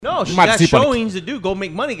No, she got showings to do. Go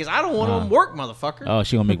make money because I don't want to work, motherfucker. Oh,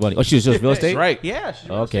 she gonna make money. Oh, she's just real estate. That's right. Yeah. She's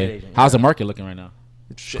a real estate agent. How's the market looking right now?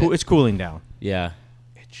 It's cooling down. Yeah.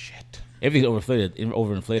 It's shit. Everything's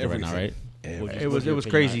overinflated right now, right? It was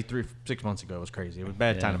crazy 6 months ago. It was crazy. It was a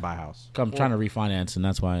bad time to buy a house. I'm trying to refinance, and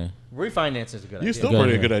that's why. Refinance is a good idea. You're still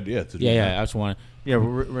pretty good idea to do. Yeah. I just want. Yeah,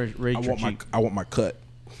 I want my cut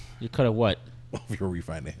You cut a what? of your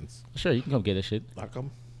refinance. Sure, you can come get that shit. How come?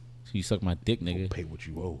 So you suck my dick, nigga. Pay what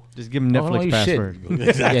you owe. Just give him Netflix password.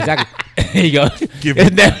 Yeah, exactly. Here you go. Give me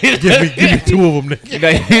 2 of them,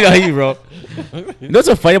 nigga. You know you, bro. You know what's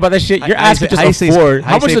so funny about that shit? You're asking just to afford.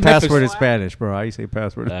 How much is password in Spanish, bro? How you say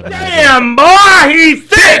password? Damn, boy, he's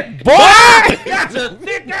thick, boy. That's a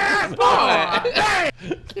thick ass boy.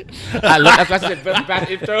 I love that's it. Pat's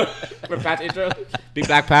intro. Big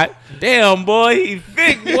Black Pat. Damn, boy, he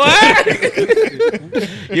thick, boy.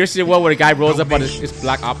 You ever see one where a guy rolls up on his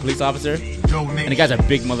black police officer, and the guy's a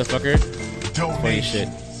big motherfucker? Funny as shit.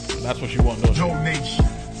 That's what you want, though. Donation.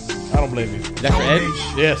 I don't blame you. That's for Ed?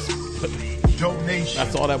 Yes. Donation.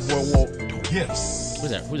 That's all that boy want. Yes.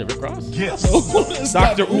 Who's that? Who's that? Rick Ross? Yes.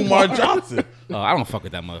 Dr. Umar Johnson. Oh, I don't fuck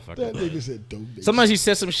with that motherfucker. That nigga said donation. Sometimes he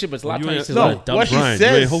says some shit, but it's a lot of times he says a lot of dumb what she shit.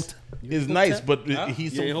 says is nice, but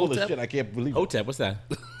he's so full Hotep? of shit. I can't believe it. Hotep, what's that?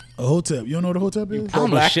 A hotep. You don't know what a hotep is? I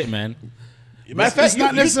don't know shit, man. It's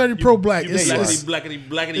not necessarily pro-black. It's blackity,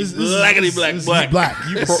 black.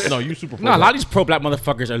 You super pro. No, a lot of these pro-black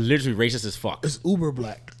motherfuckers are literally racist as fuck. It's uber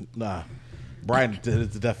black. Nah. Brian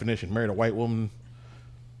did the definition. Married a white woman.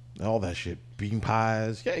 All that shit. Bean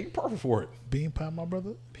pies. Yeah, you're perfect for it. Bean pie, my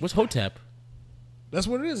brother. What's Hotep? That's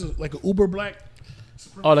what it is. It's like an uber black.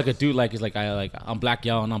 Oh, like a dude, like it's like I'm black,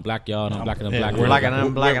 y'all, and I'm black, y'all, and I'm black, and I'm black. We're like an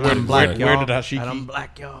I'm black and I'm black, y'all. Where did Hashiki? And I'm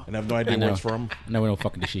black, y'all. And I have no idea where it's from. I know we don't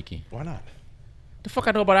fucking dashiki. Why not? The fuck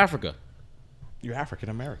I know about Africa? You're African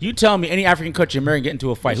American. You tell me any African country American get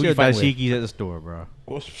into a fight. Who you fight with? Dashikis at the store, bro.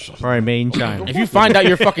 Probably made in China. If you find out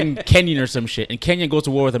you're fucking Kenyan or some shit, and Kenya goes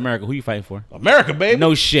to war with America, who you fighting for? America, baby.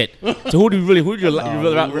 No shit. So who do you really? Your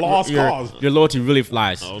loyalty really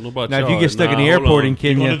lies? I don't know about now, if you get stuck in the airport in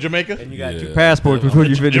Kenya, you go to Jamaica, and you got 2 passports, which one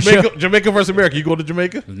you finish? Jamaica versus America. You go to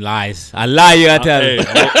Jamaica? Lies. I lie. You gotta tell. Hey,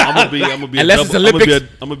 I'm gonna be unless it's Olympics.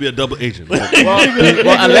 I'm gonna be a double agent.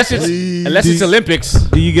 well, unless it's Olympics.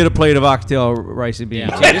 Do you get a plate of oxtail rice and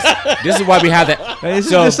beans? Yeah, this is why we have that. This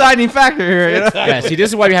is the deciding factor here. You know? Yeah, see, this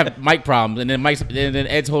is why we have mic problems, and then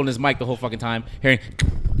Ed's holding his mic the whole fucking time, hearing.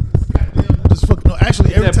 Just fuck, no,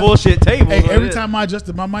 actually, every that time, bullshit table. Hey, every time I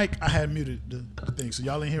adjusted my mic, I had muted the thing, so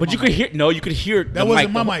y'all ain't hear. But you could hear. No, you could hear. That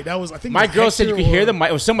wasn't my mic. That was I think my girl said you could hear the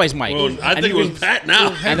mic or somebody's mic. Well, I think it was Pat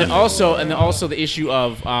now. And then also the issue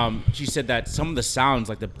of she said that some of the sounds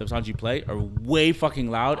like the sounds you play are way fucking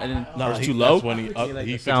loud and then it's too low. That's when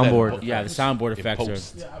he soundboard. Yeah, the soundboard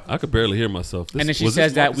effects are. I could barely hear myself. And then she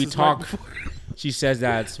says that we talk. She says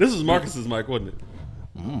that this is Marcus's mic, wasn't it?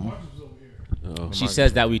 She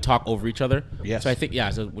says that we talk over each other. Yes. So I think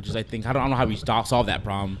which is I think I don't know how we solve that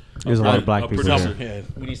problem. There's a lot of black people producer. here.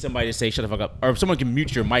 We need somebody to say shut the fuck up, or someone can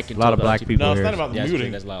mute your mic. And A lot of black people No, it's here. not about the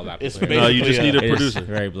muting. There's a lot of black It's people here. You just need a It is producer.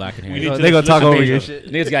 very black in We here. need to They gonna talk listen over to your each shit.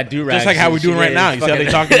 Niggas got do rags. Just like how we doing right now. You see how they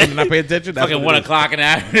talking and not pay attention? That's Fucking what 1 it is. o'clock in the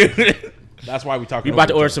afternoon. That's why we talking. We about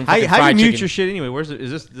to order some How fucking you fried mute chicken. your shit anyway? Where's it? Is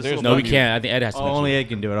this? There's No, we mute. can't. I think Ed has to. Oh, mention only it. Ed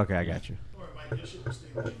can do it. Okay, I got you.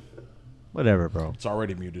 Whatever, bro. It's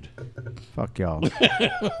already muted. Fuck y'all. I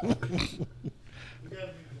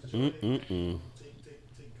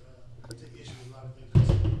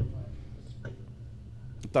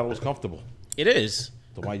thought it was comfortable. It is.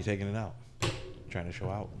 So why are you taking it out? Trying to show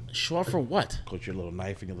out? Show off for what? Got your little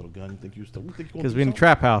knife and your little gun. You think you still? Because we're in a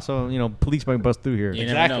trap house, so police might bust through here. You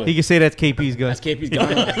never know. He can say that's KP's gun. That's KP's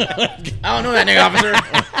gun. I don't know that nigga, officer.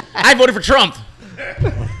 I voted for Trump.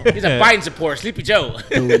 He's a Biden supporter, Sleepy Joe.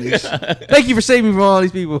 Thank you for saving me from all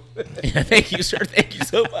these people. Yeah, thank you, sir. Thank you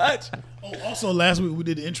so much. Oh, also last week we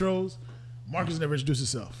did the intros. Marcus never introduced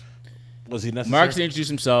himself. Was he necessary? Marcus introduced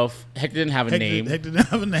himself. Hector didn't have a name. Hector didn't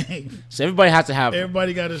have a name. So everybody has to have.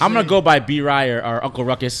 Everybody got his I'm going to name. go by B-Rye or Uncle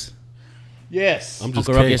Ruckus. Yes. I'm just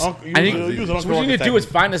Uncle Ruckus. Uncle- you I think use so Uncle what you need to Ruckus do is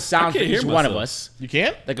find a sound for can't each hear one of myself. us. You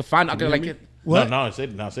can't? Like a find. Like What? No, say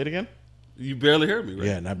it again. You barely heard me, right?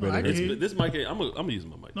 Yeah, not barely. I can hear you. This mic, I'm gonna use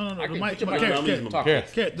my mic. No. The can mic. put your mic Cat, on. Cat, I'm talk.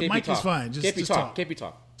 Cat. Cat, the KP mic talk. is fine. Just KP talk. talk. KP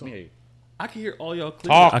talk. Let me hear you. I can hear all y'all clear.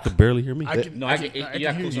 Talk. I could barely hear me. I can, No, I I can, can. I You can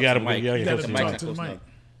got hear close you. You gotta to the mic. be- you You gotta gotta be The talk mic's to the not mic.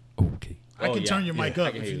 close Okay. I can yeah. turn your mic Yeah, I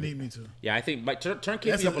up can if hear you you. need me to. Yeah, I think turn KP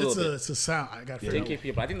That's up a little bit. it's a sound. I got to Turn figure out. KP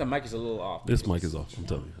up. I think the mic is a little off. This mic is off. I'm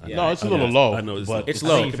telling you. Yeah. No, it's a I little know. low. I know but It's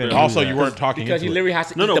low. Also, you weren't talking Because into he it. literally has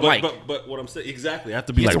to No, eat no, the mic. but what I'm saying exactly. I have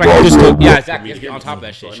to be It's like, like whoa, just whoa, to- whoa, yeah, for exactly. me You to have to be get on top of me.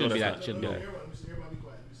 that shit. So I Shouldn't know be that's that. Shouldn't be not- that. Everybody be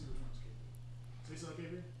quiet. Let me see the drums. Say something,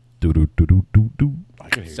 KB. I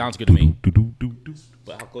can hear you. Sounds good to me.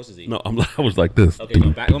 But how close is he? No, I was like this. Okay, no,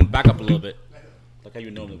 let me back up a little bit. Like how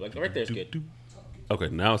you normally. Like right there is good. Okay,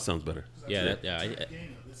 now it sounds better. Yeah,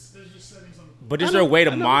 But is there a way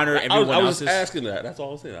to monitor everyone I was else's? asking that. That's all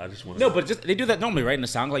I was saying. I just want No, but just they do that normally, right? In the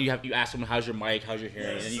sound, like you ask someone how's your mic, how's your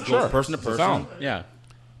hearing, and then you go person to person. Yeah.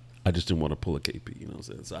 I just didn't want to pull a KP. You know what I'm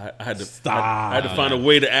saying? So I had to. I had to find a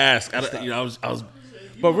way to ask. I was.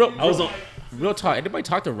 But real talk. Anybody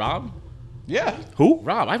talk to Rob? Yeah. Who?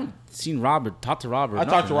 Rob, I haven't seen Rob or talked to Rob. Or I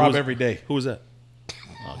talk to Rob every day. Who was that?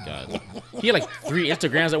 Oh God, he had like 3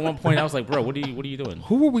 Instagrams at one point. I was like, bro, what are you doing?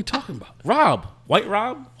 Who were we talking about? Rob, White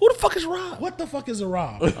Rob. Who the fuck is Rob? What the fuck is a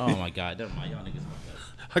Rob? Oh my God, never mind. Y'all niggas.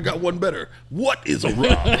 I got one better. What is a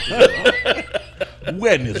Rob?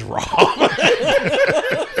 When is Rob?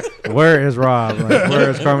 Where is Rob? Like, where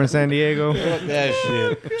is Carmen San Diego? Fuck that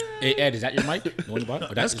shit. Hey Ed, is that your mic? The one you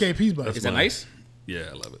bought? Or That's KP's bike. Is that nice? Yeah,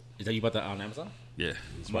 I love it. Is that you bought that on Amazon? Yeah.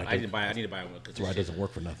 Well, I didn't buy. I need to buy one. That's why it doesn't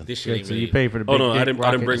work for nothing. This shit ain't So really. you pay for the Oh big no, I dick didn't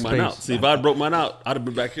rocket bring in mine out. space. See, if I broke mine out, I'd have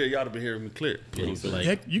been back here. Y'all would have been hearing me clear. You know what I'm saying?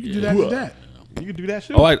 Heck, you can do that with that. You can do that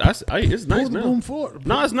shit. Oh, it's nice Pull the now. boom forward.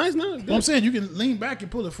 No, it's nice now. It's I'm good. saying you can lean back and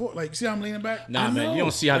pull it forward. Like, see how I'm leaning back? Nah, I man, know, you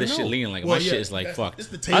don't see how I this shit know. leaning like. Well, My shit yeah, is like fucked. It's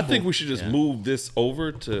the table. I think we should just Yeah. move this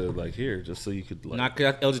over to like here, just so you could like. Not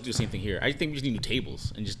because I'll just do the same thing here. I think we just need new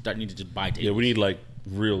tables and just need to just buy tables. Yeah, we need like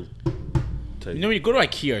real. You know, when you go to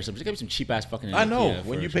IKEA or something, there's gotta be some cheap ass fucking. I know. IKEA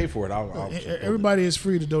When you furniture. pay for it, I'll Everybody is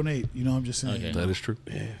free to donate. You know, I'm just saying. Okay. That is true.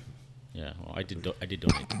 Yeah, well, I did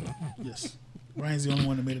donate. Yes. Brian's the only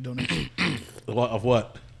one that made a donation. Of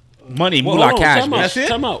what? Money, Well, moolah, hold on, cash. time man. out. That's it?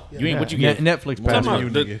 Time out. You ain't what you Ne- get. Netflix Time password.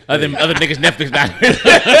 out. The- Other niggas Netflix back.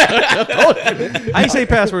 I say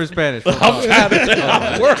password in Spanish.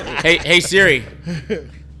 Hey Siri.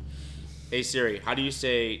 Hey Siri, how do you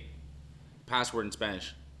say password in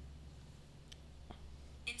Spanish?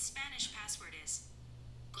 In Spanish, password is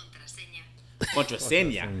contraseña.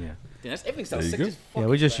 Contraseña. Damn, that's everything sounds sick you as Yeah,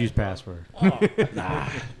 we just use password.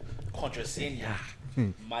 Contraseña.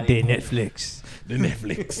 De Netflix. The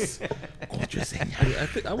Netflix. I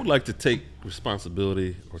think I would like to take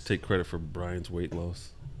responsibility or take credit for Brian's weight loss,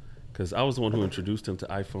 because I was the one who introduced him to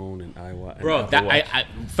iPhone and iWatch. Bro, that I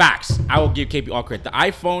facts. I will give KP all credit. The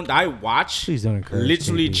iPhone, the iWatch, Please don't encourage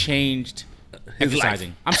literally KP. changed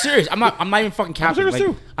exercising. I'm serious. I'm not even fucking capping. serious Like,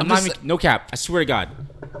 too. I'm not even no cap. I swear to God.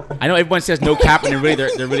 I know everyone says no cap, and they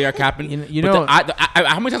really are capping. You But know-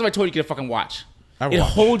 how many times have I told you to get a fucking watch? I It watch.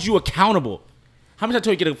 holds you accountable. How many times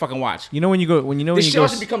have I told you to get a fucking watch? You know when you go This shit go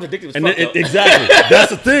also becomes addictive as And fuck. then, though. exactly,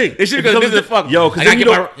 that's the thing. It should go becomes as fuck. Yo, I because gotta then you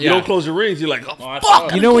get don't, my- you don't yeah. close your rings. You're like, oh, Oh,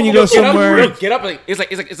 fuck. You know when you go Get up, somewhere. get up. Like,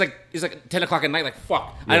 it's like 10 o'clock at night. Like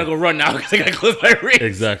fuck, I gotta go run now because I gotta close my ring.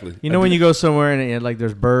 Exactly. You know when you go somewhere and like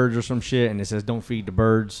there's birds or some shit and it says don't feed the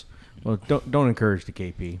birds. Well, don't encourage the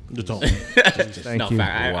KP. Just don't. Thank No, you.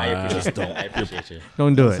 fact, I Wow. appreciate it. I appreciate you.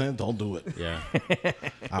 Don't do it. Don't do it. Yeah.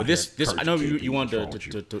 Out But this here I know encouraging you KP. want What's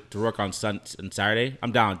wrong with to work on Saturday.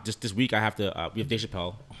 I'm down. Just this week I have to. We have Dave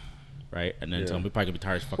Chappelle, right? And then Yeah. we probably gonna be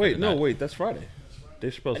tired as fuck. Wait, after no, that. wait, that's Friday.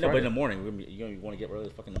 Dave Chappelle's I know, but in Friday. the morning, you want to get early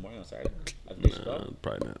as fuck in the morning on Saturday. After Dave Chappelle?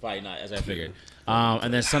 Probably not. Probably not, as I figured.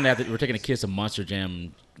 And then Sunday we're taking the kids to Monster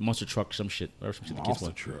Jam, Monster Truck, some shit or some shit. The kids Monster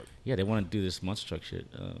want. truck. Yeah, they want to do this Monster Truck shit.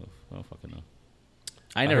 I don't fucking know.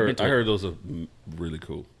 I I never been to I it. heard those are really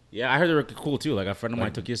cool. Yeah, I heard they were cool too. Like a friend of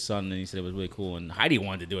mine took his son and he said it was really cool. And Heidi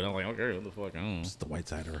wanted to do it. I'm like, okay, what the fuck? I don't know. It's the white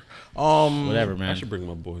sider. Whatever, I man. should bring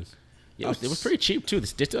my boys. Yeah, it was pretty cheap too.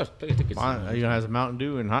 This tickets. Fine. Are you gonna have some Mountain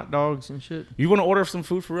Dew and hot dogs and shit? You want to order some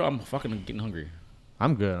food for real? I'm fucking getting hungry.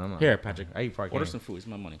 I'm good. I'm not. Here, Patrick. I eat fried Order chicken. some food. It's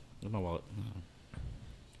my money. It's my wallet.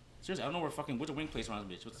 Seriously, I don't know which wing place around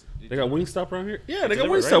this bitch. They got Wingstop around here? Yeah, they got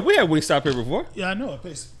delivered, Wingstop. right? We had Wingstop here before. Yeah, I know. I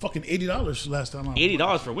paid fucking $80 last time.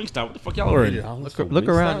 $80 for Wingstop. What the fuck y'all ordering? Look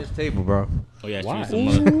around this table, bro. Oh yeah, Why? yeah,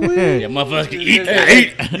 motherfuckers can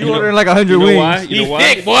eat. You ordering like 100 You know wings. why? You know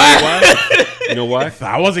why? thick, boy. You know why?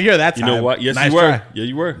 I wasn't here that You time. know what? Yes, Nice you were. try. Yeah,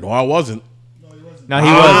 you were. No, I wasn't. No, he wasn't. No,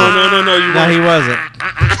 you No, weren't. he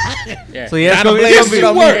wasn't. Yeah. So yeah, it's Gotta gonna blame it's shit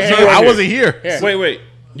gonna on be. me. So I wasn't here. Wait.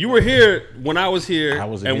 You were here when I was here, I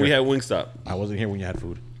wasn't and we here. had Wingstop. I wasn't here when you had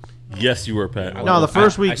food. Yes, you were, Pat. No, the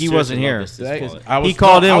first I week he seriously wasn't love here. this wallet. I was, He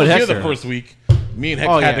called in I was with here the Hector. first week. Me and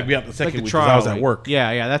Hector Oh, had yeah. to be out the second Like the week because I was trial at week. work.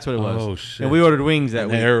 Yeah, that's what it was. Oh, shit. And we ordered wings that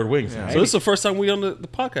And week. they ordered wings. So this is the first time we on the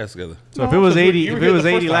podcast together. So if it was 80, you if were it here was the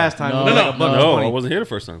 80 first time. last time, No, it was no, like a buck No, I 20. wasn't here the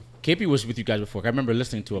first time. KP was with you guys before. I remember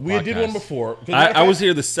listening to a We podcast. did one before. I was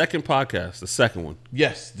here the second podcast, the second one.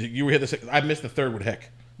 Yes, you were here the second. I missed the third with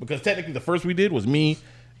Heck because technically the first we did was me,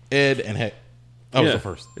 Ed, and Heck. That was the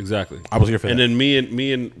first. Exactly. I was here for and that. then me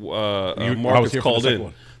and I was Marcus here for the called second in.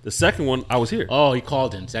 one. The second one, I was here. Oh, he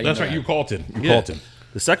called in. So I didn't That's know right. that. You called in. You Yeah. called in.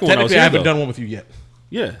 The second one I was Technically, here. I haven't though. done one with you yet.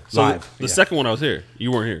 Yeah. So Live, the yeah. second one I was here.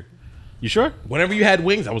 You weren't here. You sure? Whenever you had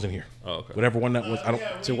wings, I wasn't here. Oh, okay. Whatever one that was, I don't.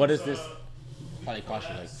 So what is this? Probably cost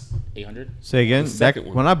you like 800. Say again. The second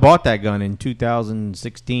one. When I bought that gun in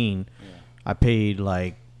 2016, I paid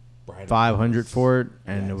like 500 for it,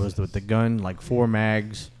 and it was with the gun, like 4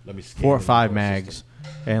 mags, Let me scan 4 or the 5 system. mags,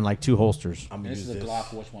 and like 2 holsters. I'm And gonna this use is a this.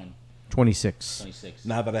 Glock. Which one? 26. 26.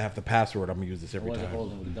 Now that I have the password, I'm gonna use this every What was it time.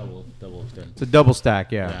 holding with the double extend? It's a double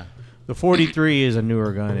stack, yeah. Yeah. The 43 is a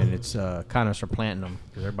newer gun, and it's kind of supplanting them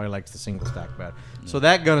because everybody likes the single stack better. So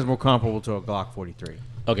that gun is more comparable to a Glock 43.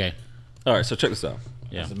 Okay. All right. So check this out.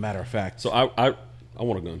 Yeah. As a matter of fact, So I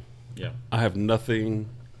want a gun. Yeah. I have nothing.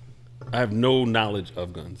 I have no knowledge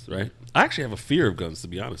of guns. Right. I actually have a fear of guns, to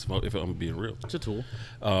be honest. If I'm being real, It's a tool.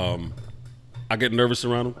 I get nervous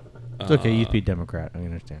around them. It's okay. You used to be a Democrat. I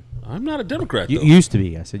understand. I'm not a Democrat. You though. used to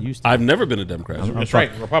be. I said used to. I've never been a Democrat. that's right.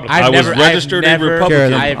 Republican. I was registered a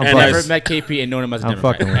Republican. I'm I've fucking- never met KP and known him as a I'm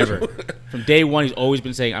Democrat. fucking with Ever. From day one, he's always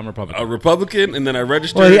been saying, I'm Republican. A Republican, and then I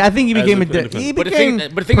registered. Well, I think he as became an he independent. But the thing-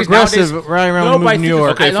 became but the thing is progressive nowadays- right around No, the but move I to New think-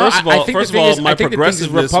 York. Okay, I know- first of I all- think first the of thing all, is- my I think the thing is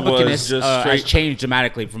progressiveness was just has straight- changed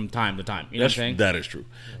dramatically from time to time. You know what I'm saying? That is true.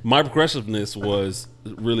 My progressiveness was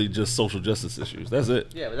really just social justice issues. That's it.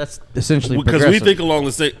 Yeah, but that's essentially Because we progressive. think along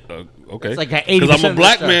the same. Okay. It's like 80% Because I'm a of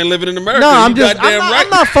black the man stuff. living in America. No, I'm You just. goddamn I'm right.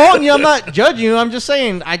 not faulting you. I'm not judging you. I'm just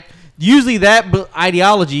saying. Usually that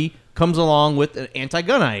ideology comes along with an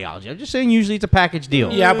anti-gun ideology. I'm just saying. Usually it's a package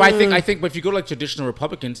deal. Yeah, but I think, but if you go to like traditional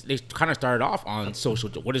Republicans, they kind of started off on social.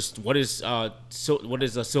 What is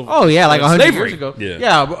civil? Oh yeah, like 100 slavery. years ago. Yeah.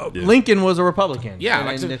 Yeah, Yeah. Lincoln was a Republican. Yeah, And-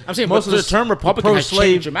 like, and I'm saying most most of the term Republican has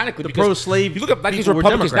pro-slave- changed dramatically. The because pro-slave. if you look at like these people were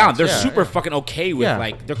Republicans now, Democrats. they're Yeah, super yeah. fucking okay with Yeah.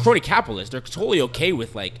 like they're crony capitalists. They're totally okay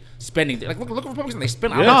with like spending. Like look at Republicans, they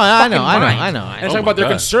spend. Yeah. Out No, of I their know, fucking I know, mind. I know. And Oh it's talking my about they're God.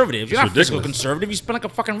 conservatives. You're It's not fiscal ridiculous. conservative. You spend like a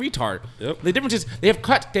fucking retard. Yep. The difference is they have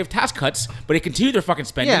tax cuts, but they continue their fucking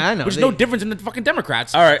spending. Yeah, I know. There's They- no difference in the fucking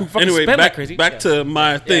Democrats. All right. Who fucking Anyway, spend back like crazy. back to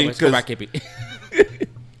my Yeah, thing. let's go 'cause back, KP.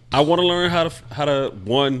 I want to learn how to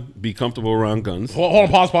one be comfortable around guns.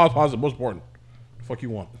 Hold on, pause. Most important. The fuck you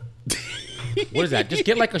want? What is that? Just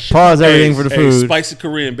get like a shit. Pause everything for the Hey, food. spicy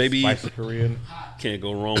Korean, baby. Spicy Korean. Can't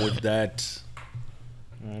go wrong with that.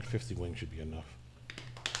 50 wings should be enough.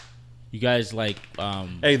 You guys like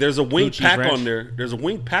Hey, there's a wing Blue cheese pack ranch? on there. There's a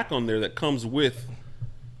wing pack on there that comes with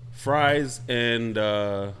fries and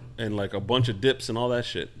like a bunch of dips and all that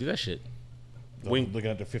shit. do that shit. Wing. Looking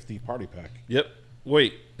at the 50 party pack. Yep.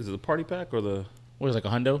 Wait, is it the party pack or the? What is it,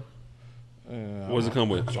 like a hundo? What does it come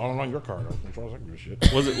with? It's all on your card. I'm sure I can do shit.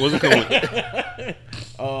 What does it come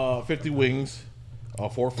with? 50 wings,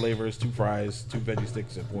 4 flavors, 2 fries, 2 veggie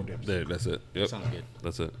sticks, and 4 dips. There, that's it. Yep. Sounds good.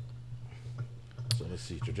 That's it. So let's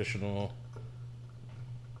see, traditional.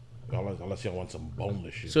 Unless y'all want some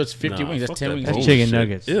boneless shit. So it's 50 Nah, wings. That's fuck 10 that wings. That's bullshit. chicken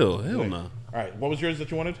nuggets. Ew, hell no. All right, what was yours that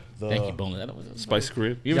you wanted? The Thank you, boneless. I don't- Spicy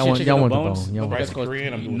Korean. You Y'all ever want- seen y'all chicken with want the bones? bone. Y'all want That's the called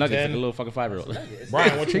Korean, I'm doing nuggets, 10. like a little fucking 5-year-old.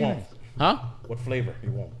 Brian, what you want? Huh? What flavor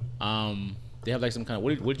you want? They have like some kind of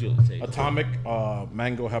what did you say? Atomic,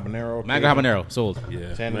 mango habanero. Mango Cajun. habanero sold.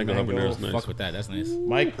 Yeah, Tannin mango mango. habanero is nice. Fuck with that. That's nice.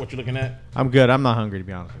 Mike, what you looking at? I'm good. I'm not hungry to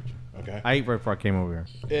be honest with you. Okay. I ate right before I came over here.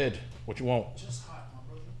 Ed, what you want? Just hot, my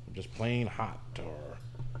brother. Just plain hot or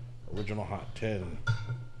original hot. 10.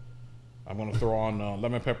 I'm gonna throw on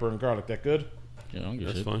lemon pepper and garlic. That good? Yeah, I don't give a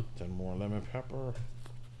That's shit. fine. 10 more lemon pepper.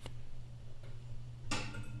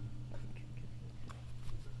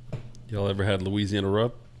 Y'all ever had Louisiana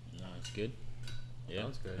rub? No, it's good. Yeah,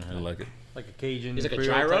 it's good. I like it. Like a Cajun It's like a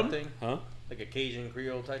Creole dry type rub? thing? Huh? Like a Cajun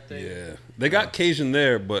Creole type thing? Yeah, they got Cajun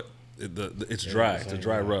there, but it's dry. the It's a same,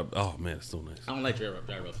 dry yeah. rub. Oh man, it's so nice. I don't like dry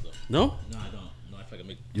rubs though. No, No, I don't. No, I feel like I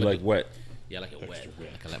make. you like wet. Yeah, I like it wet.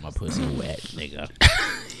 Like I like my pussy wet, nigga.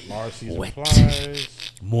 Large season Wet.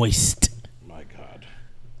 flies. Moist. My God.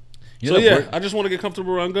 So yeah, I just want to get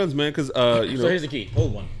comfortable around guns, man. Because you So know, here's the key.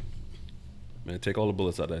 Hold one. man, take all the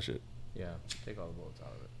bullets out of that shit. Yeah. Take all the bullets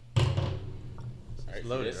out of it. All right,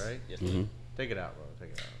 loaded, this- right? Yes. Take it out, bro.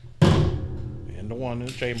 Take it out. And the one in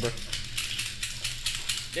the chamber.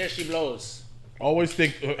 There she blows. Always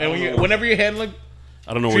think, and whenever you're handling,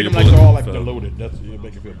 I don't know where treat your them like bullet they're all like fell. they're loaded. That's it'll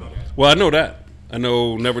make you feel better. Well, I know that. I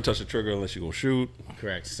know never touch the trigger unless you're gonna shoot.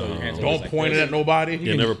 Correct. So your hands Don't point it at nobody.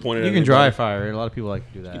 Yeah, never point it. You at can dry anybody. fire it. A lot of people like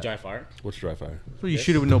to do that. You dry fire. What's dry fire? So you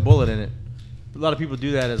shoot it with no bullet in it. A lot of people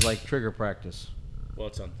do that as like trigger practice. Well,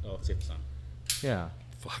 it's on. Oh, safety's on. Yeah.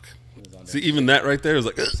 Fuck. It's on there. See, even that right there is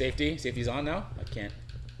like. Safety's on now. I can't.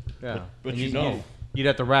 Yeah. But And you know. you'd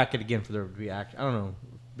have to rack it again for there to be action. I don't know.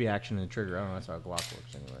 Be action in the trigger. I don't know. That's how a Glock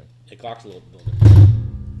works anyway. It clocks a little different.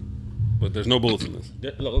 But there's no bullets in this.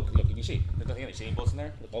 Look, you can see. There's nothing in there. You see any bullets in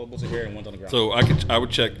there? Look, all the bullets are here and one's on the ground. So I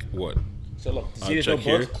would check what So look, see this check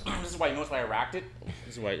little here. book? This is why you notice why I racked it.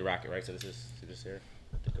 This is why you rack it, right? So this is see this here,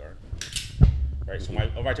 the guard. Right. So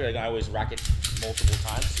when I always rack it multiple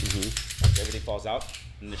times. So everything falls out,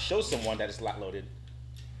 and to show someone that it's lat loaded,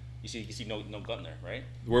 you see no gun there, right?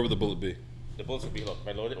 Where would the bullet be? The bullets will be loaded. If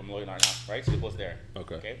I load it, I'm loading right now, right? So the bullet's there.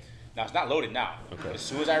 Okay. Now it's not loaded now. Okay. But as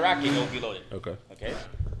soon as I rack it, it'll be loaded. Okay. Okay.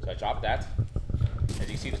 So I drop that. As you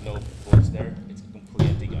can see, there's no bullets there. It's a complete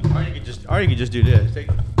empty gun. Or you could just do this. Take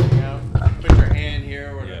the thing out, put your hand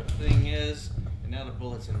here where Yeah. the thing is, and now the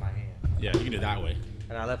bullet's in my hand. Yeah, you can do it that way.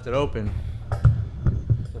 And I left it open.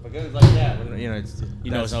 So if it goes like that, you know, it's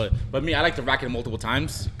But me, I like to rack it multiple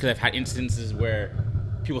times because I've had instances where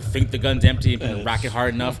people think the gun's empty and people rack it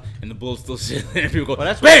hard enough and the bullet's still sitting there and people go, Well,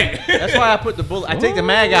 that's bang! That's why I put the bullet. I take the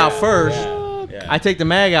mag out first. Yeah. I take the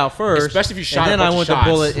mag out first, Especially if you shot and then a I bunch want of shots.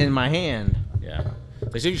 the bullet in my hand. Yeah.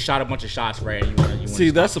 So if you shot a bunch of shots, right? And you want See,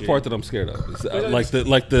 that's the part that I'm scared of. It's,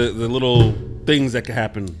 like the little things that can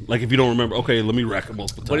happen. Like if you don't remember, okay, let me rack it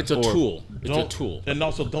multiple times. But it's a Or- tool. It's a tool. And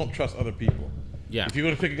also, don't trust other people. Yeah. If you're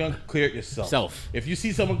gonna pick a gun, clear it yourself. Self. If you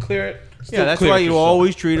see someone clear it, still Yeah, that's clear why it you yourself.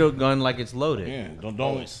 always treat a gun like it's loaded. Yeah, don't.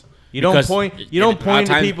 Always. You don't Because point. it- You don't it- a lot point of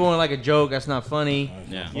to times- people like a joke. That's not funny.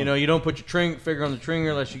 Yeah. You know, you don't put your finger on the trigger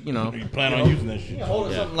unless you know. You plan on using that shit. You hold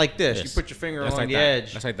it Yeah. something like this. Yes. You put your finger That's along like the that.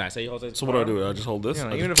 edge. That's like that. Say you hold it. So what do I do? I just hold this. You know,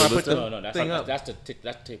 I even just if I pull put this the- down? No, that's thing not, up. that's the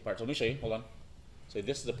take part. So let me show you. Hold on. So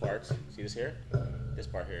this is the part. See this here? This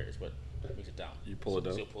part here is what moves it down. You pull it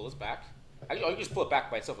down. So you pull this back. You can just pull it back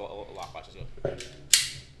by itself a lot. Watch this. Go.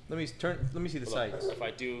 Let me turn. Let me see the Hold on. sights. If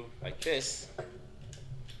I do like this.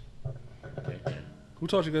 Okay. Who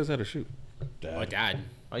taught you guys how to shoot? My dad.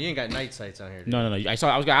 Oh, you ain't got night sights on here. Dude. No. I was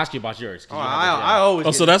gonna ask you about yours. 'cause Oh, you I have it, always.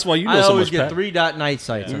 Oh, get, so that's why you know I so always much, get Pat. 3-dot night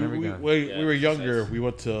sights on every We, gun. we, Yeah, we were younger. nice. We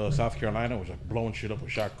went to South Carolina. It was like blowing shit up with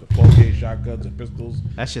 12-gauge shotguns and pistols.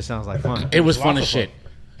 That shit sounds like fun. It was fun Lots as of shit.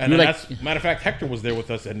 And You then like- matter of fact, Hector was there with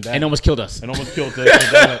us, and that And almost killed us. and almost killed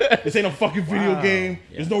us. This ain't a fucking video game.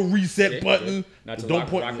 There's no reset Yeah. button. Not to Don't lock-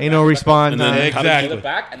 put. rock it Ain't no back. respawn And then- time. How did you- Pull Exactly. it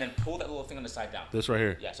back and then pull that little thing on the side down. This right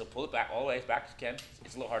here. Yeah, so pull it back all the way back as you can.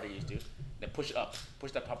 It's a little harder to use, dude. Then push it up. Push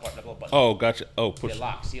that top part, that little button. Oh, gotcha. Oh, push. It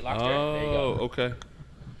locks. See it locked there? There you Oh, go. okay.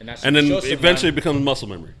 That's And then show someone- eventually it becomes muscle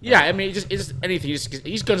memory. Yeah, I mean, it's just anything.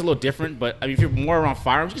 Each gun's a little different, but I mean, if you're more around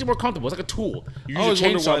firearms, it's more comfortable. It's like a tool. You I use always your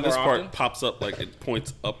wonder chainsaw why this more part often. pops up like it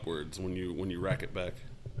points upwards when you rack it back.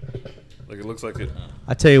 Like it looks like it.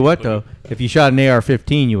 I tell you what, though, if you shot an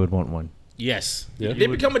AR-15, you would want one. Yes. Yeah. They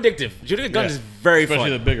become addictive. Shooting a gun Yeah. is very Especially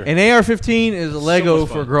fun. the bigger. An AR-15 is a Lego much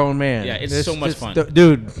for fun. a grown man. Yeah, it's so much fun.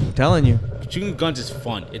 Dude, I'm telling you. Shooting guns is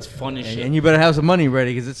fun. It's fun as shit. And you better have some money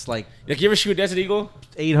ready because it's like Like, you ever shoot a Desert Eagle?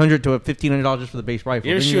 $800 to $1,500 just for the base rifle.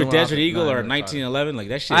 You ever Then shoot a allow Desert Eagle or a 900. 1911? Like,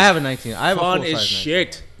 that shit I is have a 19. I have a fun full-size as 19.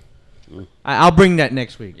 shit. I'll bring that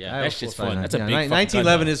next week. Yeah, I have that a shit's full-size fun. That's a 19. big fucking gun,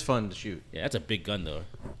 1911 though. is fun to shoot. Yeah, that's a big gun, though.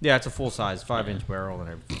 Yeah, it's a full size 5-inch barrel and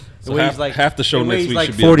everything. It So weighs half the show it next weighs week like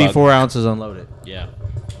should be 44 ounces unloaded. Yeah.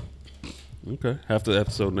 Okay. Half the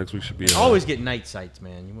episode next week should be. Always get night sights,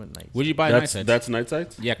 man. You want night sights. Would you buy night That's sights? that's night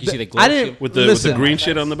sights. Yeah, can you see the glow? I didn't With the listen. green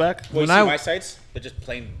shit on the back. Well, you when see I- my sights? They're just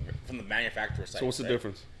plain from the manufacturer sights. So what's the right?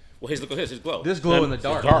 difference? Well, here's his glow. This glow in the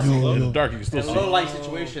dark. Dark. In the dark, you can still In a see. low light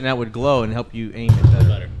situation, that would glow and help you aim it better.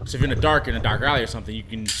 better. So if you're in the dark alley or something, you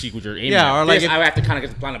can see what you're aiming Yeah, at. or like This, if- I have to kind of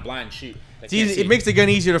get the blind and shoot. I It's can't easy, see. it makes the gun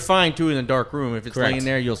easier to find too in a dark room. If it's Correct. laying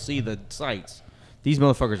there, you'll see the sights. These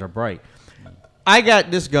motherfuckers are bright. I got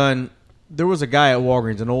this gun. There was a guy at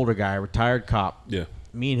Walgreens, an older guy, a retired cop. Yeah.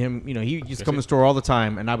 Me and him, you know, he used to come to the store all the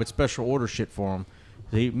time, and I would special order shit for him.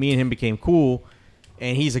 Me and him became cool,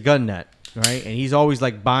 and he's a gun nut, right? And he's always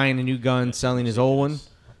like buying a new gun, selling his old one.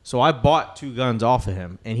 So I bought 2 guns off of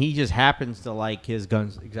him, and he just happens to like his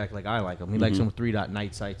guns exactly like I like them. He likes them with 3-dot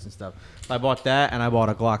night sights and stuff. So I bought that, and I bought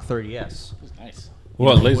a Glock 30S. Nice.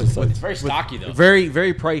 What laser It's sights? very stocky, though. Very,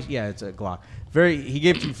 very price. Yeah, it's a Glock. He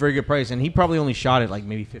gave it to me for a very good price, and he probably only shot it like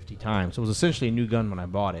maybe 50 times. So it was essentially a new gun when I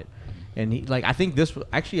bought it. And he I think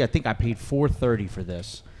I paid $430 for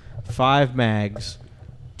this, 5 mags,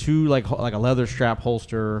 2 like a leather strap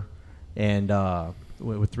holster, and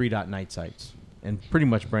with 3-dot night sights, and pretty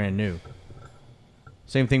much brand new.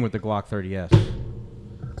 Same thing with the Glock 30S,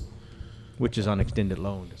 which is on extended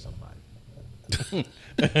loan to somebody.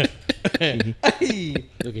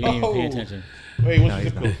 Look, he didn't even pay attention. Wait, what's No, the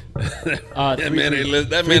he's zip code? That man ain't listen.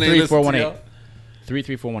 That man ain't listen to y'all.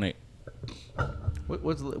 33418.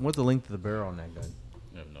 What's the length of the barrel on that gun?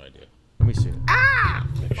 I have no idea. Let me see it.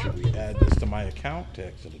 Make sure we add this to my account.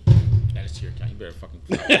 Text it. That is to your account. You better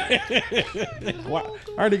fucking. What?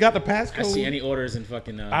 I already got the I see passcode. any orders in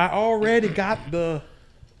fucking. I already got the.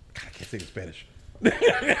 God, I can't say it in Spanish.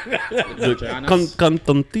 Cantoncito.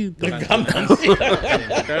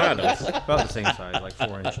 About the same size, like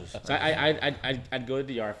 4 inches. So I'd go to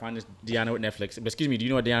the DR, find this Deanna with Netflix. But excuse me, do you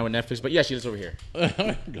know what Deanna with Netflix? But yeah, she lives over here.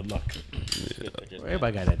 Good luck.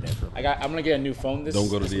 Everybody got that different. I'm gonna get a new phone. Don't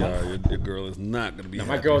go to DR. Your girl is not gonna be. No,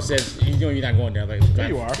 my happy. girl says you know you're not going there. Like There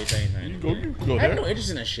you are. You Go I have no there. interest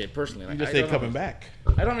in that shit personally. Like, You just I say don't coming know. back.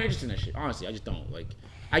 I don't have interest in that shit. Honestly, I just don't. Like,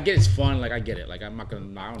 I get it's fun. Like, I get it. Like, I'm not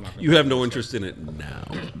gonna. You have no interest in it now.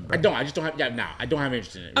 I don't. I just don't have. Yeah, now I don't have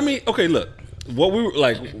interest in it. I mean, okay, look. What we were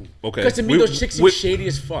like, okay. Because to me, those chicks seem shady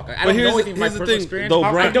as fuck. I don't know anything from my here's the personal thing, experience. though,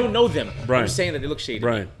 I Brian. don't know them. Brian. I'm saying that they look shady.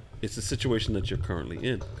 Brian, it's the situation that you're currently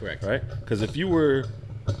in. Correct. Right? Because if you were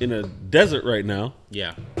in a desert right now,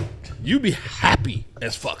 Yeah. you'd be happy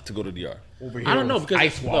as fuck to go to DR. Over here I don't know with because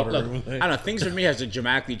ice water. look, I don't know. Things for me has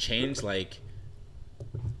dramatically changed. Like,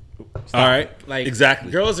 All right. like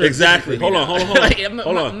exactly. Girls are exactly. different Hold for on. me Hold on. now. Hold on. Like, I'm not,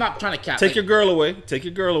 hold I'm on. I'm not trying to cap. Take like, your girl away. Take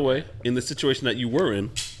your girl away in the situation that you were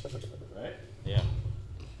in. Yeah.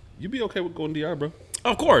 You'd be okay with going to DR, bro.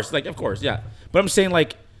 Of course, yeah. But I'm saying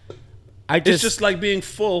like, It's just like being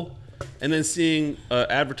full and then seeing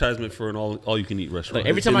advertisement for an all-you-can-eat restaurant. like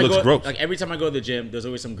every time it I looks go, gross. like every time I go to the gym, there's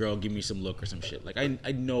always some girl give me some look or some shit. Like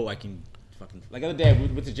I know I can fucking like the other day I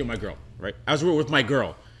went to the gym with my girl, right? I was with my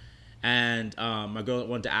girl, and my girl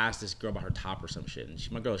wanted to ask this girl about her top or some shit,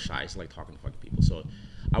 and my girl is shy, she's like talking to fucking people. So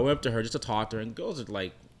I went up to her just to talk to her, and girls are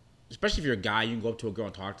like, especially if you're a guy, you can go up to a girl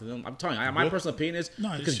and talk to them. I'm telling you, my personal opinion is No,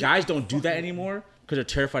 because it's- guys don't do that anymore because they're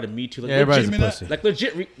terrified of Me Too. Like, Yeah, everybody's a legitimate- pussy. like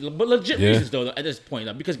legit Yeah. reasons though at this point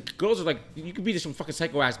though, because girls are like, you could be just some fucking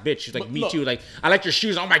psycho ass bitch. She's like, But Me look- Too. Like, I like your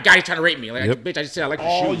shoes. Oh my god, he's trying to rape me. Like, Yep. bitch, I just said I like your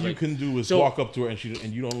All shoes. you like, can do is so- walk up to her and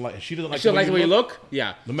you don't like. She doesn't like. she don't like the way you look.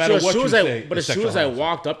 Yeah. No matter as what soon you as say, but it's as soon as I sexual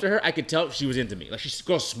walked up to her, I could tell she was into me. Like, she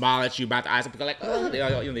go smile at you, about the eyes up, like,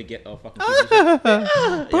 they get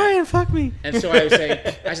fucking. Brian, fuck me. And so I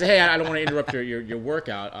said, hey, I don't want to interrupt your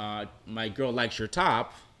workout. My girl likes your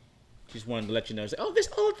top. Just wanted to let you know. Say, oh, this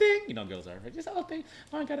old thing. You know, girls are like, this old thing.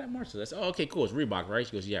 Oh, I got that Marshall. I said, oh, okay, cool. It's Reebok, right?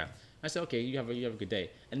 She goes, yeah. I said, okay, you have a good day.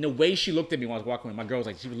 And the way she looked at me when I was walking away, my girl was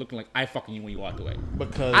like, she was looking like I fucking you when you walked away.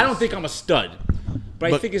 Because I don't think I'm a stud,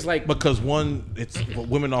 but I think it's like because one, it's but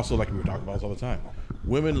women also like we were talking about this all the time.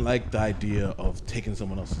 Women like the idea of taking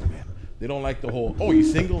someone else's man. They don't like the whole, oh,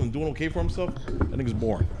 he's single and doing okay for himself. I think it's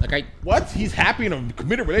boring. like What? He's happy in a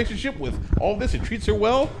committed relationship with all this and treats her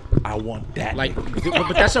well. I want that. Like,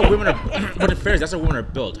 but that's how women are. But in fairness, that's how women are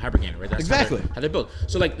built. Hypergamy, right? That's Exactly. how they're built.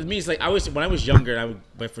 So like, it means like when I was younger, and I would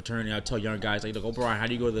my fraternity, I'd tell younger guys like, oh Brian, how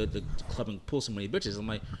do you go to the club and pull so many bitches? I'm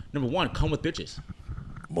like, number one, come with bitches.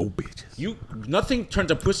 Mo bitches. Nothing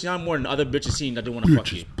turns a pussy on more than other bitches seeing that they want to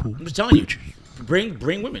fuck you. I'm just telling you,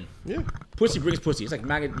 bring women. Yeah. Pussy brings pussy. It's like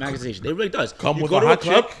magazine. It really does. Come you with go a to hot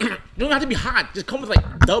club, chick? You don't have to be hot. Just come with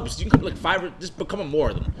like dubs. You can come with like 5 or just become more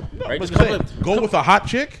of them. Right? But Just come say, with, go with a hot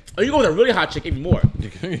chick. or you go with a really hot chick even more.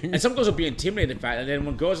 And some girls will be intimidated by it. And then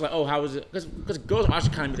when girls are like, oh, how was it? Because girls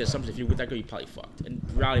actually kind of make the assumption if you're with that girl, you probably fucked. And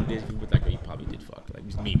the reality is, if you're with that girl, you probably did fuck. Like,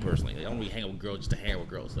 just me personally. Like, I don't really hang out with girls just to hang out with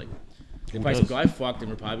girls. Like, if I go, I fucked, and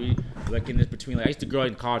we're probably like in this between. Like, I used to girl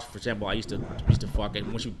in college, for example. I used to fuck, and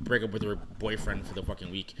when she would break up with her boyfriend for the fucking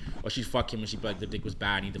week, or she'd fuck him, and she'd be like, the dick was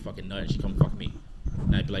bad, I need to fucking nut, and she'd come fuck me,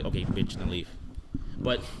 and I'd be like, okay, bitch, then leave.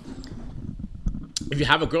 But if you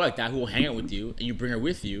have a girl like that who will hang out with you, and you bring her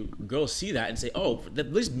with you, girls see that and say, oh,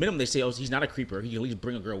 at least minimum they say, oh, he's not a creeper. He can at least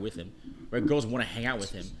bring a girl with him, right? Girls want to hang out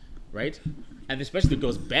with him, right? And especially the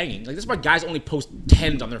girls banging. Like, this is why guys only post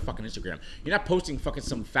 10s on their fucking Instagram. You're not posting fucking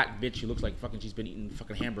some fat bitch who looks like fucking she's been eating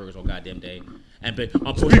fucking hamburgers all goddamn day. And but I'm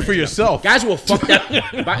posting Speak on for Instagram. yourself. Guys will fuck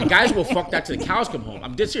that. Guys will fuck that till the cows come home.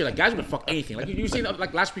 I'm dead serious. Like, guys will fuck anything. Like, you were saying,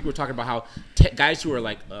 like last week we were talking about how guys who are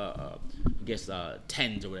like, I guess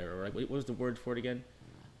 10s or whatever. Right? What was the word for it again?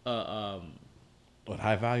 What,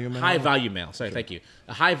 high value man? High value male. Sorry, thank you.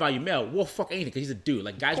 A high value male will fuck anything because he's a dude.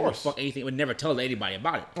 Like, guys will course. fuck anything, would never tell anybody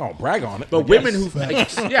about it. Oh, brag on it. But I women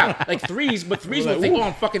guess. who, like threes will think, oh,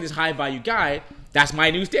 I'm fucking this high value guy. That's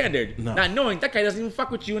my new standard. No. Not knowing that guy doesn't even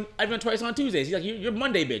fuck with you and even twice on Tuesdays. He's like, you're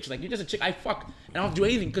Monday, bitch. Like, you're just a chick I fuck and I don't do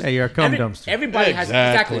anything because Hey, you're a cum dumpster. Everybody has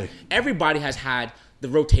Exactly. Everybody has had the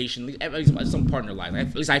rotation, at least some part in their life.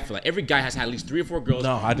 At least I feel like every guy has had at least 3 or 4 girls.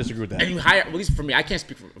 No, I disagree with that. And you hire, at least for me, I can't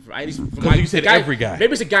speak for at least for 'Cause my. you said the guy, every guy.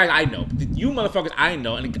 Maybe it's the guys I know. You motherfuckers I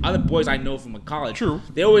know, and the other boys I know from college. True.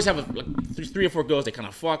 They always have like 3 or 4 girls they kind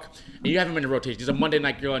of fuck, and you have them in the rotation. There's a Monday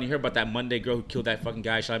night girl, and you hear about that Monday girl who killed that fucking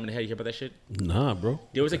guy, shot him in the head. You hear about that shit? Nah, bro.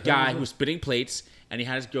 There was a guy who was spitting plates, and he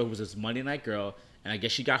had his girl who was this Monday night girl. And I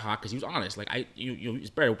guess she got hot because he was honest. Like,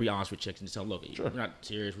 it's better to be honest with chicks and just tell them, look, we're not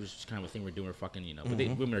serious. We're just kind of a thing we're doing. We're fucking, you know. But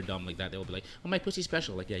women are dumb like that. They'll be like, oh, my pussy's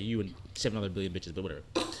special. Like, yeah, you and 7 other billion bitches, but whatever.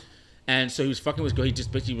 And so he was fucking with this girl. He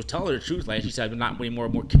just basically was telling her the truth. Like, she said, I'm not way more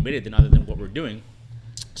committed than other than what we're doing.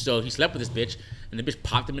 So he slept with this bitch, and the bitch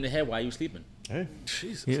popped him in the head while he was sleeping. Hey,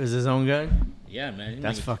 Jesus. It was his own gun. Yeah, man.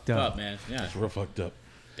 That's fucked up. man. Yeah. it's real fucked up.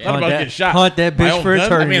 Damn. About to get shot. Hunt that My bitch own for gun?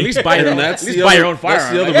 eternity. I mean, at least buy your own. That's At least the buy other- your own that's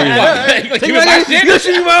firearm. the other Like, yeah, reason. like, give me my shit. You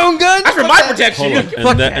shoot my own gun. That's for my protection. Hold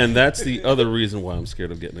on. Fuck And that's the other reason why I'm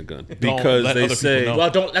scared of getting a gun. Because let they other say, people know. Well,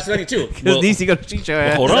 don't. That's the thing too. Because DC gonna shoot your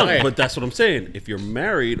ass. hold on, Hey. but that's what I'm saying. If you're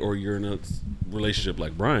married or you're in a relationship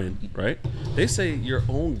like Brian, right? They say your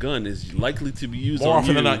own gun is likely to be used More on often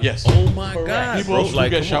you. than not, yes. Oh my God, People bro! who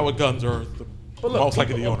Like, get come shot on. with guns are most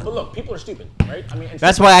likely the owner. But look, people are stupid, right? I mean, and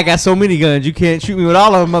That's why I got so many guns. You can't shoot me with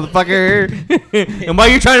all of them, motherfucker. And while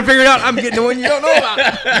you're trying to figure it out, I'm getting the one you don't know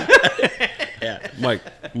about.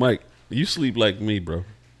 Mike, you sleep like me, bro.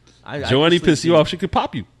 I Joanne just piss you sleep- off, she could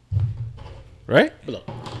pop you, right? But look,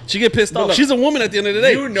 She get pissed off. look, She's a woman at the end of the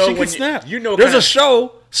day. you know she when can you- snap. you know there's kinda- a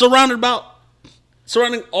show surrounding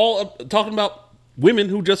all talking about women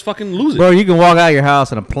who just fucking lose it. Bro, you can walk out of your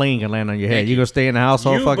house and a plane can land on your head. Thank You you. gonna stay in the house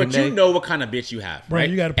all fucking but day? you know what kind of bitch you have, Brian, right?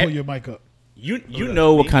 you got to pull your mic up. You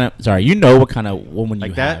know what kind of you know what kind of woman Like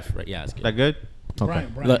you that? have, right? Yeah, it's good. that good?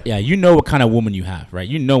 Brian. Look, yeah, you know what kind of woman you have, right?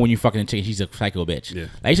 You know when you fucking a chick, she's a psycho bitch. Yeah.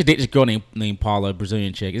 I used to date this girl named Paula,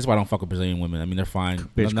 Brazilian chick. This is why I don't fuck with Brazilian women. I mean, they're fine.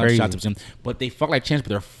 Bitch Not crazy. shots of them, but they fuck like champs, but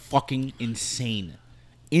they're fucking insane.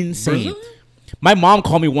 Insane. My mom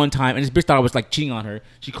called me one time, and this bitch thought I was like cheating on her.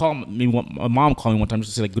 She called me. My mom called me one time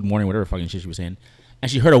just to say like good morning, whatever fucking shit she was saying,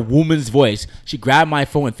 and she heard a woman's voice. She grabbed my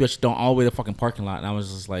phone and threw it down all the way to the fucking parking lot, and I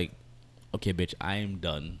was just like, okay, bitch, I am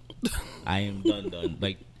done. I am done.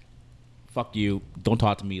 Like, fuck you. Don't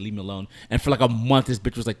talk to me. Leave me alone. And for like a month, this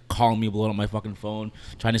bitch was like calling me, blowing up my fucking phone,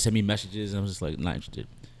 trying to send me messages, and I was just like, not interested.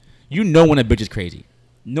 You know when a bitch is crazy.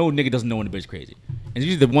 No nigga doesn't know when a bitch is crazy. And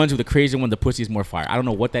usually the ones with the crazy one, the pussy is more fire. I don't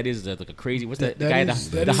know what that is. Like a crazy. What's that? The That guy,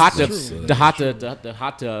 is- the that the is hot, true. the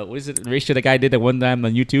hot. What is it? The ratio the guy did that one time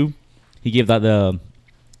on YouTube. He gave the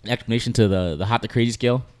explanation to the hot to crazy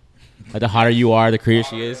scale. Like the hotter you are, the crazier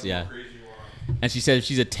she is. Yeah. And she said if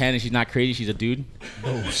she's a 10 and she's not crazy, she's a dude.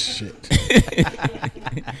 Oh shit!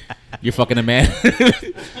 You're fucking a man.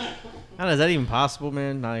 How is that even possible,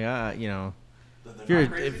 man? Like, you know,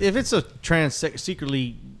 if it's a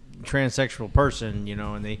secretly transsexual person, you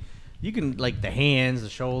know, and you can like the hands, the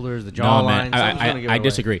shoulders, the No, jawline. man, something's gonna give it I away.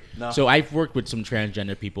 disagree. So I've worked with some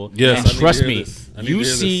transgender people. Yes, and I need to trust hear me, this. I need you to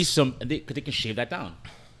hear see this. some. They can shave that down,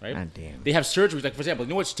 right? God damn. They have surgeries. Like for example, you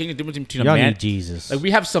know what's taking the difference between Y'all a man? need Jesus. Like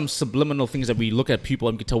we have some subliminal things that we look at people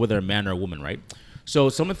and we can tell whether they're a man or a woman, right? So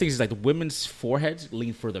some of the things is like the women's foreheads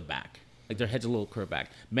lean further back, like their heads a little curved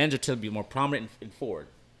back. Men's are tend to be more prominent and forward.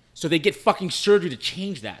 So they get fucking surgery to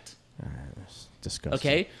change that. Disgusting.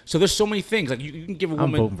 Okay, so there's so many things like you can give a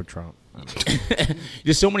I'm woman. voting for Trump.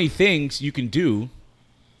 There's so many things you can do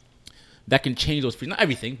that can change those features. Not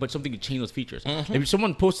everything, but something can change those features. If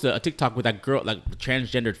someone posts a TikTok with that girl, like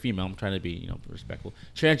transgendered female, I'm trying to be respectful.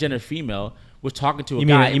 Transgender female was talking to a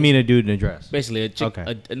guy. You mean a dude in a dress? basically a chick?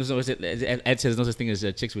 Okay. Ed says no such thing as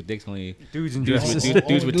chicks with dicks, only Dudes in dudes dresses. with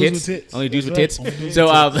dudes with tits. Only dudes with tits.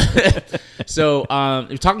 So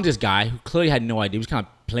he was talking to this guy who clearly had no idea. He was kind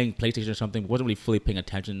of playing PlayStation or something. Wasn't really fully paying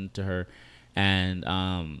attention to her,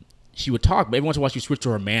 and she would talk, but every once in a while she would switch to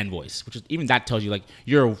her man voice, which is even that tells you like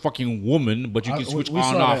you're a fucking woman, but you can switch we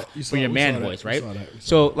on and saw off that. You for saw- your we man saw that. voice, We right? saw that.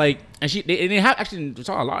 So like, and they have actually we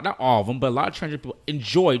saw a lot, not all of them, but a lot of transgender people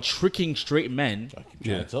enjoy tricking straight men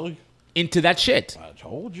Yeah, tell you. into that shit. I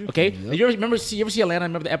told you. Okay, you ever see Atlanta?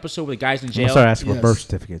 Remember the episode with the guys in I'm jail? gonna start asking for Yes. birth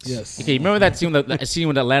certificates. Yes. Okay, remember that scene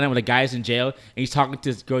with Atlanta with the guys in jail and he's talking to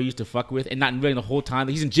this girl he used to fuck with and not really the whole time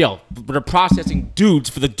he's in jail, but they're processing dudes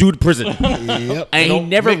for the dude prison. Yep. And he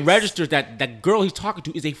never registers that girl he's talking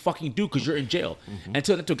to is a fucking dude because you're in jail.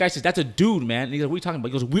 Until a guy says, that's a dude, man. And he's like, what are you talking about?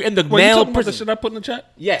 He goes, we're in the Wait, you male talking about the prison. shit I put in the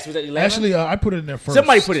chat? Yes, was that Atlanta? Actually, I put it in there first.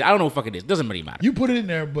 Somebody put it. I don't know what the fuck it is. Doesn't really matter. You put it in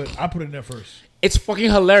there, but I put it in there first. It's fucking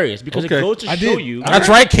hilarious because Okay. it goes to I show did. you. That's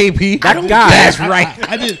right, KP. That guy.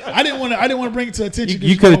 I didn't want to bring it to attention.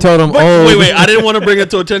 You could have told him, oh, Wait, I didn't want to bring it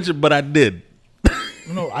to attention, but I did.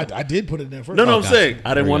 No, I did put it in there first. No, I'm gotcha. saying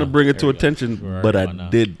I didn't want to bring it to attention, but I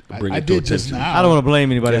did bring I it to did just attention. now. I don't want to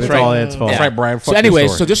blame anybody. It's all Ed's fault. That's right, Brian. So anyway,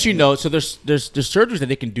 so just so you know, so there's surgeries that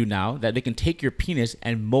they can do now that they can take your penis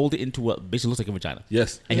and mold it into what basically looks like a vagina.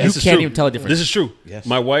 Yes, And This you is can't true. even tell the difference. This is true. Yes.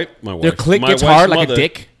 My wife, Their clit my gets wife's hard like a mother-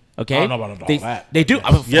 dick. Okay, I don't know about all that. They do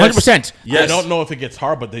Yes. 100%. I don't know if it gets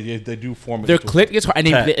hard, but they do form. Their clit gets hard and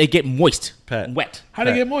Pat. they get moist, Pat. wet. How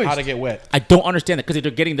they get moist? How to get wet? I don't understand that because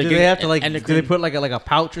they're getting. Do they have to like? Do they put like a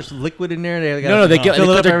pouch or some liquid in there? They No, they get fill it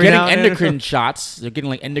because up they're every getting now and then? endocrine shots. They're getting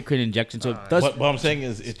like endocrine injections. So it does. What I'm saying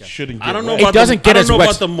is, it shouldn't. Get I don't know wet. It about doesn't get I don't as know wet.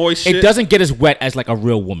 about the moist It shit. doesn't get as wet as like a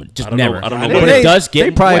real woman. Just I don't know- never. I don't know But what it does They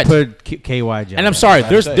get probably wet. put KY gel. And I'm sorry,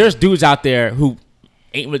 That's what I'm saying. there's dudes out there who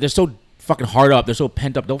ain't. They're so fucking hard up. They're so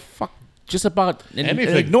pent up. They'll fuck just about and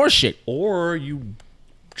Anything. ignore shit. Or you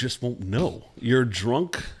just won't know. You're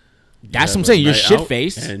drunk. That's what I'm have a saying. You're night shit out,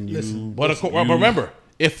 faced. And you. But remember,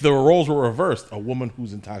 if the roles were reversed, a woman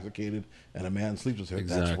who's intoxicated and a man sleeps with her,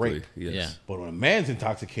 that's Exactly. rape. Yes. Yeah. But when a man's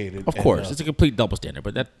intoxicated, Of and, course, it's a complete double standard.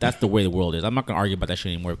 But that's the way the world is. I'm not gonna argue about that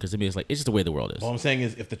shit anymore because to me it's like it's just the way the world is. what I'm saying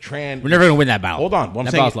is, if the trans, We're never gonna win that battle. Hold on, what I'm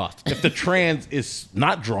that saying battle's is, lost. if the trans is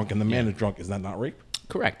not drunk and the man is drunk, is that not rape?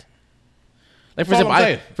 Correct. Like That's all I'm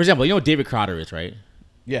saying. for example, you know what David Crowder is, right?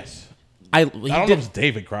 Yes. I I don't know if it's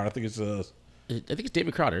David Crowder. I think it's I think it's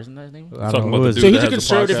David Crowder, isn't that his name? I Talking don't know, about who the is dude it? So he's that a has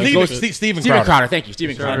conservative. podcast. He goes, Steven Steven Crowder. Crowder. Thank you,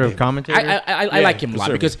 Steven Crowder. Conservative commentator? I like him a lot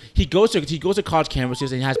conservative. because he goes to college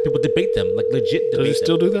campuses and he has people debate them, like legit debate Does he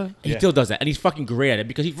still them. do that? He still does that, and he's fucking great at it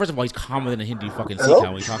because first of all, he's calmer than a Hindi fucking sea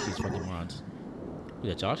cow when he talks to these fucking morons.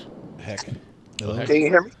 Who's that, Josh? heck, Can you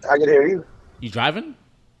hear me? I can hear you. You driving?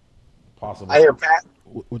 possible. I hear Pat.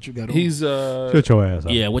 What you got on? He's Shut your ass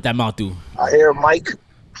up. Yeah, what that mouth do? I hear Mike.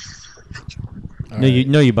 No, you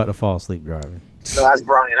know you about to fall asleep driving. No, that's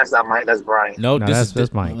Brian. That's not Mike. That's Brian. No, No, this that's is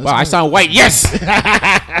that's Mike. wow. I sound white. Yes,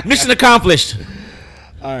 mission accomplished.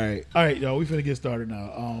 All right, y'all. We finna get started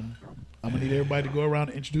now. I'm gonna need everybody to go around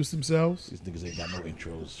and introduce themselves. These niggas ain't got no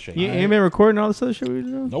intros. Shane. You ain't been recording all this other shit we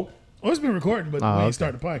doing? Nope. Oh, it's been recording, but we okay. ain't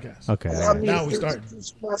start the podcast. Okay. I mean, Now we start.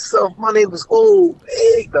 Myself. My name is Old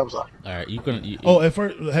Big. No, I'm sorry. All right, you can. Oh, at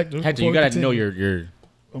first, Hector, Hector, before you we gotta continue, know your.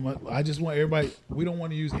 I just want everybody. We don't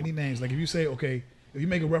want to use any names. Like if you say, okay, if you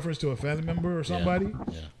make a reference to a family member or somebody,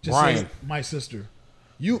 just say Brian. my sister.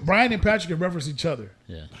 Brian and Patrick can reference each other,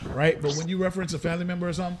 Yeah. right? But when you reference a family member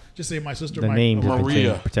or something, just say my sister. The my, name to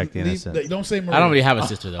Maria. protect the innocent. Don't say Maria. I don't really have a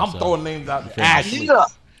sister though. I'm so. throwing names out. Ashley. Yeah.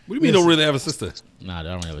 What do you mean? Don't really have a sister? Nah, I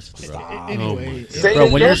don't have a sister, bro. Anyway, Say Bro,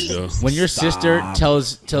 their when your names. when your sister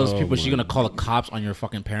tells people she's gonna call the cops on your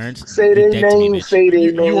fucking parents, Say you're their dead to me, names. bitch. Say their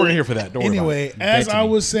You names. weren't here for that. Don't worry anyway, as to I me.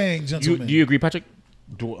 was saying, You, gentlemen, do you agree, Patrick?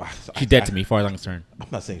 about it. She's dead to me, as far as I'm concerned. I'm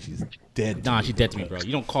not saying she's dead. Nah, she's dead to me, bro.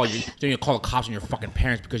 You don't call the cops on your fucking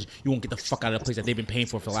parents because you won't get the fuck out of the place that they've been paying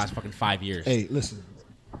for the last fucking 5 years. hey, listen,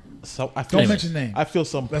 So I feel don't mention names. I feel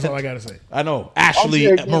some. That's all I gotta say. I know.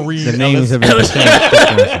 Ashley, Okay. Marie, The names Ellis. have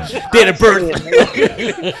been changed. Date of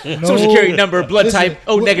birth, social security number, blood Listen, type,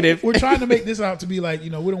 negative. We're trying to make this out to be like, we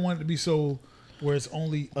don't want it to be so where it's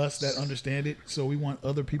only us that understand it. So we want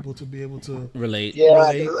other people to be able to. Relate. Yeah,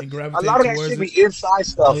 relate and a gravitate lot of that towards should it. be inside A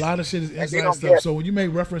stuff. lot of shit is they inside don't stuff. get. So when you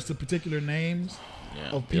make reference to particular names Yeah,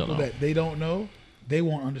 of they don't people know. that they don't know, they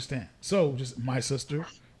won't understand. So just my sister,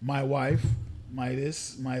 my wife, my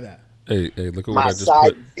this, my that. Hey, look at My what I just side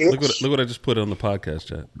put. bitch. Look what I just put on the podcast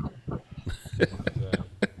chat.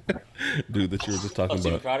 Dude, that you were just talking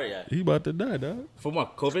about. Crowder, yeah. He about to die, dog. For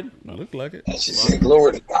what? COVID? Look like it. She said,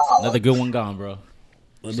 "Glory to God." Another good one gone, bro.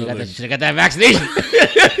 Should Another- have got that vaccination.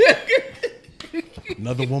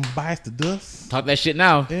 Another one bites the dust, Talk that shit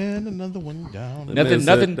now. and another one down. That man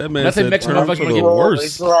Nothing said makes a turn motherfucker for the get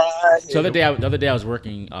worse. So the other day I was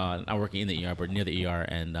working, not working in the ER, but near the ER,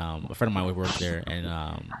 and a friend of mine worked there,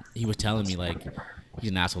 and he was telling me like he's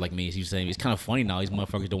an asshole like me. He was saying it's kind of funny now. These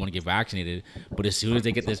motherfuckers don't want to get vaccinated, but as soon as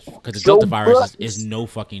they get this, because the Joe Delta virus Buck. is no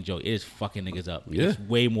fucking joke. It is fucking niggas up. Yeah. It's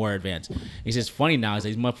way more advanced. He says funny now is that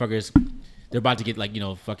these motherfuckers they're about to get like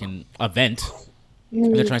fucking a vent.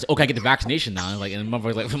 And they're trying to say, okay, I get the vaccination now. And the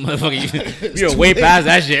motherfucker's like, motherfucker, you're way past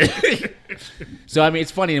that shit. So, I mean,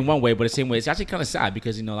 it's funny in one way, but the same way, it's actually kind of sad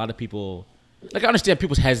because, a lot of people, like, I understand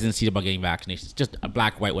people's hesitancy about getting vaccinations. Just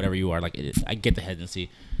black, white, whatever you are. Like, I get the hesitancy.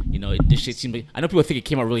 This shit seems like, I know people think it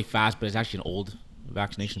came out really fast, but it's actually an old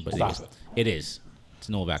vaccination. But Stop it. it is. It's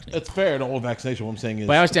an old vaccination. It's fair. The old vaccination. What I'm saying is,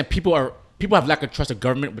 But I understand people have lack of trust of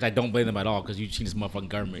government, but I don't blame them at all because you've seen this motherfucking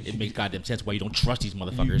government. It makes goddamn sense why you don't trust these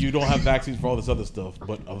motherfuckers. you don't have vaccines for all this other stuff,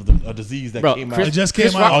 but of a disease that Bro, came Chris- out It just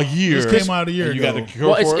Chris came Rock- out a year. Just came out a year and you ago. got a cure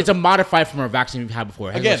well, for it's it. a modified from a vaccine we've had before.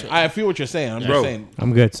 Again, I feel what you're saying. I'm Bro. just saying.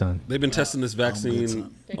 I'm good, son. They've been testing this vaccine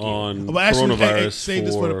on But actually, coronavirus save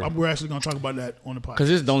this for. we're actually going to talk about that on the podcast. because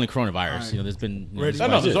this is the only coronavirus. There's been Ready? there's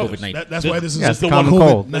No, there's COVID-19. That's why this is Yeah, just it's the one common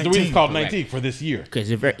cold. That's the reason it's called Correct. 19 for this year. Because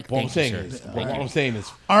it's very. What I'm Thank saying you, is, sir. what Thank you. I'm saying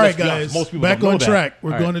is, All right, let's be honest, guys. most people Back don't know on that. track.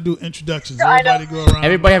 We're All going right. to do introductions. Everybody go around.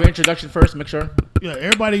 Everybody have an introduction first. Make sure. Yeah,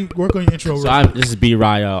 everybody work on your intro. So real this is B.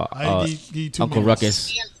 Raya, I give you 2 Uncle minutes.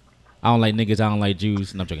 Ruckus. I don't like niggas. I don't like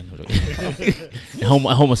Jews. No, I'm joking.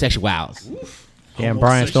 Homosexuals. Damn,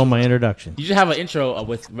 Brian stole my introduction. You should have an intro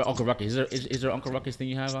with Uncle Ruckus. Is there Uncle Ruckus thing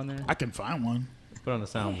you have on there? I can find one. Put on the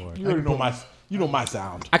soundboard. You already know my. You know my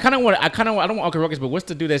sound. I don't want Uncle Ruckus, but what's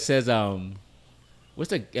the dude that says what's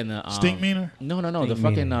the in the Stink Meaner? No, the Stink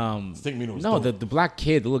fucking Meaner. Stink Meaner was no, dope. the black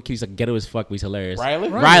kid, the little kid, he's like ghetto as fuck, but he's hilarious.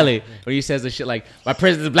 Riley? When he says the shit like my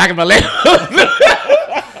president is black and my lamb.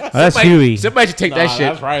 That's Huey. Somebody should take that shit.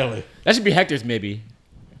 That's Riley. That should be Hector's maybe.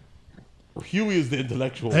 Huey is the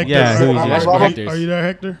intellectual. Hector, Yeah, who's that should be Hector's. Are you there,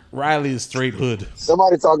 Hector? Riley is straight hood.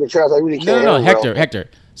 Somebody talking trash. I really can't. No, hear him, bro. Hector.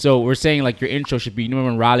 So we're saying like your intro should be. You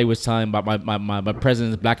remember when Riley was telling about my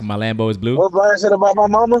president is black and my Lambo is blue? What Brian said about my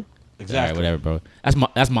mama? All right, whatever, bro.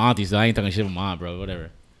 That's my auntie, so I ain't talking shit with my aunt, bro. Whatever.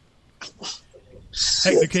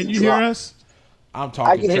 Hector, can you hear us? I'm I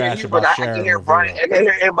talking can hear trash you, about but I Sharon can hear Rivera. Brian. I can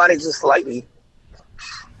hear everybody just slightly.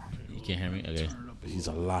 You can't hear me? Okay. He's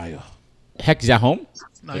a liar. Heck, he's at home?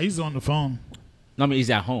 Nah, he's on the phone. No, I mean he's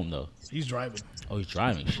at home though. He's driving. Oh, he's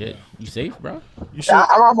driving. Shit. You safe, bro? You should.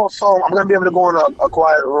 I'm almost home. I'm gonna be able to go in a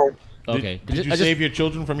quiet room. Okay. Did you save your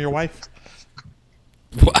children from your wife?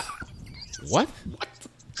 What?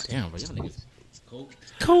 Damn, bro. Y'all niggas.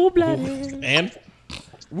 Cold-blooded. And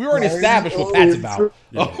we already established what Pat's about.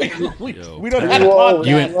 We don't have to Whoa, talk.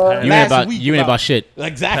 You ain't about shit.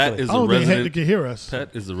 Exactly. Pat is I a don't think Hector resident. can hear us.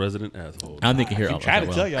 Pat is a resident asshole. I don't think you hear I all trying to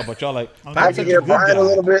well. tell y'all, but y'all like I Pat's can a hear good Brian guy. a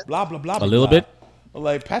little bit. Blah blah blah. A little bit?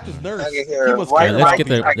 Like Pat's his nurse. I can He hear was Brian. scared. Let's get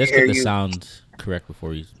the I can hear you. sound correct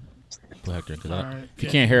before you put Hector. Because All right. if you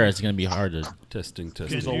can't hear us, it's gonna be hard to. Testing. Can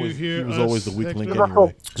He was you always, hear he was us, always the weak link Hector?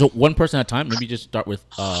 anyway. So one person at a time. Maybe just start with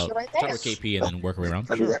KP and then work our way around.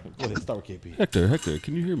 Sure. Go ahead, start with KP. Hector,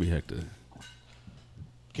 can you hear me, Hector?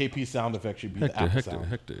 KP sound effect should be the Apple sound.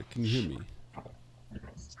 Hector, can you hear me?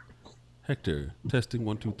 Hector, testing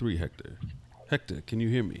 1 2 3. Hector, can you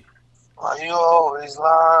hear me? Why you always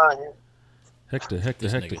lying? Hector,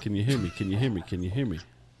 nigga. can you hear me? Can you hear me?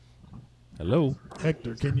 Hello.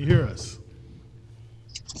 Hector, can you hear us?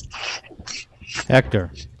 Hector.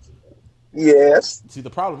 Yes. See, the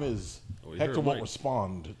problem is you Hector heard won't Mike.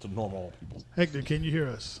 respond to normal people. Hector, can you hear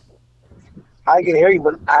us? I can hear you,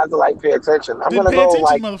 but I have to like pay attention. I'm Then gonna pay go attention,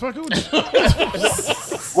 like.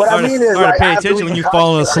 motherfucker. What I mean is Hard like. to pay I have attention read when you the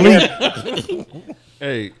falling comments. asleep.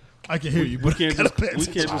 Hey, I can hear you, we but can't gotta just pay we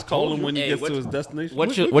attention. can't just call him when he Hey, gets what- to his destination.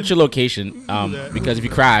 What's your location? Because if you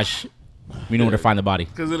crash, we know where to find the body.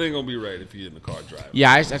 Because it ain't gonna be right if you're in the car driving.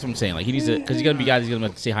 Yeah, that's what I'm saying. Like he needs to, because he's gonna be guys. He's gonna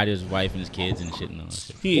have to say hi to his wife and his kids and shit. And all that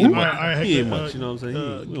shit. He ain't All much. right, He ain't Hector, much. You know what I'm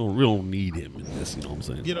saying? We don't need him in this. You know what I'm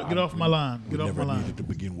saying? Get off my line. Get off my Never line. needed to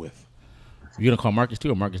begin with. You gonna call Marcus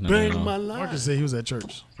too, or Marcus not? Bang gonna my know? life. Marcus said he was at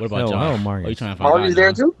church. What about Hell, Josh? hell, Marcus. Oh, you trying to find Marty's out there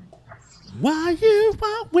now? too? Why you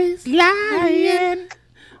always lying?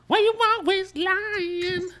 Why you always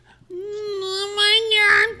lying? Oh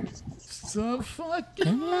my God. So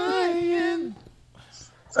fucking lying.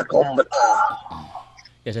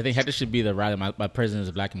 Yes, I think Hector should be the rider. My president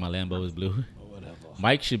is black and my Lambo is blue.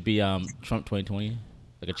 Mike should be Trump 2020,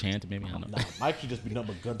 like a chant maybe. I don't know. Nah, Mike should just be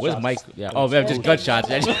number gunshots. Where's Mike? Yeah. Oh, man, just gunshots.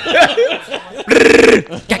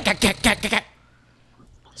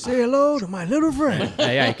 Say hello to my little friend.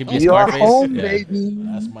 Yeah, it could be a You're Scarface. home, Yeah. baby.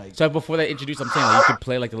 That's Mike. So before they introduce, I'm saying like you could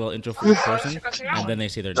play like the little intro for each person, and then they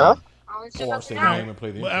say their name. Huh? Or say the name and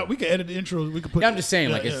play the Well, intro. we can edit the intro. We could put. Yeah, I'm just saying,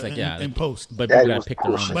 like, it's like, yeah, in post. But That people gotta was pick their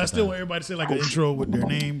own. bullshit. But I still want everybody to say like an intro with their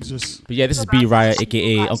names. Just But yeah, this is B Riot,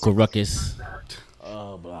 aka Uncle Ruckus.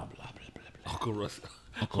 Blah, blah, blah, blah, blah. Uncle Ruckus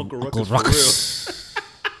Uncle for real. Ruckus.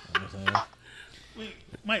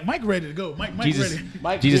 Mike ready to go. Mike Jesus, ready.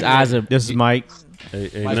 Mike Jesus' did eyes are. This is Mike.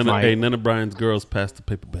 Hey, none of Brian's girls passed the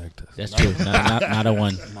paper bag test. That's true. Not a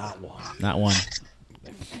one. Not one. Not one.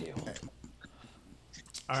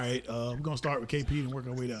 All right, we're gonna start with KP and work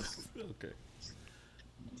our way down. Okay.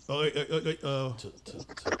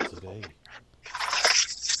 Today.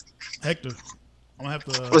 Hector, I'm gonna have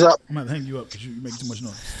to. What's up? I'm gonna have to hang you up because you make too much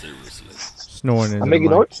noise. Seriously. Snoring into I'm the making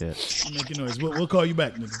mic noise? shit. You making noise. We'll call you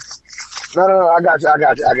back, nigga. No, I got you.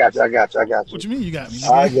 What you mean you got me?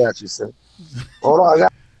 I Nigga? got you, sir. Hold on, I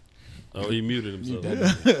got. Oh, he muted himself.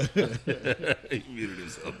 He muted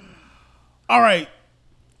himself. All right,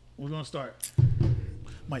 we're gonna start.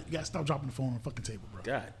 Mike, you gotta stop dropping the phone on the fucking table, bro.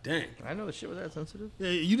 God dang. I know the shit was that sensitive.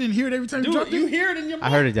 Yeah, you didn't hear it every time you dropped it. hear it in your I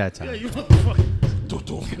heard it that time. Yeah, you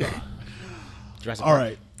motherfucker. Jurassic All Park.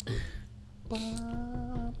 right, I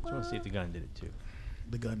want to see if the gun did it too.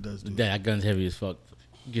 the gun does do it. That gun's heavy as fuck.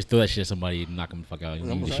 You just throw that shit at somebody and knock them the fuck out. You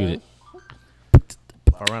need to shoot it.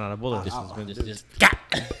 If I run out of bullets, Just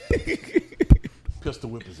Pistol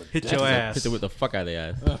whip is a hit death your sentence. ass. hit it with the fuck out of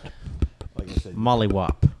their ass. Like I said,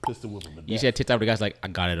 Mollywop. Pistol whip him to You death. said TikTok, the guy's like, I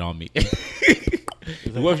got it on me.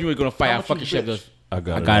 What if you were gonna fight? I fucking shit goes. I I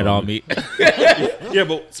got it on me. Yeah,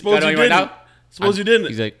 but suppose Got it you on you right didn't. now? Suppose you didn't.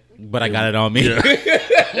 He's like, but I got it on me. Yeah.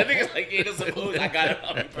 That nigga's like, yeah, suppose I got it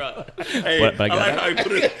on me, bro. Hey, But I I got like it. how he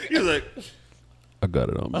put it. He was like, I got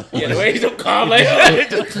it on me. Yeah, the way he's so calm, like,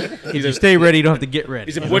 If you stay ready, you don't have to get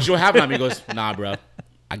ready. he said, what you have on me? He goes, nah, bro,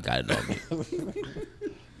 I got it on me.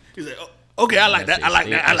 He's like, oh, okay, I like that. I like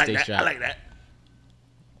that. I like Stay that. I strapped. like that.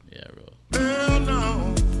 Yeah, bro. Hell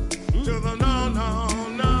no. To the no, no,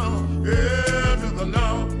 no. Yeah, to the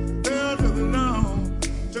no. Hell to the no.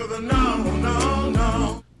 To the no, no,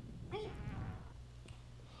 no.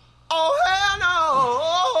 Oh, hell no.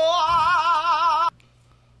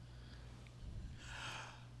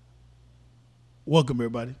 Welcome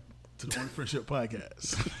everybody to the One Friendship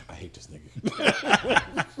Podcast. I hate this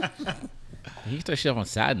nigga. He started shit off on a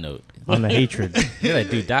sad note. On the hatred. Yeah, that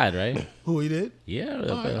dude died, right? Who he did? Yeah.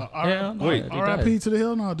 Wait, he R.I.P. died. to the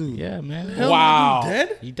Hell No dude. Yeah, man. Wow.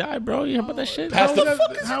 Dead? He died, bro. You heard about that shit? How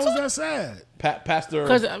was that sad? Pastor.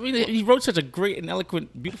 Because I mean, he wrote such a great and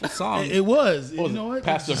eloquent, beautiful song. It was. What was You know it? what?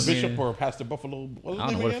 Pastor It's- Bishop or Pastor Buffalo? What was I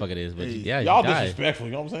don't know his what name the fuck again? it is, but Hey, yeah, Y'all he died. disrespectful,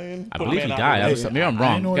 you know what I'm saying? I Put a believe man he out died. there. Maybe I'm I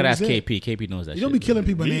wrong. didn't know Gotta he ask was dead. KP. KP knows that You shit. don't be killing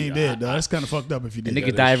people and they ain't dead, though. That's kind of fucked up if you The did.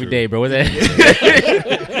 niggas die every true. day, bro. What's that?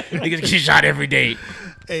 Niggas get shot every day.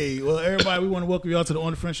 Hey, well, everybody, we want to welcome y'all to the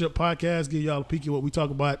On the Friendship Podcast. Give y'all a peek at what we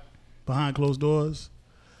talk about behind closed doors.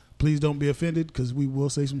 Please don't be offended because we will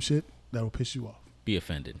say some shit that will piss you off. Be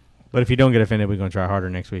offended. But if you don't get offended, we're going to try harder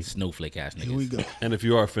next week. Snowflake ass Here we niggas. go. And if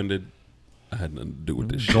you are offended, I had nothing to do with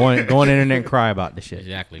this shit. Go on the internet and cry about the shit.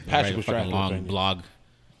 Exactly. Patrick Write a was fucking trying to long offend you. blog.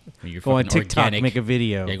 When you're Go on fucking TikTok, organic. make a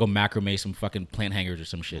video. Yeah, go macrame some fucking plant hangers or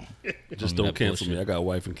some shit. Just That don't cancel bullshit. me. I got a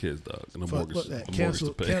wife and kids, dog, and a Fuck, mortgage, fuck that. a mortgage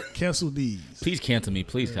to pay. Cancel these. Please cancel me,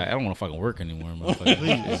 please. I don't want to fucking work anymore, motherfucker.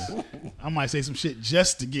 Please. I might say some shit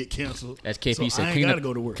just to get canceled. As KP So said, I ain't clean gotta up,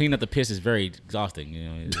 go to work. clean up the piss is very exhausting. You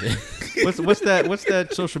know. What's that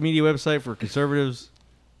social media website for conservatives?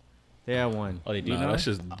 They have one. Oh, they do Nah, now. that's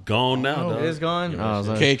just gone now, Oh, dog. It is gone? Yeah, Oh, I was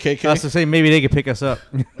like- KKK? I was to say maybe they could pick us up.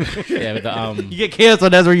 Yeah, but the You get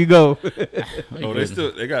canceled, that's where you go. Oh,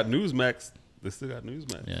 they got Newsmax. They still got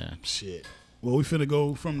Newsmax. Yeah. Shit. Well, we finna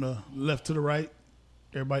go from the left to the right.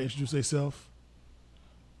 Everybody introduce themselves.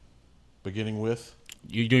 Beginning with?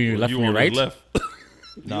 You doing your left You from your on right? his left.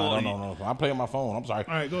 No. I'm playing my phone. I'm sorry.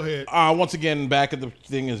 All right, go ahead. Once again, back at the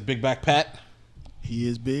thing is Big Back Pat. He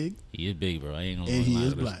is big He is big, bro. I ain't gonna and he lie.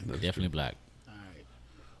 is black. Definitely black.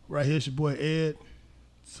 Right here's your boy Ed,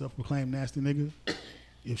 self-proclaimed nasty nigga.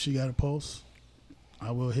 If she got a pulse,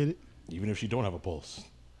 I will hit it. Even if she don't have a pulse.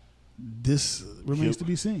 This remains to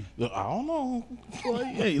be seen. I don't know. Well,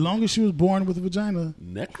 hey, long as she was born with a vagina,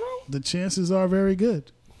 Necro? the chances are very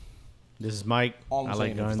good. This is Mike. All I'm I like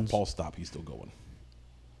saying is if guns. the pulse stop, he's still going.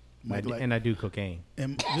 Mike, like, And I do cocaine.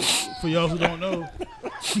 and for y'all who don't know,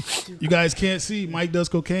 you guys can't see, Mike does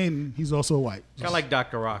cocaine. He's also white. Kind of like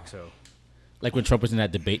Dr. Roxo. Like when Trump was in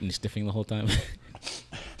that debate and he's stiffing the whole time.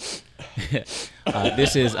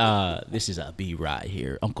 This is a B Ride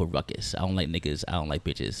here, Uncle Ruckus. I don't like niggas. I don't like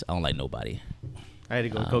bitches. I don't like nobody. I had to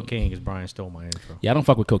go with cocaine because Brian stole my intro. Yeah, I don't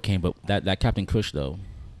fuck with cocaine, but that Captain Kush though,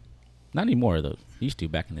 not anymore though. Used to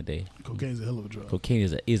back in the day. Cocaine's a hell of a drug. Cocaine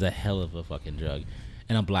is a hell of a fucking drug,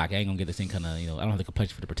 and I'm black. I ain't gonna get the same kind of I don't have the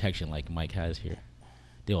complexion for the protection like Mike has here.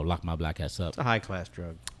 They'll lock my black ass up. It's a high-class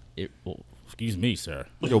drug. Excuse me, sir.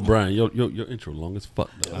 Yo, Brian, your intro long as fuck,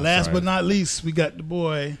 dog. Last sorry. but not least, we got the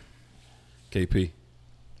boy, KP,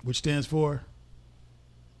 which stands for,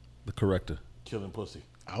 the corrector. Killing pussy.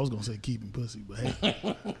 I was going to say keeping pussy, but hey.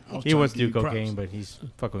 I was He trying wants to give do you props. cocaine, but he's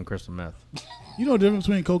fucking with crystal meth. You know the difference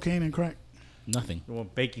between cocaine and crack? Nothing. You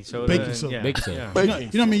want baking soda? Baking and- soda. Yeah. Baking soda. You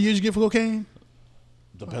know how many years you get for cocaine?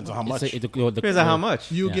 Depends on how much. Depends on how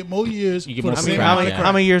much. You'll Yeah. get more years You get for more the How same many, amount how, of many, crack.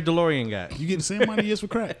 how many years DeLorean got? You get the same amount of years for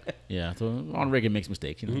crack. Yeah, so Ron Reagan makes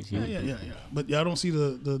mistakes. You know, Yeah. But y'all don't see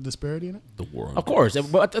the disparity in it? The war on Of course,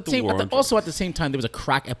 but at the war on also at the same time, there was a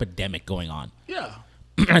crack epidemic going on. Yeah.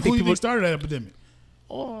 I Who think you people. think started that epidemic?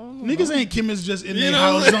 Niggas ain't chemists just in their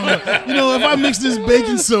house. If I mix this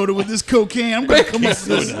baking soda with this cocaine, I'm gonna come up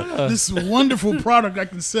with this wonderful product I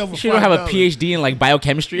can sell for $5. You don't have a PhD in like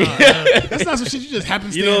biochemistry. That's not some shit you just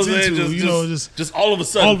happenstance You know what I'm saying? into. Just all of a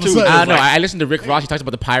sudden, all of a too. sudden. I know. I listen to Rick Ross. He talks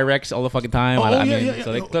about the Pyrex all the fucking time. Oh, I yeah, mean, yeah.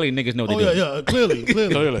 so clearly niggas know what Oh they do. yeah.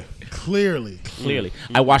 Clearly. Clearly,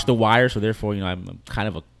 I watched The Wire, so therefore, I'm kind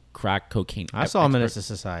of a crack cocaine. I saw Menace to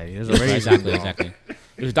Society. It was a very exactly.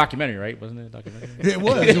 It was a documentary, right? Wasn't it a documentary? It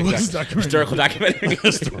was a documentary. Historical documentary.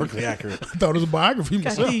 Historically accurate. I thought it was a biography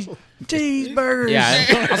myself. cheeseburgers.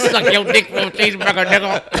 Yeah, I'll suck your dick for a cheeseburger,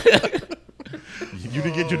 nigga. You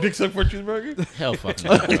didn't get your dick sucked for a cheeseburger? Hell fucking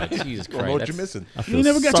no, bro. Jesus I don't know Christ. what you're missing. You ain't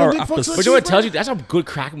never got your dick fucked. But you know what tells you that's how good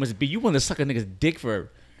crack must be? You want to suck a nigga's dick for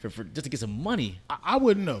just to get some money. I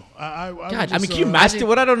wouldn't know. God, would I mean, just, can you imagine?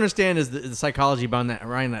 What I don't understand is the psychology behind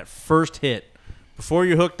that first hit. Before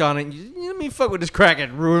you're hooked on it, you let me fuck with this crack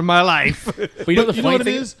and ruin my life. But you know the You know funny what it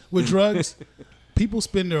thing is with drugs? People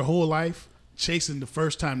spend their whole life chasing the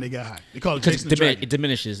first time they got high. They call it Because chasing the dragon. it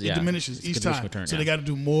diminishes. Yeah, It diminishes It's each diminishing time. return, So yeah. they got to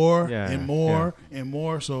do more Yeah, and more and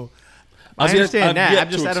more. So I understand that. yet I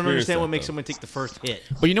don't to understand experience what that, makes though. someone take the first hit.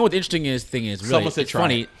 But you know what the interesting thing is? Really, Someone said it's try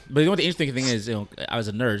funny. it. But you know what the interesting thing is? As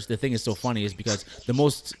a nurse, the thing is so funny is because the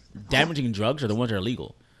most damaging drugs are the ones that are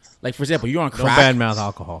illegal. Like for example, you're on Don't crack. badmouth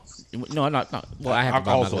alcohol. No, not. Well, I have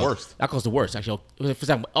Alcohol's to the worst. Alcohol's the worst. Actually, for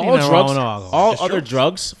example, Ain't all nothing drugs, wrong with alcohol. all It's other true.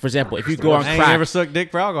 drugs. For example, if you go on I ain't crack, never sucked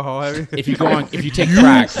dick for alcohol, have you? if you take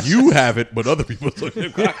crack, You have it, but other people suck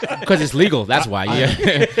your crack. because it's legal. That's why.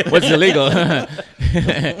 Yeah, what's illegal?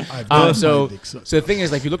 I've done So my dick sucked. the thing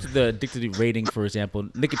is, like, if you looked at the addictive rating, for example,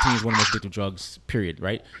 nicotine is one of the most addictive drugs. Period.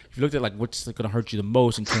 Right? If you looked at like what's going to hurt you the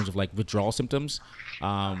most in terms of like withdrawal symptoms,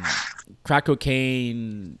 crack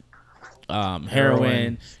cocaine.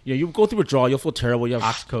 Heroin. You go through withdrawal. You'll feel terrible. You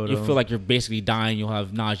feel like you're basically dying. You'll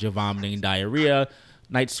have nausea, vomiting, diarrhea,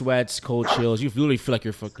 night sweats, cold chills. You literally feel like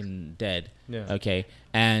you're fucking dead. Yeah. Okay.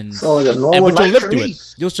 And So like a normal but you'll night live for through me.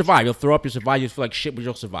 it. You'll survive. You'll throw up. You'll survive. You'll feel like shit, but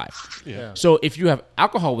you'll survive. Yeah. So if you have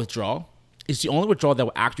alcohol withdrawal, it's the only withdrawal that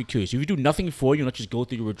will actually kill you. So if you do nothing for you and let you just go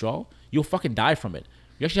through your withdrawal, you'll fucking die from it.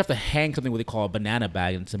 You actually have to hang something what they call a banana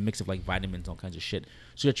bag, and it's a mix of like vitamins and all kinds of shit,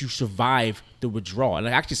 so that you survive the withdrawal. And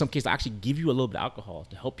actually, in some cases, I actually give you a little bit of alcohol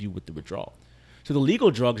to help you with the withdrawal. So the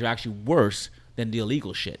legal drugs are actually worse than the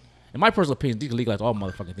illegal shit. In my personal opinion, these legalize all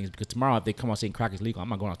motherfucking things because tomorrow if they come out saying crack is legal, I'm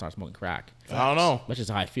not going out and start smoking crack. I don't know. That's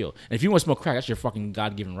just how I feel. And if you want to smoke crack, that's your fucking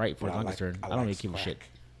God-given right. For Well, I'm I like- concerned, I I don't like really give a crack. shit.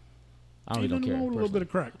 I don't Ain't really don't nothing care. wrong with a little bit of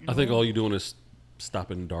crack. I think all you're doing is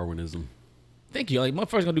stopping Darwinism. Thank you. Like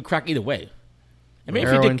motherfuckers gonna do crack either way. I mean,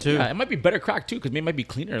 Heroin, if you too. did, it might be better crack too, because it might be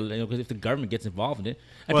cleaner. Because if the government gets involved in it,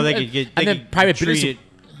 and Well, they people- could get and they then could private treat business.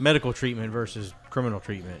 it medical treatment versus criminal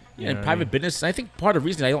treatment. You know And what I private mean? business. I think part of the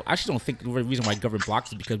reason I actually don't think the reason why government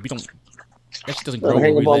blocks it because we don't. That shit doesn't grow Don't where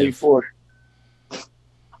hang we up on me live. for.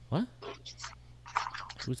 What?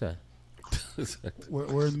 Who's that?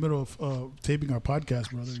 We're in the middle of taping our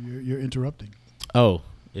podcast, brother. You're interrupting. Oh,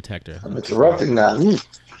 it's Hector. I'm interrupting now.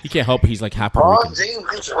 He can't help it. He's like half Puerto Oh, Rican.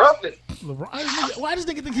 James interrupted. LeBron. Why does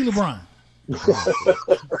nigga think he LeBron?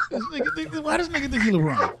 Why does nigga think he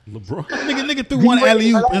LeBron? LeBron. Nigga threw one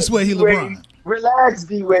alley oop and swear he LeBron. Relax,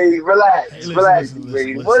 D-Wade. Relax. Hey, listen, Relax, listen,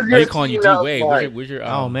 D-Wade. listen, What's listen. Why are you your calling you female D-Wade? part? Where's your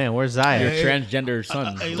Oh man, where's Zaya? your transgender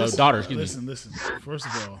son, Hey, daughter? Excuse me. listen. First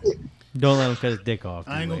of all, Don't let him cut his dick off.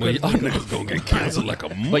 I ain't dude. gonna Y'all niggas gonna get canceled like a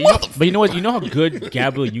But you know what? You know how good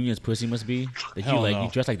Gabrielle Union's pussy must be. That Hell you no. you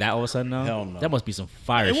dress like that all of a sudden now. Hell no. That must be some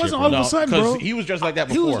fire It shit. wasn't bro. all of a sudden, bro. he was just like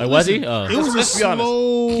that He was- before. Was he? Listen, it was a Let's be honest.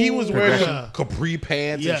 slow. He was wearing Yeah. capri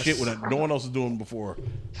pants Yes. and shit when no one else was doing before.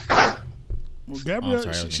 Well, Gabrielle,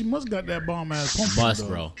 Oh, sorry, she must got that bomb ass pump. Must, though.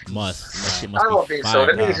 bro. Must. That shit I must don't be think so. fire.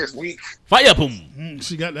 That nigga's just weak. Fire, boom.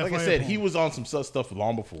 She got that. Like I fire said, pump. he was on some stuff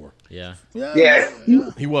long before. Yeah. Yeah.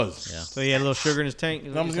 He was. Yeah. So he had a little sugar in his tank.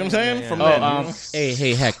 You know what I'm saying? From Oh, then, you know?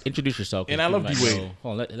 hey, Heck, introduce yourself. And I love People D-Wade. might know-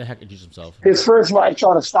 Hold on, let Heck introduce himself. His first wife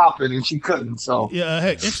tried to stop it and she couldn't. So Yeah,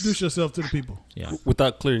 heck, introduce yourself to the people. Yeah.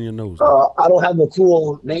 without clearing your nose. I don't have a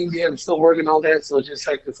cool name yet. I'm still working on that. So just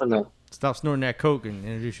Hector for now. Stop snorting that coke and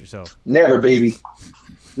introduce yourself. Never, baby.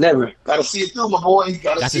 Never. Gotta see it through, my boy.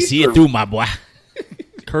 Got to see it through, my boy.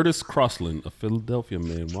 Curtis Crossland, a Philadelphia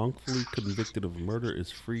man wrongfully convicted of murder,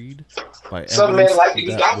 is freed by Some evidence men like to be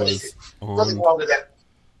that dominated. was Nothing on wrong with that.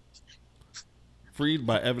 freed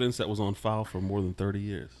by evidence that was on file for more than 30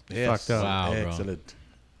 years. Yes. Fucked up. Wow, bro. Excellent.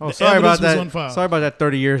 Oh, The sorry about evidence was on that. file. Sorry about that.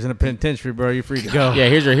 30 years in the penitentiary, bro. You're free to go. Yeah,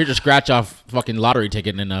 here's your scratch off fucking lottery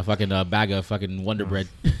ticket and a fucking bag of fucking Wonder Bread.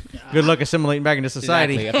 Good luck assimilating back into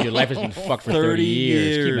society. Exactly. After your life has been fucked for 30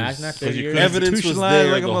 years. Can you imagine that? 30 years? Evidence was Institutionalized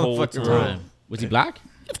there like a the whole motherfucker, time. bro. Was he black?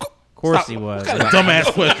 Of course he was.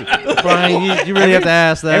 Dumbass question. Brian, you really have to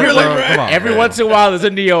ask that, bro. Come on. Every once in a while, there's a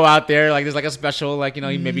Neo out there. Like there's like a special, like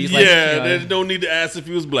maybe he's like, There's no need to ask if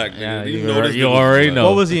he was black. Yeah, nigga. you know this you nigga was already black. know.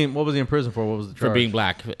 What was he in prison for? What was the charge? for being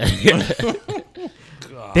black.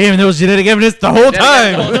 Damn, there was genetic evidence the whole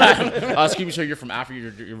time. Excuse me, sir. You're from Africa.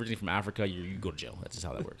 You're originally from Africa. You go to jail. That's just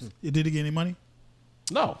how that works. Did he get any money?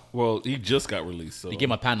 No. Well, he just got released. So You give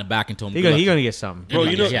him a pat on the back and told him. He good luck. gonna get something. Bro,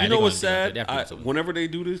 you know, Yeah, you they know what's gonna- sad? they have to do something. Whenever they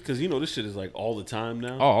do this, because this shit is like all the time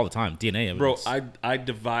now. Oh, all the time. DNA Bro, evidence. I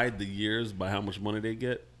divide the years by how much money they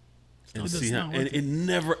get, and It see does how, not and work. it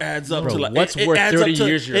never adds up Bro, to like what's it worth adds 30 up to,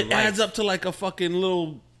 years of your It adds life? up to like a fucking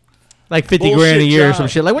little like 50 grand a year or some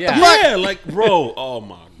shit. Like what the fuck? Yeah, like bro. Oh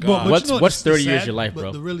my god. But What's- you know what's the 30 years sad- your life, but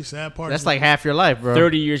bro? The really sad part. That's is like half your life, bro.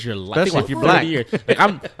 30 years of your life. Especially Think if you're about black. 30 years.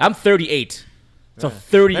 Like I'm 38. So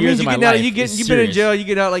 30 That years means of you my get out. life. You've been is in serious. jail. You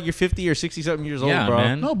get out like you're 50 or 60 something years Yeah, old, bro.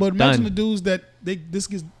 man. No, but imagine Done. the dudes that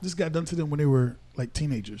this got done to them when they were like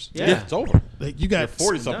teenagers. Yeah. It's over. Like you got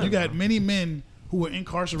 40-something. You got many men who were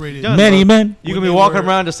incarcerated. Done, Many bro. men. You When can be they walking were-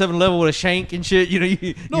 around to 7-Eleven with a shank and shit. You know,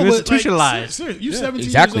 you No, but institutionalized. Like, seriously, you 17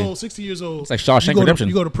 exactly. years old, 16 years old. It's like Shawshank you go Redemption.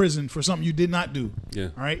 You go to prison for something you did not do. Yeah.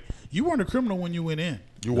 All right. You weren't a criminal when you went in.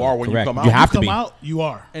 You are when Correct. you come out. You have to come be. out, you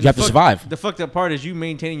are. And You have the to survive. The fucked up part is you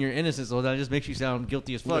maintaining your innocence, so that just makes you sound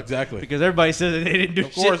guilty as fuck. Exactly. Because everybody says that they didn't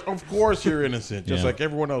do shit. Of course, you're innocent, just Yeah. like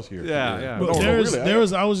everyone else here. Yeah. But No, there really,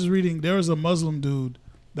 was I was just reading. There was a Muslim dude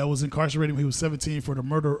that was incarcerated when he was 17 for the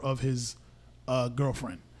murder of his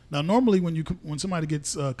girlfriend. Now, normally when somebody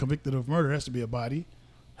gets convicted of murder, there has to be a body,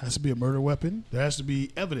 has to be a murder weapon, there has to be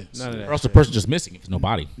evidence. None of that Or else the shit. person's just missing if there's no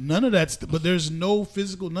body. None of that. But there's no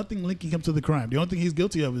physical, nothing linking him to the crime. The only thing he's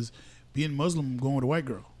guilty of is being Muslim and going with a white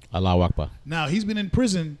girl. Allahu Akbar. Now he's been in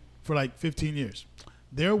prison for like 15 years.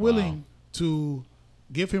 They're willing to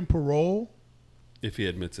give him parole If he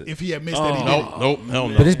admits it. if he admits that he did it. Nope, hell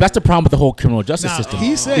no. But that's the problem with the whole criminal justice Now, system.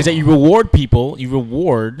 he said- is that you reward people, like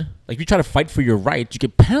if you try to fight for your rights, you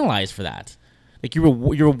get penalized for that. Like you're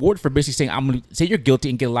rewarded for basically saying, "I'm gonna say you're guilty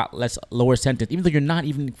and get a lot less lower sentence," even though you're not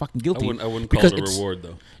even fucking guilty. I wouldn't call Because it a it's- reward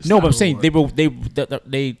though. No, not but I'm a saying reward.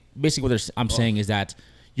 they basically what I'm saying is that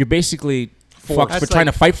you're basically fucked That's for trying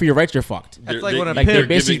like- to fight for your rights. You're fucked. That's They're- like they- when a like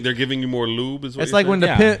pimp- they're giving you more lube. Is what It's you're like when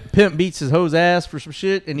saying? the Yeah. pimp beats his hoe's ass for some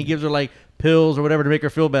shit, and he gives her like pills or whatever to make her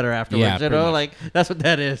feel better afterwards. Yeah, you pretty know, much. like that's what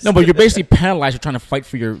that is. No, but you're basically penalized for trying to fight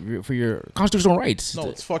for your constitutional rights. No,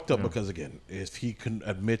 it's fucked up because again, if he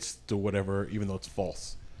admits to whatever, even though it's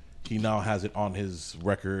false, he now has it on his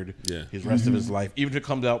record. Yeah. His rest of his life. Even if it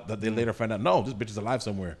comes out that they later find out, no, this bitch is alive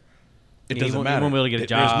somewhere. It Yeah, he doesn't won't- he matter. won't be able to get a There's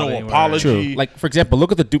job no anywhere. apology. True. Like for example,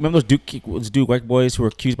 look at the dude. Remember those Duke white boys who were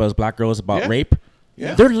accused by those black girls about Yeah. rape?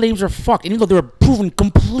 Yeah. Their names are fucked, and even though they were proven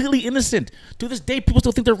completely innocent, to this day people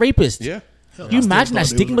still think they're rapists. Yeah. Can you imagine that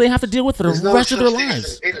stigma they have to deal with for the There's no rest of their such thing as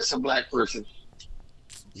lives? an innocent black person.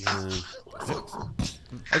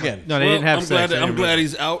 Again, no, they didn't have I'm sex. glad. I'm They glad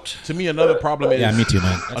he's out. to me, another problem is Yeah, me too,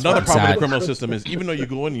 man. Another fucking problem with sad. the criminal system is even though you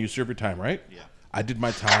go in and you serve your time, right? Yeah. I did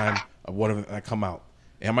my time, whatever, and I come out.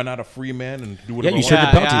 Am I not a free man and do whatever Yeah, you I serve want?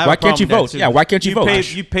 your penalty. I have Why a can't you problem vote? with that, Yeah, too. why can't you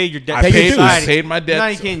vote? You paid your debt. I to paid- society. I paid my debts. Now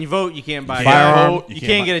you can't. You vote. You can't buy. You can't a car. vote, You you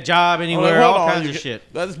can't can't get a job Oh, anywhere. hold All on, kinds you- of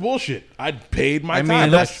shit. That's bullshit. I paid my I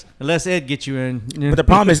mean, time. unless Ed gets you in. But the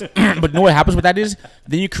problem is, but know what happens with that is,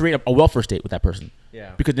 then you create a welfare state with that person.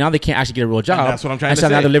 Yeah. Because now they can't actually get a real job. that's what I'm trying and to so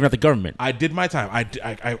now say. they're living at the government. I did my time.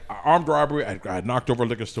 I armed robbery. I knocked over a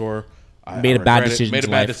liquor store. I Made a bad regret it, decision Made a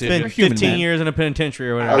in bad life. decision. Spent human, 15 man. years in a penitentiary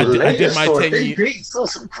or A whatever. I did my liquor 10 store. years. They still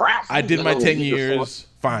some crap. I did my Little 10 liquor store. years.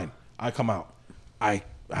 Fine. I come out. I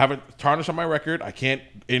haven't tarnished on my record. I can't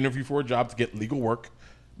interview for a job to get legal work.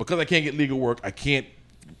 Because I can't get legal work, I can't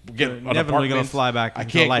get an inevitably apartment. gonna fly back I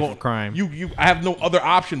into can't a life go- of crime. I have no other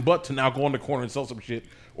option but to now go in the corner and sell some shit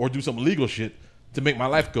or do some legal shit to make my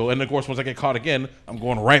life go. And of course, once I get caught again, I'm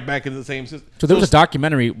going right back into the same system. So there was a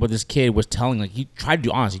documentary where this kid was telling, like, he tried to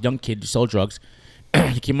do honest, a young kid to sell drugs.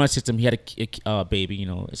 He came on the system, he had a baby, you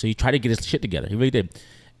know, so he tried to get his shit together. He really did.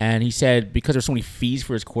 And he said because there's so many fees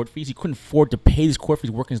for his court fees, he couldn't afford to pay his court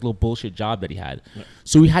fees working his little bullshit job that he had.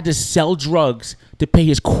 So he had to sell drugs to pay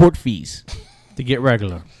his court fees To get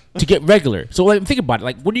regular. to get regular. So like, think about it.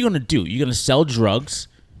 Like, what are you going to do? You're going to sell drugs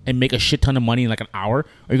and make a shit ton of money in like an hour? Or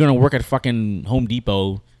are you going to work at fucking Home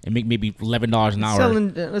Depot and make maybe $11 an hour?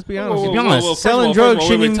 Selling. Let's be honest. whoa, whoa, whoa. Selling drugs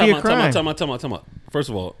shouldn't even be a crime. Time out. First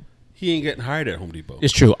of all, he ain't getting hired at Home Depot.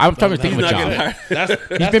 It's true. I'm trying to think He's of a not getting job.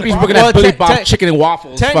 hired. He's working at Billy Bob Chicken and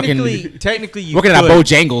Waffles. Technically, you working could. at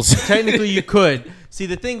Bojangles. Technically, you could. See,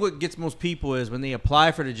 the thing what gets most people is when they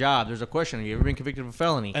apply for the job, there's a question: have you ever been convicted of a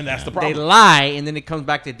felony? And that's the They problem. lie, and then it comes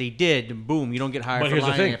back that they did, and boom, you don't get hired But for here's the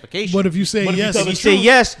lying thing. on the application. But if you say But if you yes, tell the you say truth,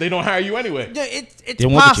 yes- they don't hire you anyway. Yeah, it's They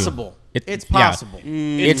won't look at you. possible. It's yeah. possible.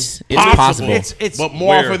 It's Possible. possible. It's But more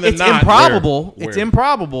Where? often than it's not, improbable. Where? It's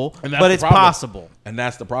improbable, And that's but the it's problem. possible. And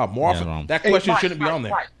that's the problem. More Yeah, often, wrong. that Hey, question Mike, shouldn't be Mike, on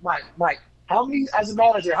there. Mike, how many, as a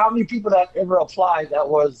manager, how many people that ever applied that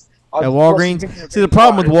was At Walgreens, see the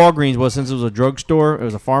problem with Walgreens was since it was a drugstore, it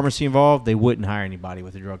was a pharmacy involved, they wouldn't hire anybody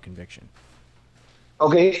with a drug conviction.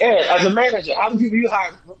 Okay, Ed, as a manager, how many people you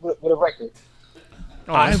hired with a record?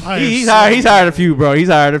 I've hired He's some- hired a few, bro. He's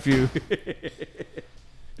hired a few.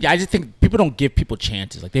 Yeah, I just think people don't give people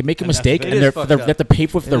chances. Like they make a mistake it and is they fucked have up. to pay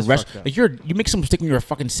for it for It the is rest. fucked up. Like you make some mistake when you're a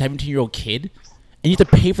fucking 17-year-old kid, and you have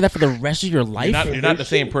to pay for that for the rest of your life. You're not the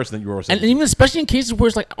same person that you were. And even especially in cases where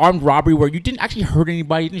it's like armed robbery, where you didn't actually hurt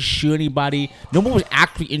anybody, you didn't shoot anybody, no one was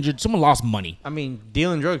actually injured, someone lost money. I mean,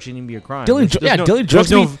 dealing drugs shouldn't even be a crime. Dealing drugs.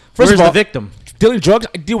 First First of of all, the victim. Dealing drugs.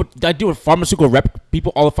 I deal with pharmaceutical rep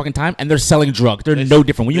people all the fucking time, and they're selling drugs. They're no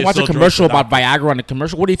different. When you they watch a sell drugs commercial to about doctors. Viagra on the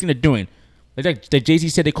commercial, what do you think they're doing? Like Jay-Z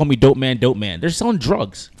said, they call me dope man, dope man. They're selling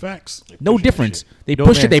drugs. Facts. No difference. They Dope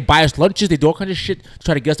push man. it. They buy us lunches. They do all kinds of shit to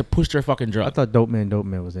try to get us to push their fucking I drug. thought Dope Man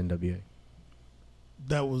was NWA.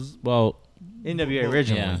 That was Well, NWA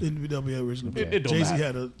originally. Yeah. NWA originally. It don't Jay-Z matter.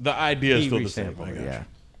 had a. The idea is He still the revamped same. I it, got yeah. you.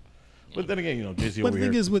 But then again, Jay-Z But over the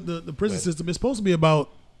thing here. is, with the prison system, it's supposed to be about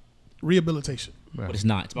rehabilitation. but it's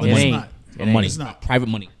not. It's about But money. it's not. It's about money. It's not. Private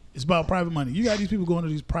money. It's about private money. You got these people going to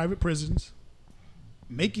these private prisons,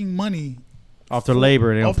 making money Off their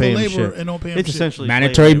labor, they don't off pay their them labor shit. and don't pay them It's shit. essentially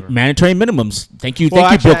Mandatory slave labor. mandatory minimums. Thank you, Well,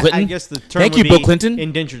 thank you, actually, Bill Clinton. I guess the term Thank would you, Bill be Clinton.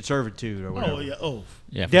 Indentured servitude or whatever. Oh yeah. Oh.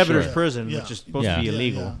 Yeah, for Debtor's sure. prison, Yeah. which is supposed Yeah. to be Yeah,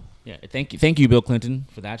 illegal. yeah. Yeah, thank you, Bill Clinton,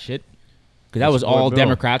 for that shit. Because that was Support all Bill.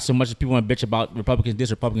 Democrats. So much as people want to bitch about Republicans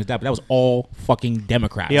this, Republicans that, but that was all fucking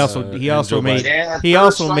Democrats. He also and also Joe made Biden. he Yeah,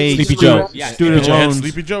 also first made like Sleepy Joe. student- Yeah, student Sleepy Joe. loans.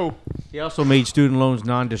 Sleepy Joe. He also made student loans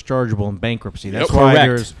non-dischargeable in bankruptcy. That's Yep. why Correct.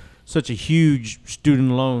 there's such a huge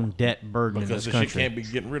student loan debt burden Because in the this shit country. can't be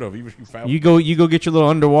getting rid of. Even if you found You go get your little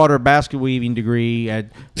underwater basket weaving degree at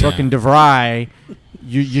fucking DeVry.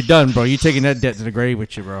 You're done, bro. You're taking that debt to the grave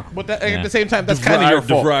with you, bro. But that, Yeah. at the same time, that's kind of your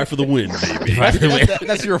fault. DeVry for the win, baby.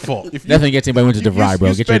 That's your fault. If you, Nothing gets anybody went to you, DeVry, bro.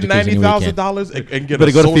 you Get your spend education any way you can. $90,000 and get Better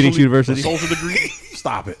a go to social- Phoenix University. a social degree.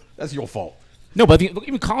 Stop it. That's your fault. No, but look,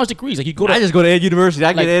 even college degrees, like you go to, I just go to Ed University.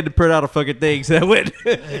 I Like- get Ed to print out a fucking thing. So I went.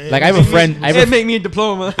 like I have a friend. Ed make me a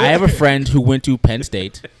diploma. I have a friend who went to Penn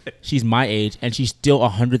State. She's my age, and she's still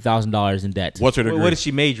 $100,000 in debt. What's her degree? What is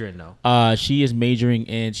she majoring though? She is majoring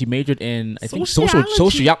in. She majored in. I think social.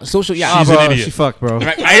 Yeah. She's an bro, idiot. She fucked, bro.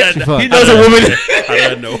 Right, She fucked. he knows a woman. How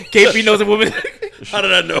did I know? KP knows a woman. How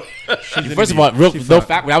did I know? First of all, no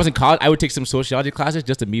fact. When I was in college, I would take some sociology classes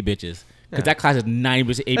just to meet bitches. Because that class is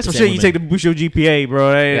 90%, 8%. That's some shit you take to boost your GPA,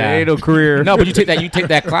 bro. That ain't no career. No, but you take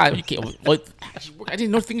that class. You can't. Like, I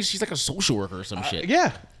didn't know. Think she's like a social worker or some shit.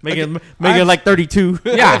 Yeah. Make it like 32.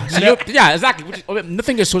 Yeah, so yeah, exactly.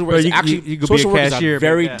 Nothing is social work. Bro, It's actually you could be a social work is cashier, a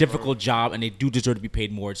very but- difficult job, and they do deserve to be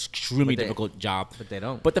paid more. It's extremely But they- difficult job. but they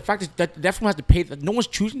don't. But the fact is that everyone has to pay. No one's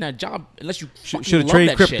choosing that job unless you fucking Should have love traded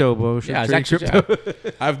that crypto, shit. bro. Shoulda Yeah, traded exactly.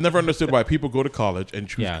 crypto. I've never understood why people go to college and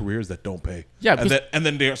choose Yeah. careers that don't pay. Yeah, and because-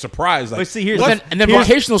 then they're surprised. Like, But see, here's what? And then Here's-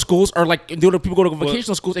 vocational schools are like people go to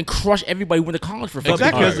vocational schools and crush everybody who went to college for fucking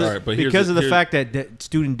Exactly. years. All right, but here's because the- of the here's- fact that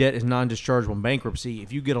student debt is non-dischargeable in bankruptcy.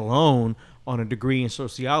 If you get a loan on a degree in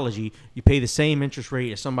sociology, you pay the same interest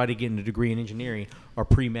rate as somebody getting a degree in engineering or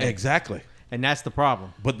pre-med. Exactly. And that's the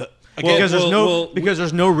problem. But the Because well,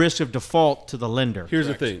 there's no risk of default to the lender. Here's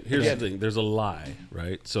the thing. The thing. There's a lie,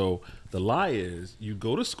 right? So the lie is you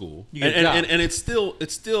go to school, You get a job. and it's still.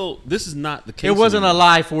 This is not the case. It wasn't a anymore.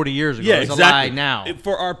 lie 40 years ago. Yeah, it's exactly. a lie now.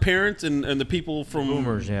 For our parents and the people from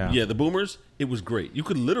boomers, yeah. the boomers, it was great. You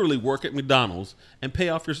could literally work at McDonald's and pay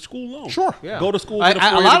off your school loan. Sure. Yeah. Go to school. A get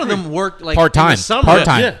a lot of degree. them worked like Part-time. in the summer,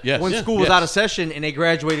 Part-time. Yeah, yes, when yeah, school was yes. out of session and they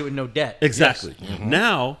graduated with no debt. Exactly.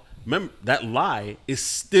 Now, remember that lie is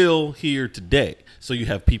still here today. So you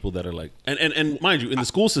have people that are like, and mind you, in the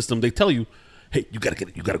school system, they tell you, hey, you gotta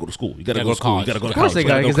go to school. You gotta go to school. You gotta go to Of course college. they You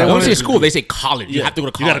gotta, go because to they They college. don't want say school, they say college. You Yeah, have to go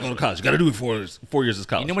to You college. gotta go to college. You gotta do it for 4 years of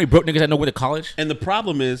college. You know how many broke niggas that know where to college? And the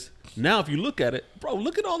problem is now, if you look at it, bro,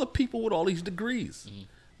 look at all the people with all these degrees.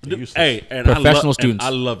 They're useless. Hey, and Professional students. I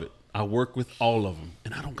love it. I work with all of them,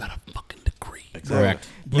 and I don't got a fucking degree. Correct.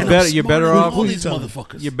 You're And better, I'm you're better smarter than off. all these telling?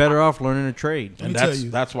 motherfuckers. You're better off learning a trade. And me tell that's you.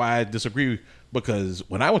 that's why I disagree, because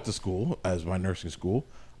when I went to school as my nursing school,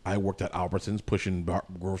 I worked at Albertsons pushing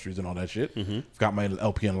groceries and all that shit. Got my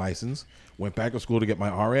LPN license. Went back to school to get my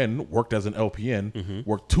RN. Worked as an LPN.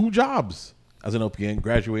 Worked 2 jobs as an LPN.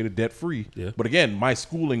 Graduated debt free. Yeah. But again, my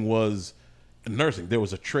schooling was nursing. There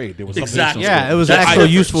was a trade. There was something. Exactly. Yeah, it was That's actual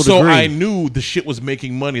different. useful So degree. I knew the shit was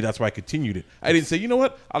making money. That's why I continued it. I didn't say, you know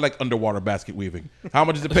what? I like underwater basket weaving. How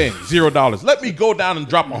much is it paying? $0. Let me go down and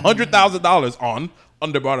drop $100,000 on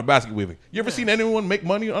underwater basket weaving. You ever seen anyone make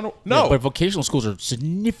money on? No. But vocational schools are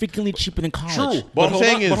significantly cheaper than college. True. But What I'm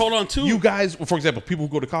saying hold on- is, but hold on, too. You guys, for example, people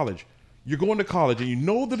who go to college, you're going to college and you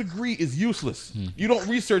know the degree is useless. You don't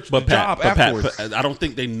research But the job afterwards. Pat, I don't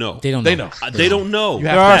think they know. They don't know. They know. They don't know. You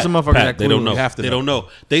have There are to- some motherfuckers Pat, that they don't know. You have to They know. don't know.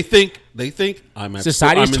 They think I'm at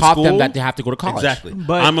Society's I'm in taught them school. that they have to go to college. Exactly.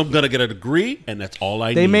 But- I'm gonna get a degree, and that's all I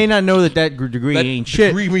need. They may not know that degree That ain't shit,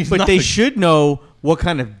 degree means but nothing. they should know what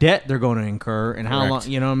kind of debt they're going to incur and how long.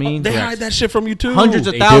 You know what I mean? They hide that shit from you too. Hundreds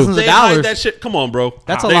of They thousands They of dollars. hide that shit. Come on, bro.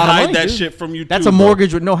 That's a They lot of hide money, that dude. shit from you. That's too, a bro.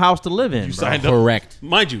 mortgage with no house to live in. Bro. signed up. Correct.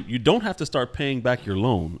 Mind you don't have to start paying back your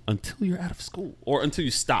loan until you're out of school or until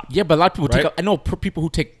you stop. Yeah, but a lot of people Right? take. I know people who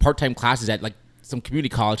take part-time classes at like some community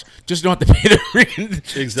college just don't have to pay their freaking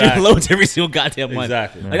student loans every single goddamn month.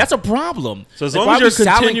 Exactly. Like, that's a problem. So as Like, long why as are we you're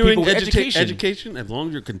selling continuing people education, as long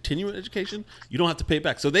as you're continuing education, you don't have to pay it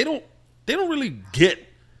back. So they don't really get,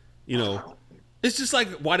 it's just like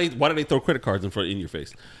why do they throw credit cards in your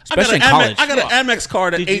face? Especially in I college. got an Amex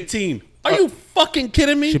card at Did you- 18. Are you fucking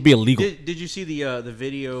kidding me? Should be illegal. Did you see the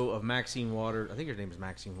video of Maxine Waters? I think her name is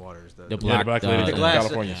Maxine Waters. The Yeah, black, the black lady the from glass.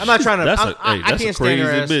 California. I'm not trying to. That's I that's can't a stand her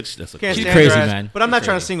crazy ass. bitch. That's a Can't She's stand crazy, her ass, man. But I'm not She's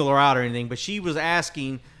trying to crazy. single her out or anything. But she was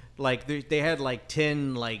asking, like, they had like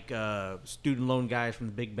 10 like student loan guys from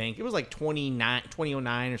the big bank. It was like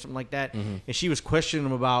 2009 or something like that. And she was questioning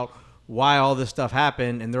them about why all this stuff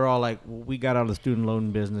happened. And they're all like, well, we got out of the student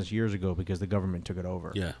loan business years ago because the government took it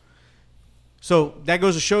over. Yeah. So that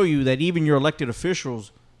goes to show you that even your elected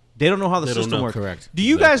officials, they don't know how the They don't system know. works. Correct. Do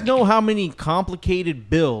you guys know how many complicated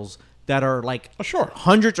bills that are like sure.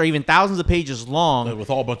 hundreds or even thousands of pages long? With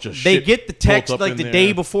all a bunch of They shit get the built text up like in the there.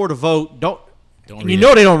 day before to vote. And read you it.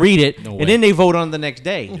 know they don't read it, No way. and then they vote on it the next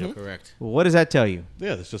day. Yeah, correct. Well, what does that tell you?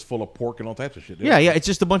 Yeah, it's just full of pork and all types of shit. Yeah, it's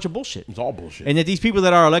just a bunch of bullshit. It's all bullshit. And that these people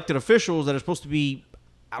that are elected officials that are supposed to be,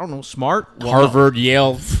 I don't know, smart. Harvard,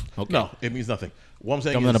 Yale. Okay. No, it means nothing. What I'm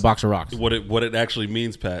saying Dumb than a is, box of rocks. What it actually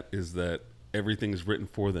means, Pat, is that everything is written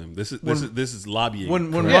for them. This is lobbying.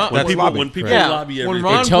 When Correct. Ron- that's people lobbying. when people Yeah, lobby when everything.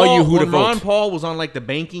 Ron tell Paul, you who to when Ron vote. Paul was on like the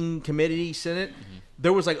banking committee Senate,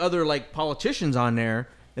 there was like other like politicians on there,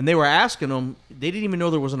 and they were asking them. They didn't even know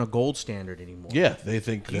there wasn't a gold standard anymore. yeah, they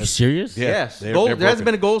think. Are you serious? Yeah, Yes, they're gold, there hasn't broken.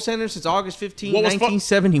 been a gold standard since August 15, What was fun-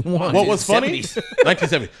 1971. What was funny?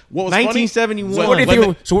 1970. What was funny? 1971. So what do you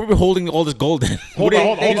When think? So what are we holding all this gold in? Hold on,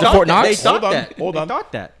 hold on, They hold thought on. that. They Knox? thought Hold on, that. hold They on.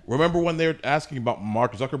 thought that. Remember when they were asking about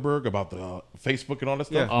Mark Zuckerberg about the Facebook and all that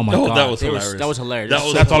stuff? Yeah. Oh my Oh, god, that was They were- hilarious. That was hilarious. That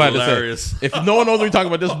was That's all I had hilarious. to say. If no one knows what we're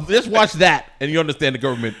talking about, just watch that, and you understand the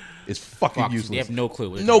government is fucking Fuck, useless. they have no clue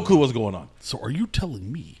what they're No talking clue what's going on. So are you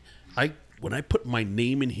telling me when I put my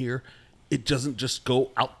name in here, it doesn't just go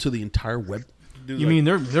out to the entire web? You mean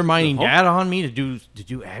they're mining Huh? data on me to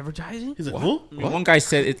do advertising? He's like, huh? One guy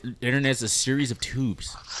said the internet is a series of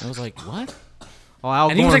tubes. I was like, what? Oh, Al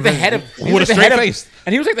And he was Gore like the head of. invented- He With was a like the head straight of- face.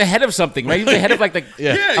 And he was like the head of something, right? He was the head of like the.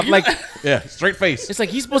 Yeah. Of like, Yeah, straight face. it's like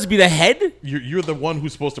he's supposed to be the head. You're the one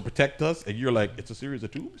who's supposed to protect us, and you're like, it's a series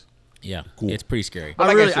of tubes. Yeah, Cool. it's pretty scary. But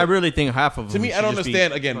like I said, I really think half of them. To me, I should don't just be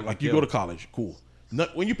understand. Again, fucking like you killed. go to college, cool.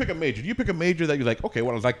 When you pick a major, do you pick a major that you're like, okay,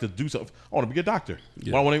 well, I'd like to do something. I want to be a doctor.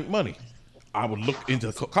 Well, I want to make money. I would look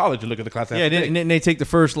into college and look at the class. I Yeah, have to and take. then they take the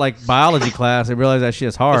first like biology class. They realize that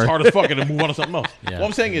shit's hard. It's hard as fuck, and then move on to something else. Yeah. What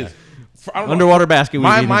I'm saying is, I don't know. Underwater basket. we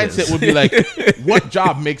My need to do mindset this. would be like, what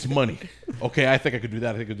job makes money? Okay, I think I could do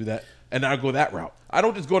that. I think I could do that, and I go that route. I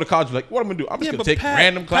don't just go to college and like, what I'm gonna do? I'm just gonna take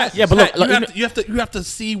random classes. Yeah, but look, you have to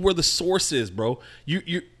see where the source is, bro.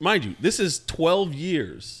 You mind you, this is 12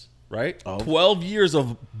 years, right? 12 years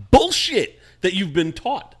of bullshit that you've been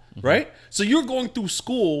taught, right? So you're going through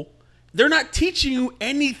school. They're not teaching you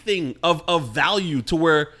anything of value to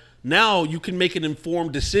where now you can make an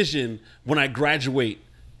informed decision when I graduate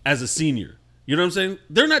as a senior. You know what I'm saying?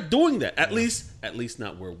 They're not doing that. At least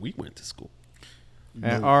not where we went to school.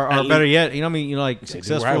 Or At better least- yet, you know what I mean? You know, like where I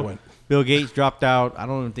successful. went. Bill Gates dropped out. I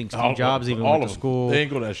don't even think Steve Jobs even all went of to them. school. They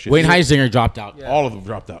ain't go to that shit. Wayne Heisinger dropped out. All of them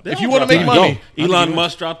dropped out. If all you want to dropped make out. money, Elon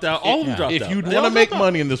Musk dropped out. All of them dropped if out. you They want all to make dropped out.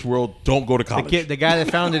 money in this world, don't go to college. The guy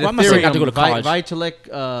that founded Well, I'm not saying Ethereum, you have to go to college.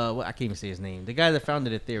 Vitalik, I can't even say his name. The guy that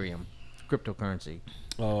founded Ethereum, cryptocurrency.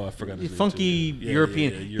 Oh, I forgot. his name, Funky too. Yeah,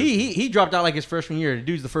 European. yeah, He dropped out like his freshman year. The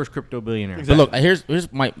dude's the first crypto billionaire. But look, here's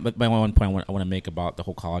my one point I want to make about the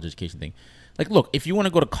whole college education thing. Like, look, if you want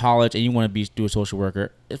to go to college and you want to do a social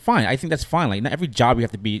worker, it's fine. I think that's fine. Like, not every job you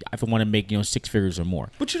have to be if you want to make 6 figures or more.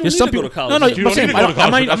 But you don't There's need some to go people- to college. No, no, You I'm don't saying need to go to college,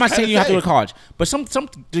 I'm but not that's saying you have to go to kinda college, but some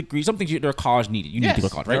degrees, some things their college needed. You need to go to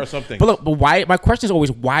Yes, college, there right? are some things. But look, but why? My question is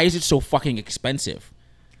always, why is it so fucking expensive?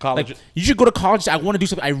 College. Like, you should go to college. I want to do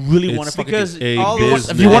something I really want to fucking because do. a all the business.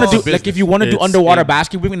 If you want to It's do, a like, if you want to do It's underwater a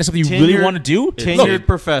basketball, and that's something you really tenured- want to do, tenured look,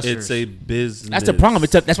 professors. It's a business. that's the problem.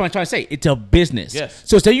 That's what I'm trying to say. It's a business. Yes.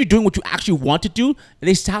 So instead of you doing what you actually want to do,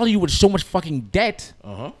 they saddle you with so much fucking debt.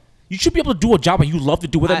 You should be able to do a job that you love to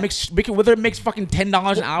do, whether it makes fucking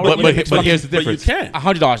 $10 an hour. But whether it makes here's the But you difference. can.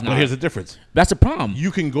 $100 an But hour. here's the difference. That's the problem. You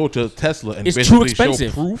can go to Tesla and It's too basically show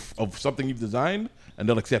expensive. proof of something you've designed, and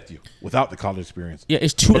they'll accept you without the college experience. Yeah,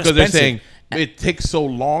 it's too because expensive. they're saying it takes so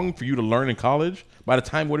long for you to learn in college. By the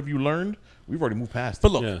time whatever you learned, we've already moved past.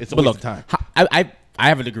 But look, it's a but waste look, of time. I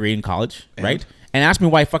have a degree in college, right? And ask me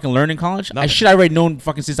why I fucking learned in college. I should have already known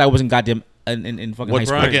fucking since I was in goddamn in fucking high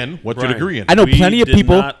school. Again, what's your degree in? I know plenty of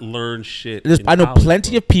people. Not learn shit. I know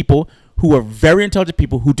plenty of people who are very intelligent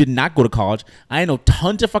people who did not go to college. I know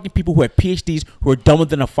tons of fucking people who have PhDs who are dumber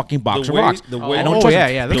than a fucking box of rocks. I don't trust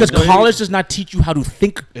them. Because college does not teach you how to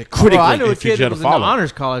think critically. Bro, I know a kid that was in the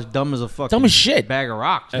honors college, dumb as a fucking dumb as shit. bag of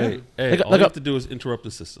rocks. Hey, all you have to do is interrupt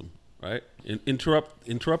the system, right?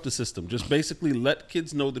 Interrupt the system. Just basically let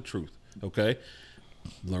kids know the truth. Okay,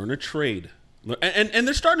 learn a trade, and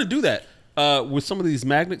they're starting to do that. With some of these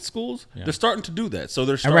magnet schools, they're starting to do that. So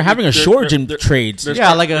and we're having a shortage in trades.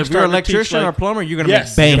 Yeah, like if you're an electrician or plumber, you're gonna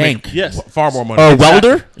make bank. Yes, far more money. Or a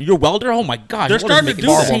welder? You're a welder? Oh my god! They're starting to do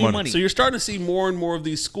far that. more money. So you're starting to see more and more of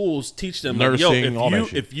these schools teach them, nursing, all that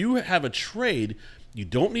shit. If you have a trade, you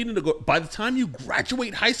don't need to go. By the time you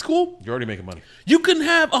graduate high school, you're already making money. You can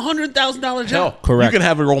have $100,000 job. Correct. You can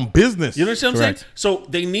have your own business. You understand what I'm saying? So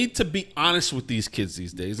they need to be honest with these kids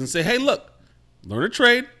these days and say, hey, look, learn a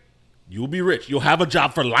trade. You'll be rich. You'll have a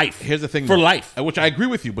job for life. Here's the thing. For life. Which I agree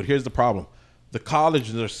with you, but here's the problem. The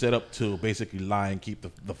colleges are set up to basically lie and keep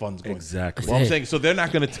the funds going. Exactly. Well, I'm saying, so they're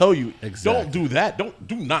not going to tell you, Exactly. don't do that.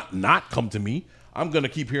 Do not come to me. I'm going to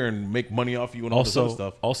keep here and make money off you and all this other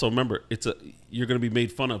stuff. Also, remember, you're going to be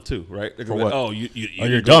made fun of too, right? They're For gonna be what? like,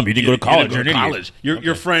 you're dumb. You didn't go to college. You're You're an college.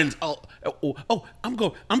 Your friends.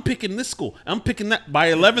 I'm picking this school. I'm picking that.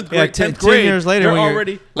 By 11th grade, 10th 10 grade, years later, they're when you're-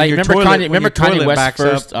 already. Like Your remember toilet- Kanye? when Remember your toilet Kanye West backs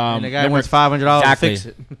first? up and the guy wants $500 to fix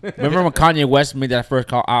it. Remember when Kanye West made that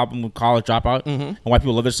first album, College Dropout, and why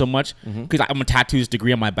people love it so much? Because I'm a tattoos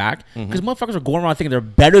degree on my back. Because motherfuckers are going around thinking they're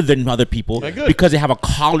better than other people good. because they have a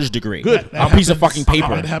college degree, Good. a piece of fucking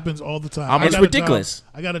paper. It happens all the time. It's I got a ridiculous. job-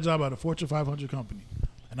 I got a job at a Fortune 500 company,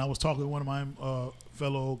 and I was talking to one of my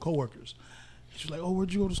fellow coworkers. She's like, "Oh,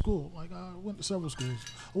 where'd you go to school?" Like, I went to several schools.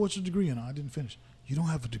 "Oh, what's your degree in?" I didn't finish. "You don't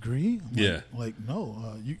have a degree?" I'm like,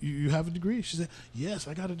 no. You have a degree? She said, "Yes,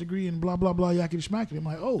 I got a degree in blah blah blah yakety schmackety." I'm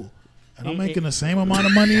like, "Oh." And I'm making the same amount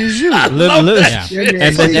of money as you. Yeah. And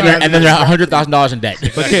then they're $100,000 in debt.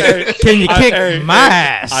 Can you kick my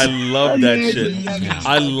ass? I love that shit.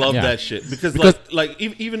 I love that shit because like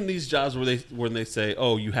even these jobs when they say,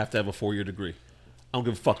 "Oh, you have to have a 4-year degree." I don't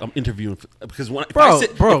give a fuck. I'm interviewing because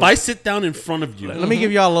if I sit down in front of you, Let me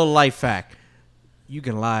give y'all a little life fact. You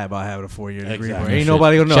can lie about having a 4-year degree. Exactly. Bro. Ain't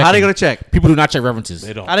nobody gonna know. How they gonna check? People do not check references.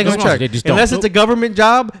 They don't. How they gonna check? They just don't. Unless it's a government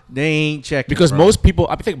job, they ain't checking. Because bro. most people,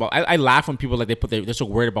 I think about. I laugh when people like they're so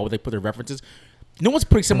worried about what they put their references. No one's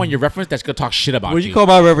putting someone on your reference that's gonna talk shit about When you. you call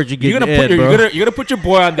my reference, you get You're gonna Ed, put bro. you're gonna put your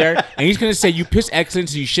boy on there, and he's gonna say you piss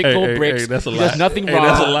excellence and you shit cold bricks. that's a he lie. does nothing Hey, wrong.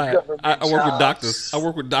 that's a lie. I work with doctors. I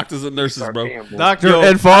work with doctors and nurses, bro. Dr. Yo,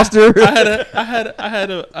 Ed Foster. I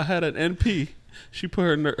had an NP. She put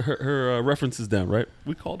her references down, right?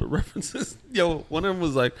 We called her references. Yo, one of them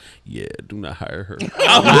was like, "Yeah, do not hire her."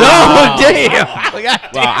 Oh, damn.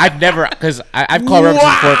 Well, I've never because I've called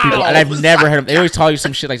references for people, and I've never heard them. They always tell you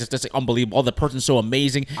some shit like that's like unbelievable. Oh, the person's so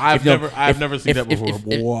amazing. I've never seen that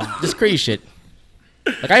before. This crazy shit.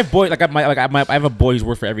 Like I have boys, I have a boy who's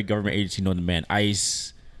worked for every government agency known to man.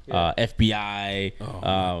 ICE, FBI,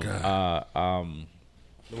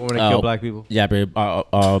 The woman that killed black people. Yeah,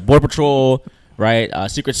 Border Patrol, right?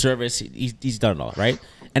 Secret Service. He's done it all, right?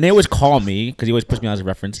 And they always call me because he always puts me on as a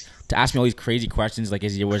reference to ask me all these crazy questions, like,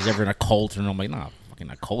 was he ever in a cult? And I'm like, nah, fucking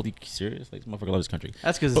a cult? Are you serious? Like, this motherfucker loves this country.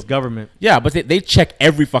 That's because it's government. Yeah, but they check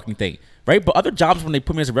every fucking thing, right? But other jobs, when they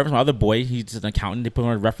put me as a reference, my other boy, he's an accountant, they put him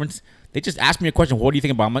on a reference. They just ask me a question. What do you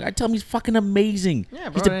think about him? I'm like, I tell him he's fucking amazing. Yeah,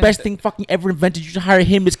 bro, he's the best thing fucking ever invented. You should hire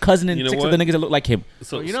him, his cousin, and 6 other niggas that look like him.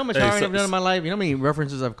 So You know how much hiring I've done in my life? You know how many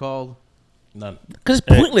references I've called? None. Because it's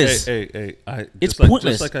pointless. Hey, It's just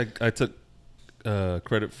pointless. Just like I took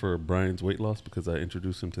credit for Brian's weight loss because I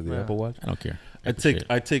introduced him to the Apple Watch. I don't care.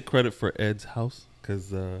 I take credit for Ed's house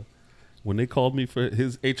because when they called me for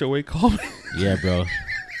his HOA call me. Yeah, bro.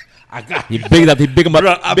 I got He big him up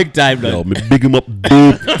big time. Yo, me big him up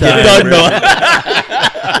big time.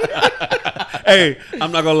 Hey,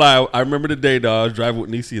 I'm not gonna lie. I remember the day, dog. I was driving with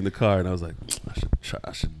Nisi in the car, and I was like,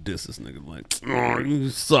 I should diss this nigga. Like, oh, you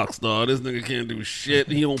sucks, dog. This nigga can't do shit.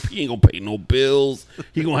 He ain't gonna pay no bills.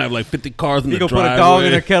 He gonna have like 50 cars in You the gonna put driveway. a dog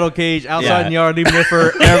in a kettle cage outside Yeah. in the yard, leaving it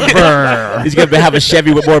forever. He's gonna have a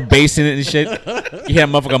Chevy with more bass in it and shit. You hear a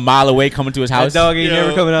motherfucker a mile away coming to his That house. dog ain't Yo.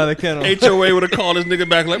 never coming out of the kennel. HOA would have called this nigga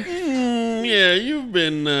back like, yeah, you've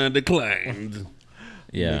been declined.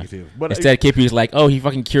 Yeah. Negative. But Instead, KP was like, "Oh, he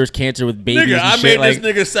fucking cures cancer with babies Nigga, and I shit." made Like,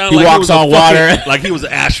 this nigga sound he like walks he was on a water. fucking- like he was an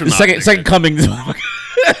the astronaut. second coming.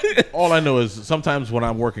 all I know is sometimes when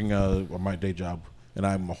I'm working on my day job and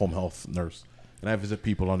I'm a home health nurse and I visit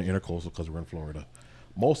people on the intercoastal because we're in Florida,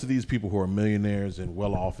 most of these people who are millionaires and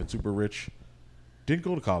well off and super rich didn't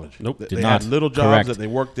go to college. Nope. They, Did they not. had little jobs Correct. that they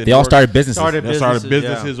worked in. They all started businesses. Started They started businesses,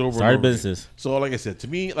 businesses over Started and over businesses. again. So like I said, to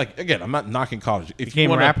me, like again, I'm not knocking college. If Became you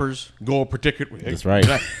wanna rappers. go a particular, That's right.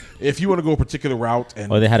 If you want to go a particular route,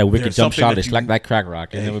 and Or they had a wicked there's jump something shot. that They you- slacked that crack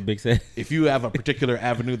rock. And they were big set. if you have a particular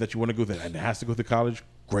avenue that you want to go through and it has to go to college,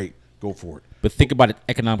 great, go for it. But think about it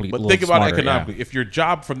economically. But a think little about smarter, it economically. If your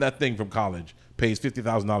job from that thing from college pays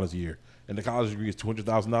 $50,000 a year and the college degree is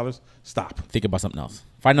 $200,000, stop. Yeah. Think about something else.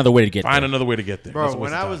 Find another way to get Find there. another way to get there. That's Bro, a waste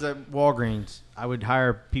when of I time. was at Walgreens, I would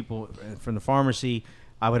hire people from the pharmacy.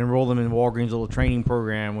 I would enroll them in Walgreens' little training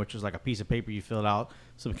program, which was like a piece of paper you filled out,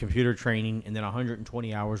 some computer training, and then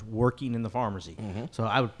 120 hours working in the pharmacy. So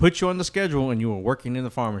I would put you on the schedule, and you were working in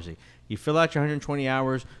the pharmacy. You fill out your 120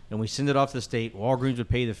 hours, and we send it off to the state. Walgreens would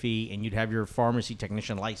pay the fee, and you'd have your pharmacy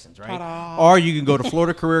technician license, right? Ta-da. Or you can go to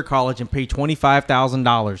Florida Career College and pay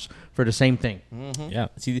 $25,000 for the same thing. Yeah.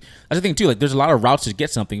 See, that's the thing too. Like, there's a lot of routes to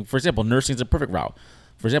get something. For example, nursing is a perfect route.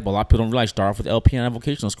 For example, a lot of people don't realize start off with LPN and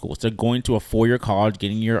vocational schools. They're going to a 4-year college,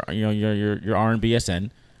 getting your RN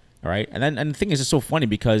BSN, all right. And the thing is, it's so funny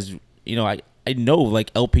because I know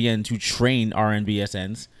like LPNs who train RN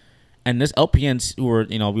BSNs, and there's LPNs who are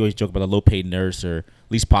we always joke about the low paid nurse or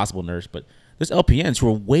least possible nurse, but there's LPNs who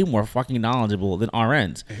are way more fucking knowledgeable than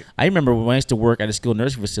RNs. I remember when I used to work at a skilled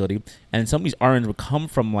nursing facility, and some of these RNs would come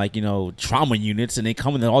from trauma units, and they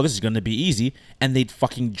come and this is going to be easy, and they'd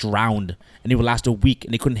fucking drowned, and they would last a week,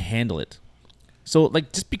 and they couldn't handle it. So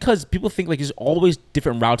just because people think there's always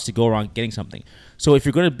different routes to go around getting something. So if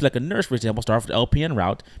you're going to be like a nurse, for example, start off with the LPN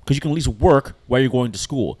route because you can at least work while you're going to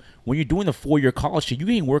school. When you're doing the 4-year college shit, you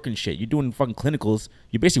ain't working shit. You're doing fucking clinicals.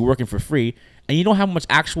 You're basically working for free, and you don't have much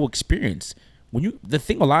actual experience. A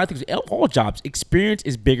lot of things, all jobs, experience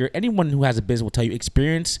is bigger. Anyone who has a business will tell you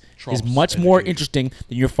experience Trumps is much more education. interesting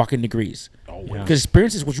than your fucking degrees. Always. Because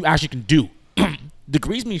experience is what you actually can do.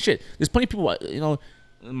 Degrees mean shit. There's plenty of people,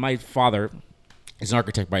 my father is an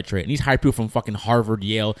architect by trade, and he's hired people from fucking Harvard,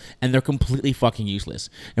 Yale, and they're completely fucking useless.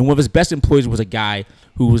 And one of his best employees was a guy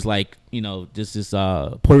who was this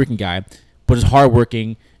Puerto Rican guy, but is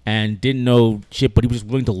hardworking and didn't know shit, but he was just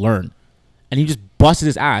willing to learn. And he just busted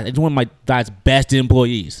his ass. It's one of my dad's best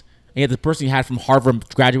employees. And yet the person he had from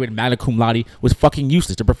Harvard, graduated magna cum laude, was fucking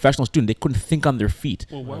useless. They're a professional student. They couldn't think on their feet.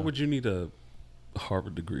 Well, why would you need a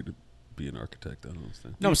Harvard degree to be an architect? I don't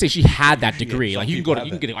understand. No, I'm saying she had that degree. some You can people go to, have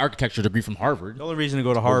you can that. get an architecture degree from Harvard. The only reason to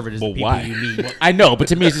go to Harvard is the but people why? you meet. I know, but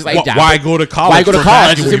to me it's just like Why go to college? Why go to for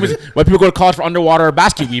college? basket weaving? Why people go to college for underwater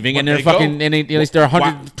basket weaving and There they're you go. fucking and they're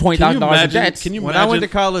 $120,000 in debt? Can you When imagine? I went to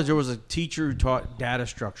college, there was a teacher who taught data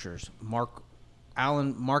structures, Mark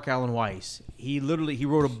Allen Weiss. He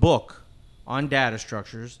wrote a book on data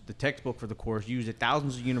structures. The textbook for the course used at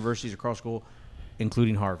thousands of universities across school,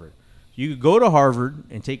 including Harvard. You could go to Harvard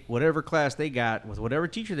and take whatever class they got with whatever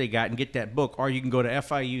teacher they got and get that book, or you can go to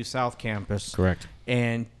FIU South Campus, Correct.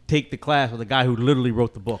 and take the class with a guy who literally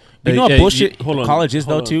wrote the book. You know what Hey, bullshit hold on, college is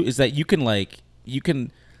though hold on. too is that you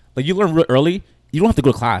learn real early. You don't have to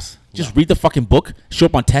go to class. Just read the fucking book, show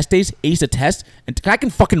up on test days, ace the test, and I can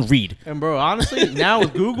fucking read. And bro, honestly, now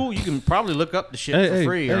with Google, you can probably look up the shit Hey, for hey,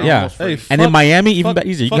 free. hey, or Yeah. almost free. Hey, And in fuck- Miami, even fuck-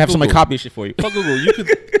 easier. You fuck can have somebody Google. copy shit for you. Fuck Google.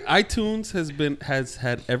 iTunes has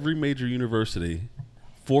had every major university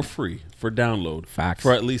for free for download Facts.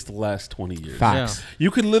 for at least the last 20 years. Facts. Yeah.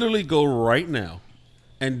 You can literally go right now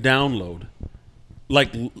and download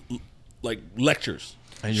like lectures.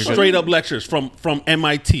 And you're Straight up lectures from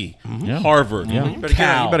MIT, Harvard, You better,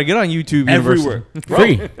 Cal, you better get on YouTube everywhere.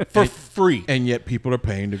 University. Free. for free. And yet people are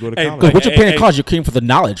paying to go to Hey, college. Because what you're Hey, paying hey, in college, you're paying for the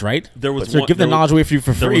knowledge, right? There was so one, give the there knowledge was- away for you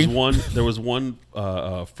for free. There was one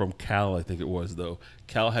from Cal, I think it was though.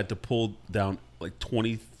 Cal had to pull down like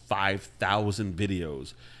 25,000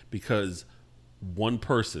 videos because one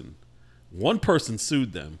person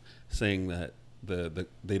sued them, saying that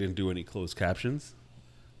they didn't do any closed captions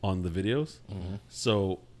on the videos.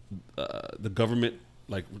 So the government,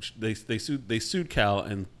 which they sued Cal,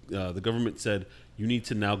 and the government said you need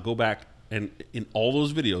to now go back and in all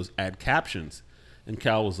those videos add captions. And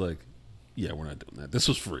Cal was like, "Yeah, we're not doing that. This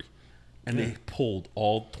was free." And they pulled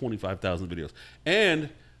all 25,000 videos. And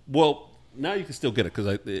well, now you can still get it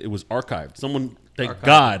because it was archived. Someone, thank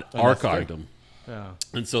God, archived them. Yeah.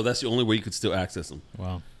 And so that's the only way you could still access them.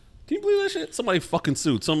 Wow. Can you believe that shit? Somebody fucking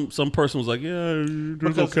sued. Some person was like, "Yeah, there's no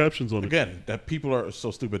Because, captions on it." Again, that people are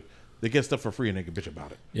so stupid. They get stuff for free and they can bitch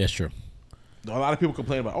about it. Yeah, sure. A lot of people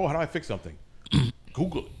complain about, how do I fix something?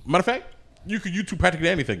 Google it. Matter of fact, you could YouTube practically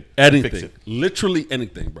anything. and Fix Anything, it. literally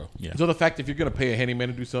anything, bro. Yeah. So the fact if you're gonna pay a handyman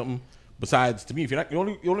to do something, besides to me, if you're not the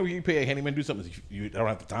only way you pay a handyman to do something is if you don't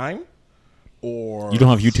have the time, or You don't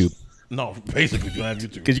have YouTube. No, basically, you don't have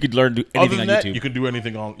YouTube. Because you could learn to do Other anything than on that, YouTube. you can do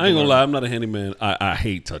anything on. I ain't gonna lie, I'm not a handyman. I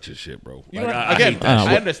hate touching shit, bro. You Like, know, I again, hate that I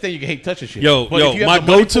shit. understand you can hate touching shit. Yo, but if you my have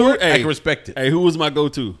the money go-to. for it, I can respect it. Hey, who was my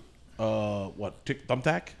go-to? What?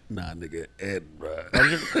 Thumbtack? Nah, nigga, Ed, bro.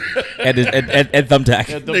 Ed Thumbtack.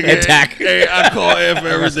 Ed Tack. Hey, I call Ed for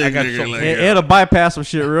everything, nigga. Like, It'll bypass some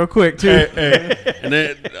shit real quick too. and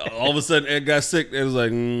then all of a sudden, Ed got sick. It was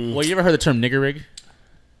like, Well, you ever heard the term nigger rig?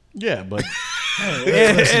 Yeah, but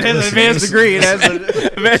It has an advanced degree. It has a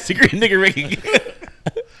Advanced degree in nigger rigging.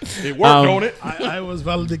 it worked, don't it? I was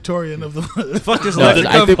valedictorian of the. fuck this No, electric.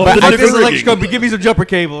 I think- I but I think this think- electric company. Give me some jumper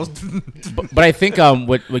cables. But I think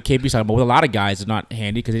what KB's talking about with a lot of guys is not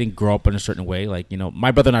handy because they didn't grow up in a certain way. Like, you know,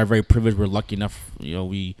 my brother and I are very privileged. We're lucky enough. You know,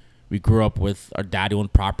 we grew up with our dad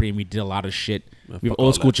owned property and we did a lot of shit. We have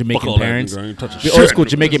old school Jamaican parents. We old school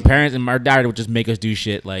Jamaican parents, and my dad would just make us do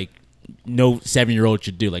shit like no 7-year-old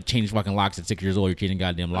should do, like change fucking locks at 6 years old. You're changing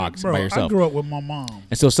goddamn locks Bro, by I yourself. grew up with my mom.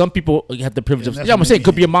 And so some people have the privilege And of, that's yeah, I'm gonna say it making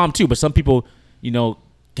could be a mom too, but some people, you know,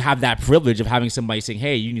 have that privilege of having somebody saying,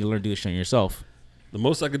 hey, you need to learn to do this shit yourself. The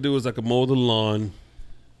most I could do is I could mow the lawn.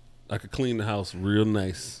 I could clean the house real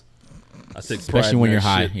nice. I take pride Especially in when that you're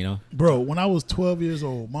high, shit. you know. Bro, when I was 12 years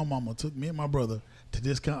old, my mama took me and my brother to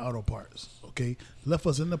Discount Auto Parts. Okay, left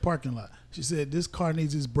us in the parking lot. She said, "This car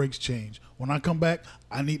needs its brakes changed. When I come back,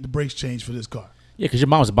 I need the brakes changed for this car." Yeah, because your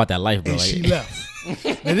mom was about that life, bro. And Like, she left.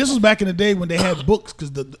 And this was back in the day when they had books,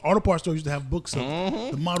 because the auto parts store used to have books of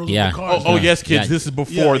the models Yeah. of the cars. Oh yes, kids. Yeah. This is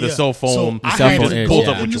before the cell phone. So I cell had phone to is, go yeah.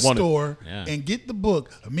 up in What the you wanted. store Yeah. and get the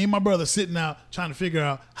book. Me and my brother sitting out trying to figure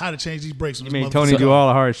out how to change these brakes. on You this mean Tony motherfucker. do all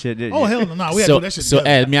the hard shit? Didn't Oh you? hell no! Nah, we had to so, do that shit so together.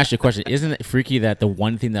 Ed, let me ask you a question. Isn't it freaky that the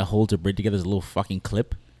one thing that holds a brake together is a little fucking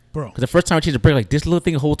clip? bro. Because the first time I changed the brake, like this little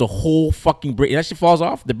thing holds the whole fucking brake. That shit falls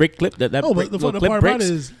off. The brake clip. That No, brake, but the little funny clip part about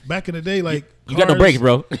breaks. it is back in the day, like You got no brakes,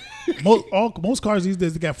 bro. Most cars these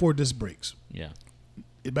days they got 4 disc brakes. Yeah.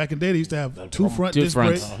 Back in the day, they used to have 2 front Two disc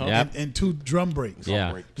fronts, brakes yep. and 2 drum brakes.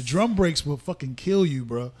 Yeah. The drum brakes will fucking kill you,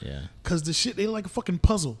 bro. Yeah. Cause the shit they like a fucking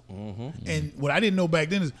puzzle. And what I didn't know back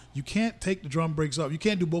then is you can't take the drum brakes off. You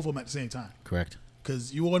can't do both of them at the same time. Correct.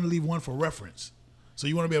 Cause you want to leave one for reference. So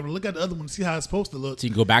you want to be able to look at the other one and see how it's supposed to look. So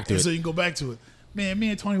you can go back to and it. So you can go back to it. Man, me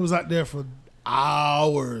and Tony was out there for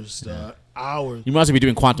hours, hours. You must be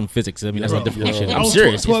doing quantum physics. I mean, that's Bro, not difficult yo. shit. I I'm was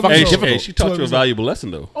serious. 12 It's fucking years old. difficult. Hey, she taught you a 12 valuable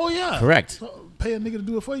lesson though. Oh yeah, Correct. So pay a nigga to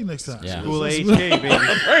do it for you next time. Yeah. So School it's- HK, baby.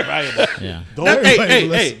 Very valuable.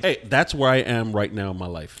 Yeah. Hey, that's where I am right now in my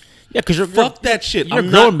life. Yeah, because you're Fuck that shit. You're I'm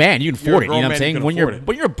a grown not- man. You can You're a afford it. You know grown what I'm man, saying? you can When afford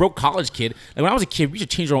it. you're a broke college kid, like when I was a kid, we used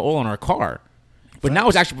to change our oil on our car. But now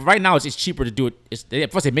it's actually right now it's cheaper to do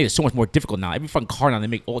it. First they made it so much more difficult now. Every fucking car now they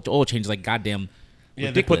make oil changes like goddamn Yeah,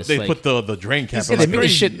 ridiculous. they Like, put the drain cap. yeah, on they like made this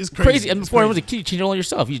crazy. shit It's crazy. crazy. And It's before I was a crazy. kid, you change it all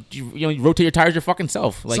yourself. You rotate your tires your fucking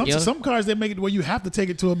self. Like you know? some cars they make it where you have to take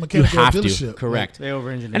it to a You mechanic or a have to. dealership. Correct. They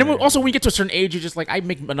over-engineer And then it. also when you get to a certain age, you're just like, I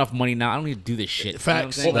make enough money now. I don't need to do this shit.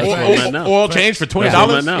 Facts. You know what I'm saying? That's where I'm at now. Oil change for $20. That's where I'm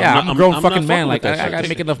at now. Yeah, I'm a grown not fucking man. fucking Like with that I shit. gotta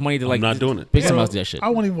make enough money to like not doing it. pay Bro, somebody else to do that shit. I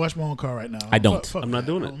won't even wash my own car right now. I don't. Fuck I'm not that.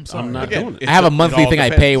 doing it. I'm sorry. I'm not Again, doing it. I have a It monthly all thing I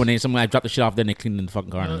depends. pay when I drop the shit off. Then they clean the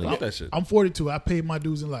fucking car. And I leave. Fuck that shit. I'm 42. I paid my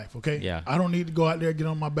dues in life. Okay. Yeah. I don't need to go out there, get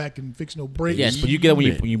on my back, and fix no brakes. Yes, but you get it when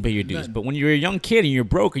Man. you pay your dues. Nothing. But when you're a young kid and you're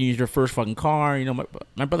broke and you use your first fucking car, you know,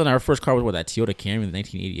 my brother and I, our first car was that Toyota Camry in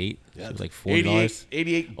 1988. It was like $40.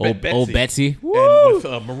 88 Old Betsy. And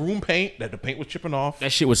with maroon paint, that the paint was chipping off.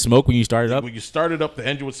 That shit was smoke when you started up. When you started up, the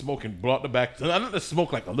engine was smoking, blew out the back. Not the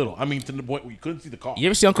smoke like a little. I mean, to the point where you couldn't see the car. You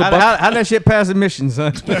ever see Uncle How Buck? that shit pass emissions,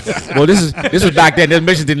 son? Well, this was back then. The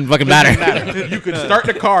emissions didn't fucking matter. You could start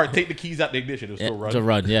the car, take the keys out the ignition, it would Yeah, still run. to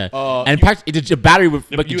run, yeah. you- And the battery would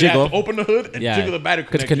You fucking had jiggle. to open the hood and jiggle the battery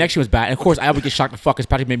Because the connection. connection was bad. And of course, I would get shocked the fuck because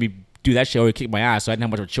Patrick made me do that shit or he'd kick my ass, so I didn't have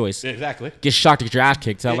much of a choice. Exactly. Get shocked to get your ass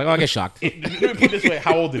kicked. So I was like, oh, I get shocked. Let me put it this way: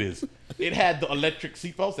 how old it is? It had the electric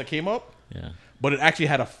seatbelts that came up, Yeah. but it actually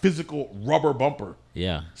had a physical rubber bumper.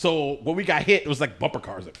 Yeah. So when we got hit, it was like bumper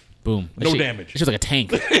cars. Boom. That No shit- damage. It was like a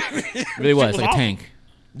tank. It really was. was Like a awesome. tank.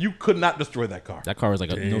 You could not destroy that car. That car was like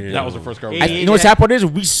a. No, That was the first car. We I, had. you know what's sad part is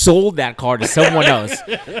we sold that car to someone else,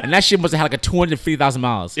 and that shit must have had like a 250,000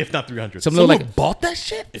 miles. If not 300. Some little Someone like bought that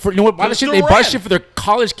shit? for, you know what? Buy It the shit. still They bought ran. shit for their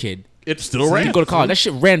college kid. It still To ran. go to college. That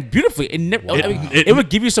shit ran beautifully. It never. I mean, it would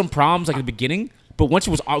give you some problems like at the beginning, but once it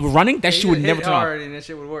was running, that shit would never turn off. and that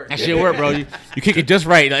shit would work. That shit worked, bro. You kick it just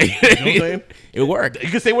right. Like, You know what I'm saying? it worked. You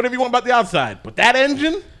can say whatever you want about the outside, but that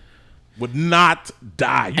engine would not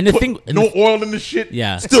die. You And the put thing- and no the- oil in the shit.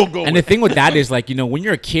 Yeah, Still going. And the thing with that is, like, you know, when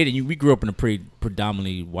you're a kid and we grew up in a pretty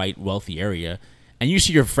predominantly white, wealthy area, and you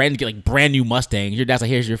see your friends get like brand new Mustangs, your dad's like,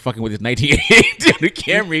 "Here's your fucking with this 1988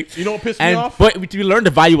 Camry." You know what pissed me And off? But we learned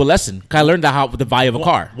a valuable lesson. 'Cause I learned the value of a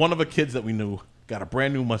car. One of the kids that we knew got a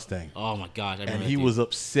brand new Mustang. Oh my gosh! I remember And that he dude. was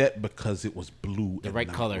upset because it was blue the and right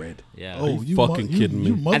not color. red. Yeah. Oh, you fucking kidding me?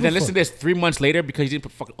 You And then listen to motherfucker. this: 3 months later, because he didn't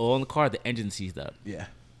put fucking oil in the car, the engine seized up. Yeah.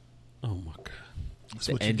 Oh my god. That's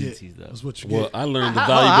the what you engine get. seized up. That's what you Well, get. I learned the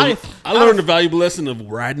I- valuable lesson of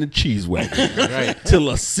riding a cheese wagon. Right. Till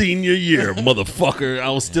a senior year, motherfucker. I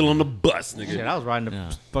was still on the bus, nigga. Shit, I was riding the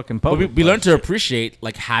Yeah. fucking But public. we learned to appreciate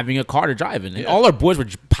like having a car to drive in. And all our boys would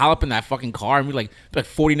just pile up in that fucking car, and we like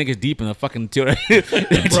 40 niggas deep in the fucking Toyota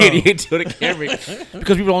 88 Toyota Camry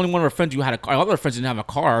because we were the only one of our friends who had a car. All our friends didn't have a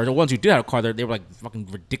car. The ones who did have a car, they were like fucking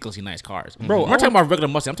ridiculously nice cars. Bro, I'm not talking about a regular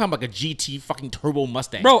Mustang. I'm talking about like a GT fucking turbo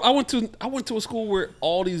Mustang. Bro, I went to a school where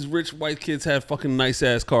all these rich white kids had fucking nice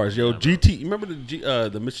ass cars. Yo, GT. You remember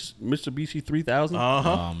the Mitsubishi 3000?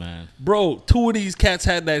 Oh man. Bro, 2 of these cats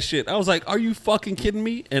had that shit. I was like, "Are you fucking kidding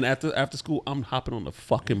me?" And after school, I'm hopping on the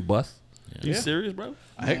fucking bus. You serious, bro?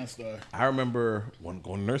 I remember when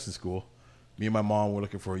going to nursing school, me and my mom were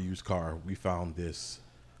looking for a used car. We found this,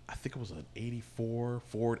 I think it was an 84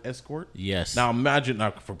 Ford Escort. Yes. Now imagine,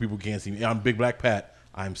 now for people who can't see me, I'm Big Black Pat.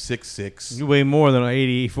 I'm 6'6". You weigh more than an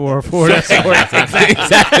 84 Ford Escort.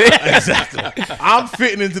 Exactly. I'm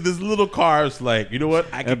fitting into this little car. It's like, you know what?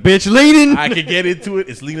 I A can bitch leading. I can get into it.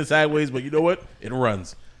 It's leaning sideways, but you know what? It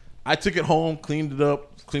runs. I took it home, cleaned it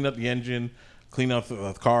up, cleaned up the engine, cleaned up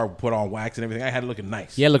the car, put on wax and everything. I had it looking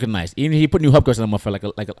nice. Yeah, looking nice. Even he put new hubcaps on the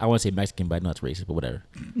motherfucker. Like I want to say Mexican, but I know it's racist, but whatever.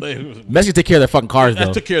 Mexicans take care of their fucking cars, That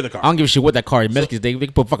though. took care of the car. I don't give a shit what that car is. Mexicans, they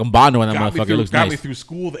can put fucking Bondo on that motherfucker. It looks got me nice. through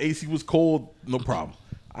school. The AC was cold. No problem.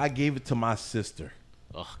 I gave it to my sister.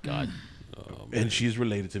 Oh God. And she's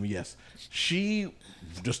related to me, yes. She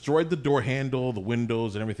destroyed the door handle, the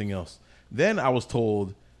windows, and everything else. Then I was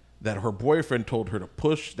told that her boyfriend told her to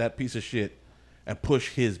push that piece of shit and push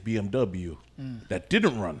his BMW that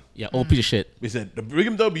didn't run. Yeah, old piece of shit. He said, the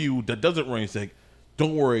BMW that doesn't run, he said,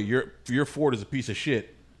 don't worry, your Ford is a piece of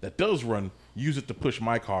shit that does run. Use it to push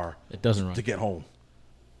my car It doesn't run. to get home.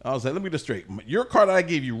 I was like, let me get this straight. Your car that I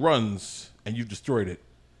gave you runs, and you destroyed it.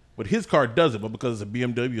 But his car doesn't, but because it's a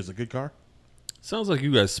BMW, it's a good car? Sounds like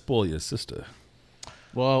you guys spoil your sister.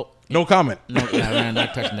 Well, No comment. no, man,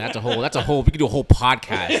 not touching that. That's a whole. We could do a whole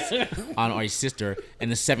podcast on our sister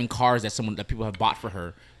and the 7 cars that people have bought for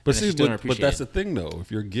her. But and see, she still don't but appreciate that's it. the thing, though.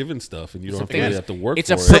 If you're given stuff and you don't thing really is, have to work it's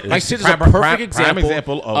for my it, sister's a prime perfect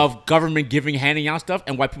example of- of government giving, handing out stuff,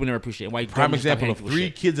 and why people never appreciate it. Why Prime government stop example of handing people 3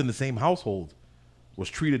 shit. kids in the same household was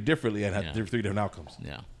treated differently and had Yeah. 3 different outcomes.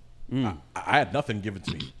 Yeah. I had nothing given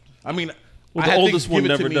to me. I mean, Well, I the had oldest things one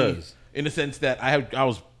given to never me does. in the sense that I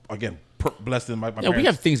was again blessed in my Yeah, parents we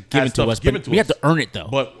have things had given to stuff us, given but we have to earn it though.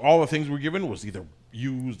 But all the things we were given was either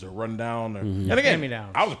used or run down. Or, And again,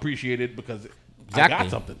 Hand-me-downs. I was appreciated because I Exactly. got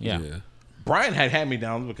something. Yeah. Brian had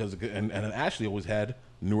hand-me-downs because, and Ashley always had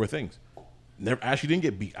newer things. Ashley didn't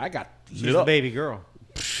get beat. I got She's lit a up. baby girl.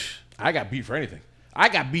 I got beat for anything. I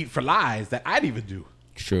got beat for lies that I didn't even do.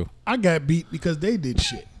 It's true. I got beat because they did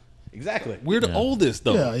shit. Exactly. we're the oldest,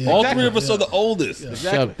 though. Yeah, yeah. All Exactly. 3 of us Yeah. are the oldest.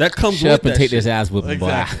 Exactly. That comes Shut with up and that take shit. this ass whooping,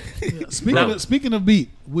 Exactly. boy. Yeah. Speaking of beat,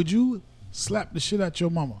 would you slap the shit out your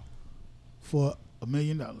mama for $1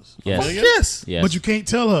 million? Yes. Fuck yes. Yes. But you can't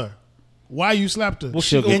tell her why you slapped her. Well,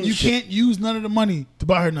 She'll and go- you can't use none of the money to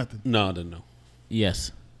buy her nothing. No.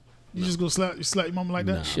 Yes. You just go slap your mama like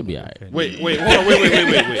that? She'll be all right. Wait, hold on.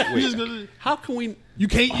 Wait. You just gonna, How can we? you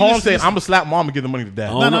can't. All I'm listen, saying, listen. I'm gonna slap mom and give the money to dad.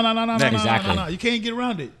 Oh, No. Exactly. You can't get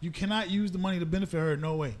around it. You cannot use the money to benefit her.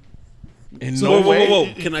 No way. In So- no way.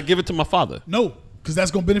 Whoa. Can I give it to my father? No, because that's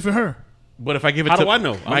gonna benefit her. But if I give it How to do I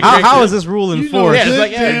know? my How great- is this rule You know enforced? Yeah, it's good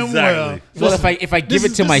like- yeah, damn exactly. well. Well, if I give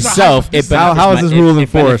this it to is- this is a myself, hypo- it How benefits is my- this rule it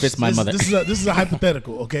enforced? benefits my mother. This is a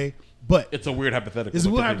hypothetical, okay? But It's a weird hypothetical. it's a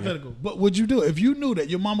but real continue. hypothetical. But would you do it if you knew that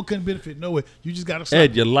your mama couldn't benefit no way? You just gotta slap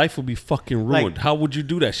Ed, your life would be fucking ruined. Like, How would you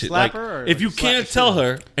do that shit? slap Like, her or if you like slap can't the tell shit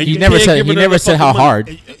her, and He you never can't said. give He her never the said fucking how money-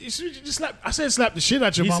 hard. You should just slap. I said slap the shit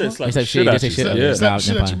out your He mama. said slap He the said shit shit. out He said you. shit. son. Yeah, Yeah. Slap the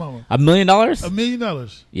shit nah, out your nah. mama. $1 million? $1 million.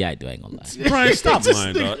 Yeah, I do. I ain't gonna lie. Brian, stop This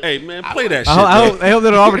lying, nigga- dog. Hey, man, play that shit. I man. hope they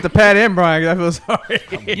don't offer it to Pat and Brian. 'Cause I feel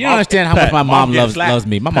sorry. You don't understand how much my mom getting slapped. loves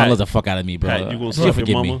me. My mom Pat, loves the fuck out of me, bro. Pat, you gonna She'll slap your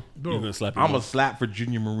forgive mama? me You gonna slap your I'm mama? a slap for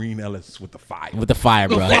Junior Marine Ellis with the fire. with the fire,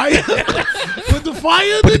 bro. Fire. With the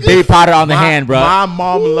fire, Put the nigga. baby powder on the hand, bro. My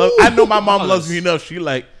mom loves. I know my mom loves me enough. She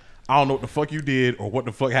like, I don't know what the fuck you did or what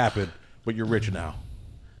the fuck happened, but you're rich now.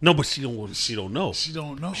 No, but she don't know. She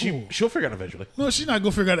don't know. She'll figure it out eventually. No, she's not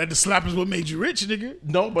gonna figure out that the slap is what made you rich, nigga.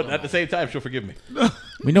 No, but at the same time, she'll forgive me.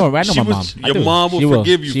 We know her. I know my mom. I Your do. mom will She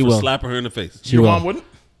forgive you She for will. slapping her in the face. She Your will. mom wouldn't?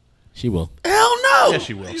 She will. Hell no. Yes,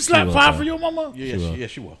 she will. You slap will, fire bro. for your mama? Yeah,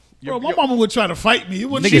 she will. Bro, my mama would try to fight me. It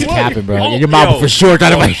wouldn't Niggas she would. capping, bro. Oh, Your mama yo. for sure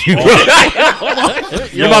trying to fight you, bro.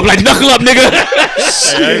 Your mama like, knuckle up, nigga.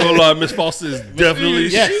 Hey, I ain't gonna lie, Miss Foster is definitely.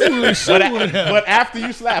 Yes. But after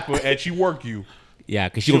you slap her and she work you, Yeah,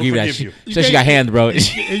 because she gonna give you that forgive shit. you. So she got hands, bro. And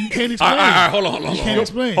you can't explain. All right, hold on. You can't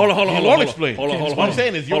explain. Hold on. you won't explain. Hold on. What I'm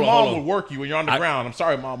saying is your Hold on, mom hold on. will work you when you're on the ground. I'm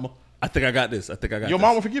sorry, mama. I think I got this. Your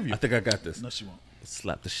mom will forgive you. I think I got this. No, she won't.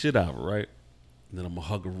 Slap the shit out of her, right? And then I'm gonna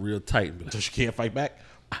hug her real tight and be like, So she can't fight back.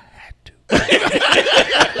 I had to.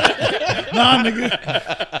 Nah,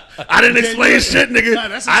 nigga. I didn't explain shit, nigga. Nah,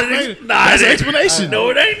 that's I explain- didn't. Nah, that's I didn't. explanation. No,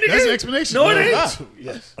 it ain't, nigga. That's an explanation. No, it bro. ain't.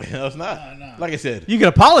 Yes. No, it's not. Like I said, You can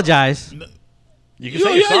apologize. you can You, say yeah,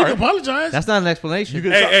 you're you sorry. can apologize. That's not an explanation. You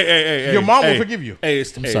can Hey. Your mom will hey, forgive you. Hey, I'm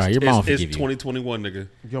sorry, your mom will it's forgive you. 2021, nigga.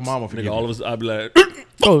 Your mom will forgive Nigga, you. all of us, I'd be like,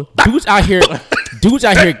 Bro, dudes out here,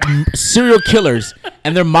 serial killers,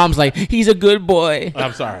 and their mom's like, he's a good boy.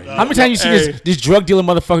 I'm sorry. How many times you see this drug dealing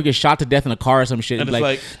motherfucker get shot to death in a car or some shit? And And it's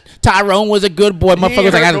like, like, Tyrone was a good boy. He ain't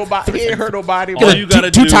Motherfuckers like, hurt nobody. He ain't hurt nobody. All you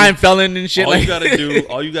gotta do- two-time felon and shit. all Like,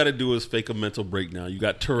 you gotta do is fake a mental breakdown. You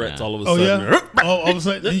got Tourette's all of a Oh sudden. yeah. Oh, all of a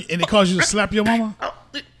sudden, and it caused you to slap your mama.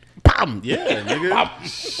 Bam! Yeah,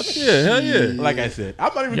 nigga. Yeah, hell yeah. Like I said,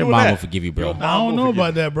 I'm not even your doing mom that. will forgive you, bro. Your I mom don't will know forgive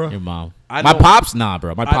about that, bro. Your mom. I My know- pops, nah,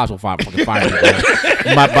 bro. My pops will fucking fire me,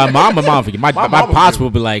 bro. My mom forgive. My mom will pops forgive. will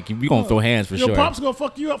be like, we gonna throw hands for Your sure. pops gonna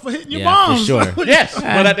fuck you up for hitting your Yeah, mom. for sure. Yes, but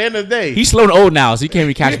at the end of the day, He's slow and old now, so he can't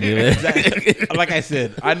really catch me. like I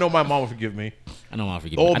said, I know my mom will forgive me. I know my mom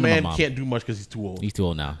forgive The me. I old know my man mom. can't do much because he's too old. He's too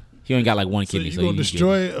old now. He only got like one So kidney. you So gonna he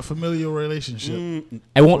destroy a familial relationship?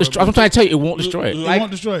 It won't destroy. I'm trying to tell you, it won't destroy it. It Like-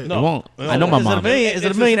 won't destroy it. It won't. I know my Is it a mom. million? Is it a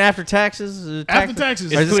It's million after taxes? Is it After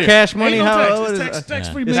taxes. Or is It's this clear. cash money? Ain't no How? tax. what It's is tax, it?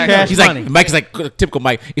 tax-free It's million. cash He's money. like, Mike is like typical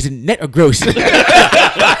Mike. Is it net or gross? Do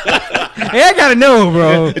Hey, I gotta know,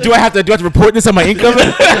 bro. I have to report this on my income?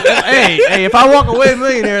 hey, if I walk away a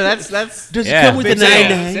millionaire, that's Does Yeah, it come with the big sale.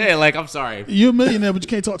 99? Say it like, I'm sorry. You're a millionaire, but you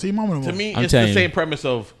can't talk to your mama no more. To me, I'm it's the telling you. same premise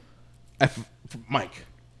of Mike.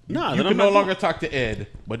 Nah, You then can I'm no not longer talk to Ed,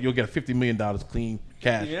 but you'll get $50 million clean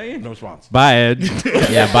cash, no response. Bye, Ed.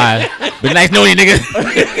 Yeah, bye. But nice knowing you,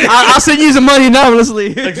 nigga. I'll send you some money anonymously.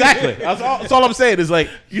 Exactly. That's all I'm saying is like,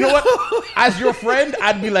 you know what? As your friend,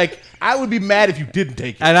 I'd be like, I would be mad if you didn't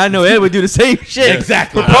take it. And I know Ed would do the same shit.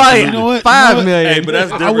 Exactly. For probably You know what? $5 You know what? million. Hey, but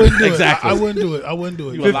that's different. I wouldn't do Exactly. it. I wouldn't do it. I wouldn't do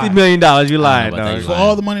it. You a lie. $50 million. You lied, about that. dog. For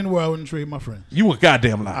all the money in the world, I wouldn't trade my friend. You a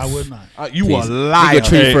goddamn liar. I would not. You a Please. liar. You go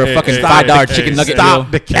treat for a fucking $5 chicken nugget Stop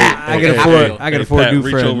deal. the cat. I can Okay. afford. I can Hey, afford Pat, new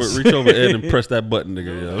reach friends. Reach over Ed and press that button,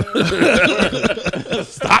 nigga. Yo.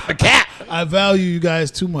 Stop the cat. I value you guys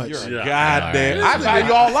too much. Goddamn. I value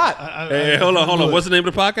you all a lot. Hey, hold on. What's the name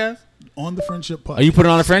of the podcast? On the friendship podcast. Are you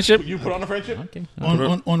putting on a friendship? You put on a friendship? Okay.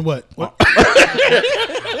 on what? What?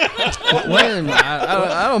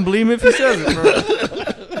 I don't believe him if he says it,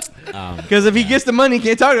 bro. Because if he gets the money, he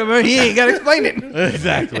can't talk about it. He ain't got to explain it.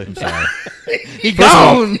 Exactly. He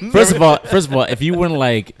gone. First of all, if you wouldn't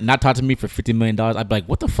like not talk to me for $50 million, I'd be like,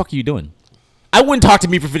 what the fuck are you doing? I wouldn't talk to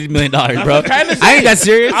me for $50 million, bro. I ain't that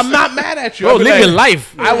serious. I'm not mad at you. Bro, I'd be live like, your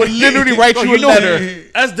life. I would literally write you a letter.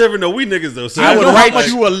 That's different though. We niggas though. So I would you know write how much-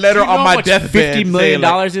 you a letter on my deathbed. $50 million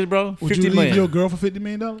saying, is, bro. Would you $50 leave million. your girl for $50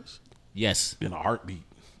 million? Yes. in a heartbeat.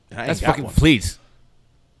 I ain't That's got fucking one. please.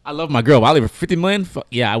 I love my girl. I'll leave her $50 million.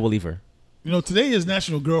 Yeah, I will leave her. You know, today is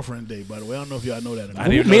National Girlfriend Day, by the way. I don't know if y'all know that or not. I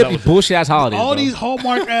Who didn't know made that up these was bullshit ass holidays? All bro? these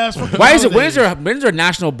Hallmark ass. fucking Why is it? holidays. When's there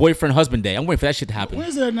National Boyfriend Husband Day? I'm waiting for that shit to happen.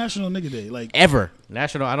 When's there National Nigga Day? Like, Ever.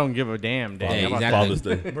 National, I don't give a damn day. Yeah, How about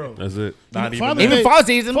exactly. Father's Day. Bro. That's it. Not even Father's Even Day- Father's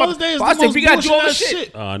Day is Father's Day is Father's the Day, most we gotta do all the bullshit-ass shit.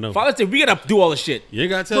 shit. I know. Father's Day, we gotta do all the shit. You ain't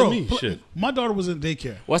gotta tell Bro, me shit. my daughter was in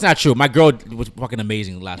daycare. Well, that's not true. My girl was fucking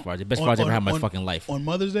amazing last Father's Day. Best Father's Day I ever had in my on- fucking life. On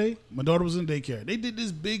Mother's Day, my daughter was in daycare. They did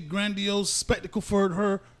this big, grandiose spectacle for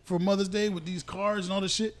her for Mother's Day with these cars and all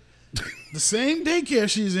this shit. The same daycare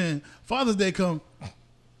she's in, Father's Day come.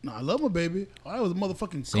 Nah, I love my baby. Oh, that was a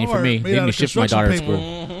motherfucking Same car for me. made They out need of to ship my construction daughter to paper.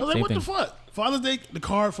 school. I was like, Same what the thing. fuck? Father's Day, the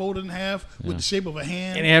card folded in half with the shape of a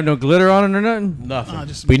hand. And they have no glitter on it or nothing? nothing. Nah,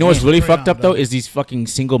 just But you know what's some really crayon, fucked up though dog. is these fucking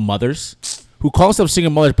single mothers who call themselves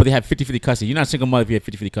single mothers, but they have 50-50 custody. You're not a single mother if you have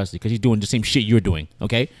 50-50 custody because he's doing the same shit you're doing.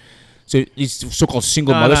 Okay, so these so-called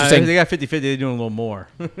single mothers are saying, they got 50-50. They're doing a little more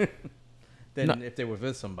than No. if they were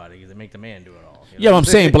with somebody because they make the man do it all. you know? yeah, what I'm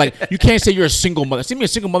saying, but like you can't say you're a single mother. See me, a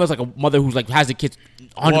single mother is like a mother who's like has the kids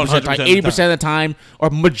 100% of the time, 100% 80% of the time, or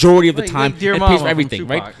majority of the Like time, Dear and Mama pays for from everything,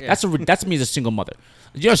 right? Tupac, yeah. That's to me is a single mother.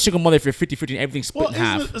 You're a single mother if you're 50-50 and everything's split Well, in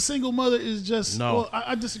half. isn't a single mother is just. No. Well,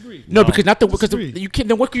 I disagree. No, because not the because Disagree. you can't.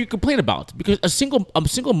 Then what can you complain about? Because a single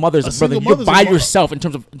mother is A a brother. single You're mother's by a mo- yourself in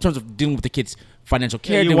terms of dealing with the kids' financial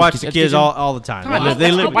care. Yeah, you dealing watch with the kids education. all the time. Come on, They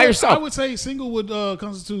I- live by yourself. I would say single would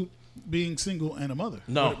constitute being single and a mother.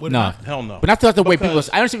 No. Would it No, not? Hell no. But that's not the way Because-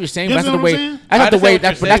 people. I understand what you're saying. You But that's not the way. understand what I'm saying? That's not the I way. understand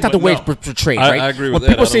what But you're that's not the saying, way but it's no. portrayed, I right? agree when with that.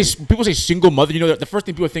 people I say people say single mother, you know, the first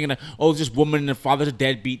thing people are thinking, oh, this woman and the father's a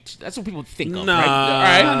deadbeat. That's what people think of, Nah. right? All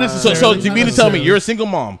right. Not So necessarily. you mean to tell me you're a single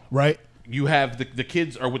mom? Right. You have the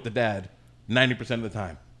kids are with the dad 90% of the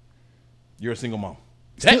time. You're a single mom.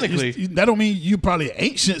 Technically, that don't mean you probably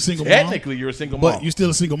ain't shit single technically you're a single mom, mom. but you still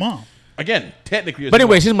a single mom. Again, technically. You're a But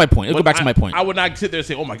single anyways, mom. here's my point. Let's go But back to my point. I would not sit there and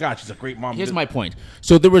say, "Oh my God, she's a great mom." Here's my point.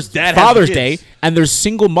 So there was Dad has Father's kids. Day, and there's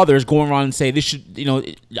single mothers going around and say this should, you know,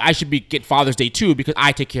 I should get Father's Day too because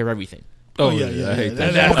I take care of everything. Oh, yeah. I hate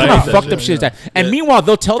that. That- What that- kind I of hate fucked that. up shit is that? And meanwhile,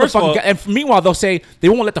 they'll tell First the of fucking all- guy, and meanwhile they'll say they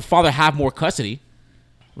won't let the father have more custody,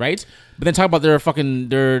 right? But then talk about their fucking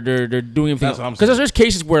they're doing everything That's what I'm because saying. there's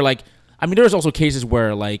cases where like I mean there's also cases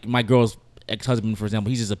where like my girl's ex-husband, for example,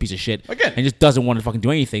 he's just a piece of shit Again. and just doesn't want to fucking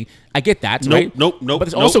do anything. I get that, Nope, right? nope. But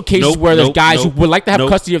there's also cases where there's guys who would like to have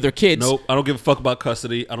custody of their kids. Nope, I don't give a fuck about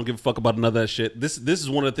custody. I don't give a fuck about none of that shit. This is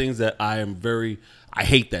one of the things that I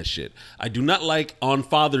hate that shit. I do not like on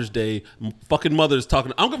Father's Day fucking mothers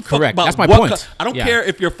talking. I don't give a fuck Correct. about That's my what point. I don't Yeah. care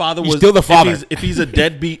if your father He's was still the father. If he's a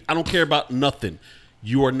deadbeat, I don't care about nothing.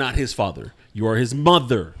 You are not his father. You are his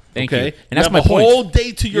mother. Thank okay? you. And that's have my a point. whole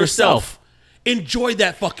day to Yourself. yourself. Enjoy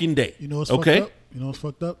that fucking day. You know what's okay? fucked up? You know what's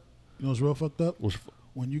fucked up? You know what's real fucked up? What's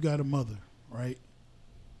When you got a mother, right?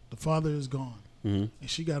 The father is gone, and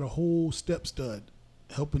she got a whole step stud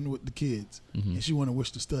helping with the kids, and she want to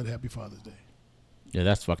wish the stud Happy Father's Day. Yeah,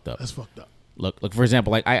 that's fucked up. That's fucked up. Look, for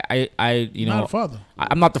example, like I you know, Not a father.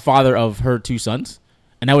 I'm not the father of her two sons,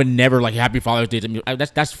 and I would never like Happy Father's Day to me.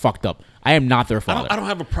 That's fucked up. I am not their father. I don't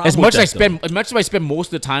have a problem As much with as that, much as I spend most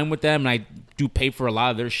of the time with them, and I do pay for a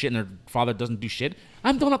lot of their shit, and their father doesn't do shit.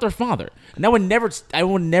 I'm still not their father, and I would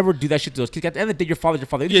never do that shit to those kids. At the end of the day, your father's your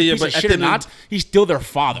father. Yeah, Piece but of at shit the or end of- not, he's still their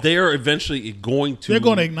father. They are eventually going to. They're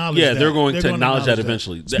going to acknowledge Yeah, that. they're going to gonna acknowledge that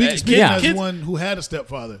eventually. Speaking Yeah. as kids- one who had a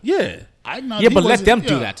stepfather. Yeah. I acknowledge Yeah, he but let wasn't- them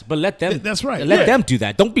do yeah. that. But let them. That's right. Let Yeah. them do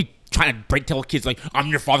that. Don't be trying to tell kids like I'm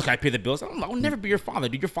your father. Can I pay the bills? I'll never be your father,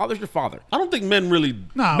 dude. Your father's your father. I don't think men really.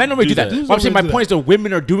 Nah, Men don't really do that. Dudes But I'm saying my don't point is really that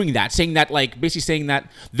women are doing that, saying that like basically saying that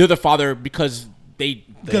they're the father because they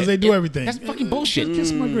do everything. That's fucking bullshit.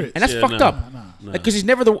 Kiss my grits. And that's Yeah, fucked nah, up. nah. Because he's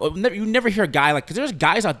never you never hear a guy like because there's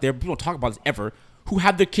guys out there people don't talk about this ever who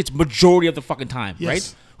have their kids majority of the fucking time, Yes.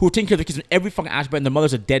 right? Who are taking care of their kids in every fucking aspect, and their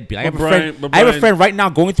mother's a deadbeat. I have Brian- I have a Brian- friend right now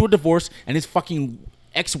going through a divorce, and his fucking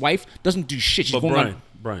ex-wife doesn't do shit. She's But going on.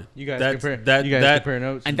 Brian, You guys that's- compare. You guys compare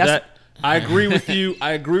notes. And that's- I agree with you.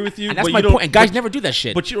 I agree with you. And that's but my you don't- point. And guys but- never do that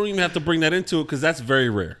shit. But you don't even have to bring that into it because that's very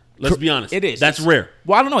rare. Let's be honest. It is. That's It's- rare.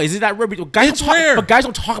 Well, I don't know. Is it that rare? Guys It's don't talk, rare. But guys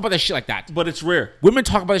don't talk about that shit like that. But it's rare. Women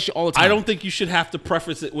talk about this shit all the time. I don't think you should have to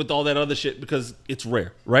preface it with all that other shit because it's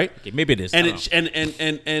rare, right? Okay, maybe it is. And I it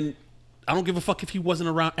don't and I don't give a fuck if he wasn't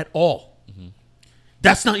around at all.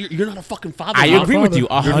 That's not you're not a fucking father. I Mom. agree with you You're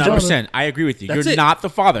not 100%. I agree with you. That's You're it. not the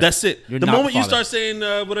father. That's it. You're the not moment you father. start saying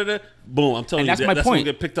boom, I'm telling And you, that's my that's point.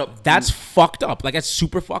 gonna get picked up. That's fucked up. Like that's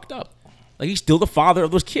super fucked up. Like he's still the father of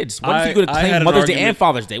those kids. What if I- you going to I had claim an Mother's Day argument- and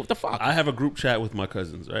Father's Day? What the fuck? I have a group chat with my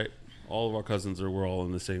cousins, right? All of our cousins we're all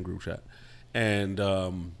in the same group chat, and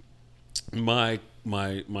my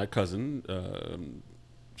cousin,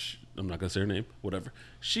 I'm not gonna say her name, whatever.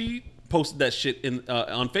 She posted that shit in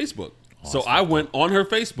on Facebook, so I went on her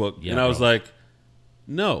Facebook Yeah, and I was bro. like,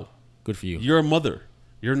 "No, Good for you. you're a mother.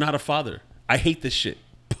 You're not a father. I hate this shit.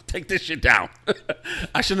 Take this shit down."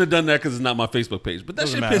 I shouldn't have done that because it's not my Facebook page, but that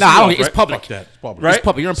Doesn't shit matter. pissed Nah, me I don't- off, it's right? public. Fuck that. It's public. Right? It's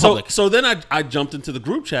public. You're in So- public. So then I jumped into the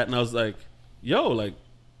group chat and I was like, yo, like,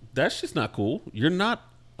 that shit's not cool. You're not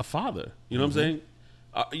a father. You know what I'm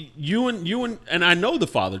saying? You and I know the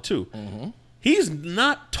father too. He's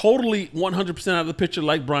not totally 100% out of the picture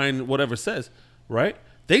like Brian whatever says, right?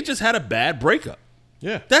 They just had a bad breakup.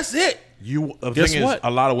 Yeah. That's it. The Guess thing what? is,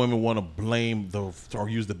 a lot of women want to blame or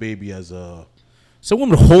use the baby as a Some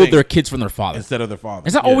women hold thing. their kids from their father. instead of their father.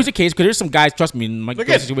 It's not always the case because there's some guys. Trust me, in my Look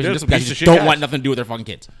girl at- situation, there's there's some guys piece who of just shit don't guys. want nothing to do with their fucking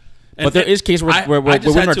kids. And But there is cases where, I where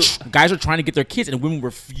just women had are guys are trying to get their kids, and women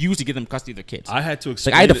refuse to give them custody of their kids. I had to Like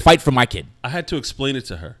explain I had to it- fight for my kid. I had to explain it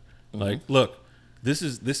to her. Like, look, this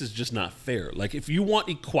is just not fair. Like, if you want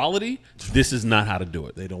equality, this is not how to do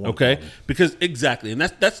it. They don't want okay? equality. Because exactly, and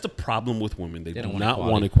that's the problem with women. They do don't want not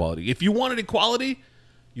equality. want equality. If you wanted equality,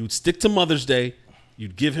 you'd stick to Mother's Day,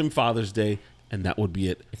 you'd give him Father's Day, and that would be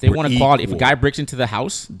it. If they We're want equality, if a equal. guy breaks into the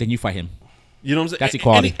house, then you fight him. You know what I'm saying? That's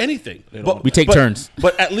equality. Anything. We take turns.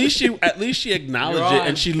 But at least she acknowledged it,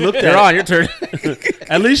 and she looked You're at on it. your turn.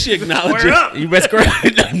 At least she acknowledged it. You best go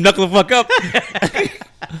knuckle the fuck up.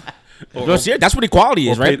 That's what equality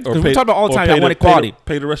is, right? Because we talk about all the time. I want equality.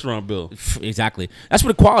 Pay the restaurant bill. Exactly. That's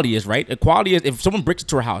what equality is, right? Equality is if someone breaks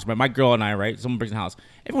into our house, right? My girl and I, right? Someone breaks in the house.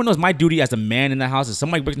 Everyone knows my duty as a man in the house is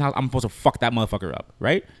somebody breaks in the house, I'm supposed to fuck that motherfucker up,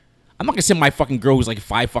 right? I'm not gonna send my fucking girl who's like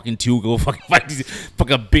 5'2" go fucking fight these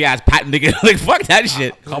fucking big ass pat nigga. Like fuck that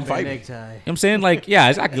shit. Come fight. Necktie. You know what I'm saying? Like, yeah,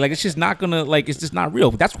 exactly. Like, it's just not gonna, like, it's just not real.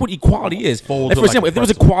 That's what equality is. Like, for example, if there was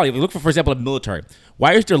equality, if you look for example, the military,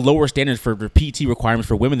 why is there lower standards for PT requirements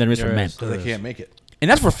for women than there is for men? Because they can't make it. And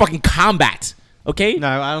that's for fucking combat. Okay? No,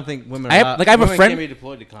 I don't think women. I have a women friend. Can't be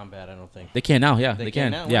deployed to combat. I don't think They can now, yeah. They can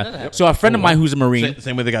can. now? When did that Yeah. happen? So a friend of mine who's a Marine,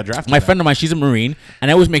 Same way they got drafted. my friend of mine, she's a Marine, and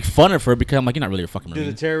I always make fun of her because I'm like, you're not really a fucking Do Marine.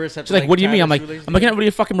 the terrorists have She's to, like, what do you tie mean? their I'm like, shoelaces you're not really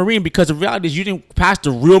a fucking Marine because the reality is you didn't pass the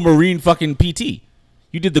real Marine fucking PT.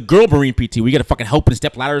 You did the girl Marine PT. We got to fucking help and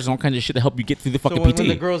step ladders and all kinds of shit to help you get through the fucking So when PT.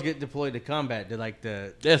 the girls get deployed to combat, do like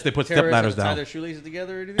the Yes, they put step terrorists ladders have to tie down. their shoelaces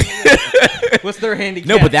together or anything like that? What's their handicap?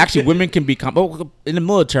 No, but actually, women can be in the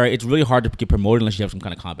military. It's really hard to get promoted unless you have some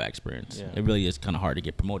kind of combat experience. Yeah. It really is kind of hard to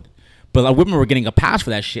get promoted. But like, women were getting a pass for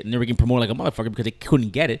that shit, and they were getting promoted like a motherfucker because they couldn't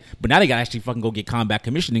get it. But now they got to actually fucking go get combat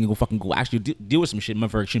commissioning and go actually deal with some shit.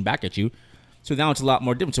 Motherfucker shooting back at you. So now it's a lot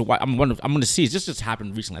more different. So I'm going to see. This just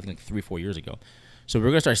happened recently. I think like 3-4 years ago. So we're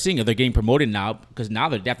going to start seeing if they're getting promoted now because now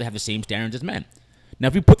they have to have the same standards as men. Now,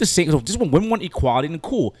 if you put the same, so just when women want equality, then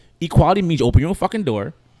cool. Equality means you open your own fucking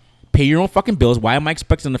door, pay your own fucking bills. Why am I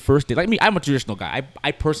expecting on the first day? Like me, I'm a traditional guy.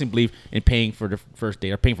 I personally believe in paying for the first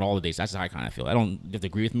day or paying for all the days. That's how I kind of feel. I don't have to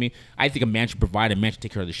agree with me. I think a man should provide, a man should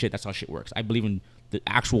take care of the shit. That's how shit works. I believe in the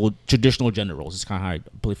actual traditional gender roles. It's kind of how I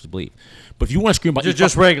believe. But if you want to scream about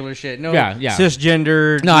just regular shit. No, Yeah.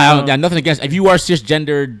 cisgender. No, I don't, nothing against. If you are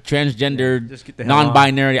cisgender, transgender, just get the hell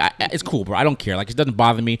non-binary, it's cool, bro. I don't care. Like, it doesn't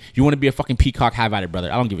bother me. You want to be a fucking peacock, have at it, brother.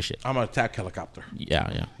 I don't give a shit. I'm an attack helicopter.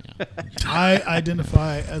 Yeah. I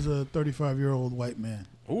identify as a 35-year-old white man.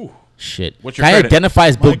 Ooh. Shit. What's your Can I credit? identify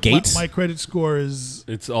as Bill Gates? My credit score is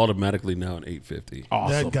It's automatically now an 850.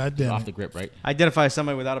 Awesome. that goddamn. Off the grip, right? Identify as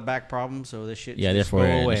somebody without a back problem, so this shit. Yeah, just therefore,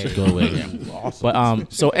 go away. let's just go away. Yeah. Awesome.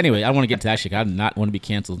 But so anyway, I want to get to that shit. I do not want to be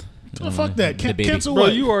canceled. Fuck that. The baby. Cancel Bro,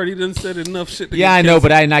 what? you already done said enough shit. To Yeah, get I know, canceled.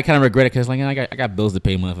 but I kind of regret it because like I got bills to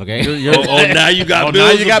pay, motherfucker. Oh, now you got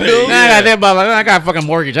bills. you got to pay. bills? Nah, I got that, but I got a fucking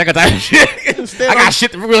mortgage. I got that shit. I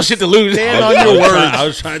got real shit to lose. I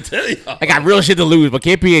was trying to tell you. I got real shit to lose, but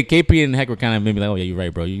KP and Heck were kind of made me like, oh yeah, you're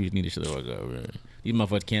right, bro. You need this shit to work out. These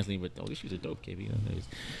motherfuckers canceling, but these shoes are dope, KP.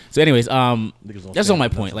 So, anyways, that's all my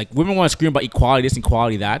point. Like, women want to scream about equality, this,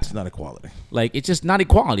 equality, that. It's not equality. Like, it's just not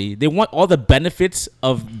equality. They want all the benefits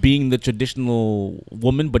of being the traditional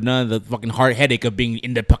woman, but none of the fucking hard headache of being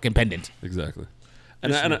independent. Exactly.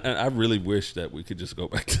 And I really wish that we could just go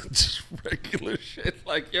back to just regular shit.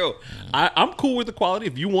 Like, yo, I'm cool with equality.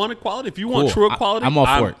 If you want equality, if you want Cool. true equality, I'm all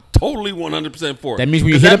for it. Totally 100% for it. That means when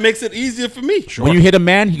you 'Cause hit that a- makes it easier for me. When you hit a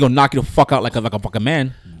man, he gonna knock you the fuck out like a fucking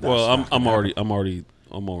man. Well, I'm already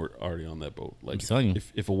on that boat. Like, I'm telling you.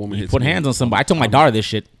 if a woman You hits put me, hands on somebody. I told my daughter this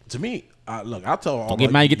shit. To me, look, I'll tell all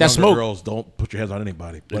get my mad, you get that younger smoke. girls, don't put your hands on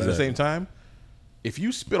anybody. But at the Exactly. same time, if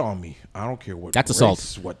you spit on me, I don't care what That's race,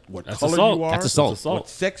 assault. what That's color assault. you are, That's assault. what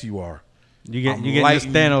sex you are. You get I'm this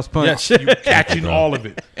lighting- Thanos punch. Yes, you catching all of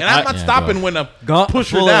it, and I'm not Yeah, stopping when I Gaunt- push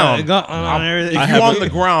her full of down. gauntlet on I'm- everything. if I you have on a- the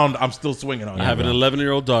ground, I'm still swinging on you. I have an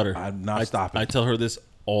 11-year-old daughter. I'm not stopping. I tell her this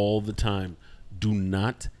all the time. Do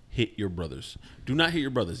not hit your brothers. Do not hit your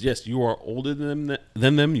brothers. Yes, you are older than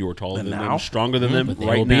them. You are taller And than now? them, stronger than them but there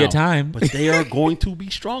right will be now. a time. But they are going to be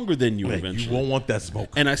stronger than you Hey, eventually. you won't want that smoke.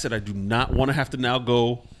 And I said, I do not want to have to now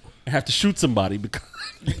go and have to shoot somebody because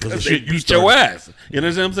of they shit you beat your started. ass. You know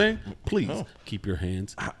what I'm saying? Please keep your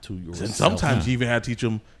hands to yourself. And sometimes you even have to teach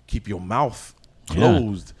them keep your mouth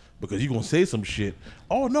closed because you're going to say some shit.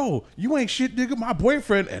 Oh, no, you ain't shit, nigga, my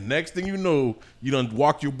boyfriend. And next thing you know, you done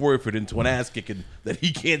walk your boyfriend into an ass kicking that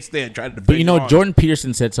he can't stand, trying to defend But you know, your Jordan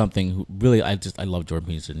Peterson said something. Who really, I love Jordan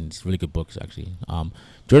Peterson. It's really good books, actually.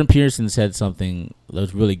 Jordan Peterson said something that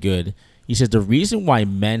was really good. He says the reason why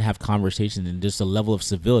men have conversations and just a level of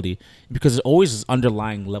civility is because there's always this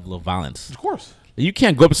underlying level of violence. Of course. You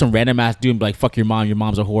can't go up to some random ass dude and be like, fuck your mom, your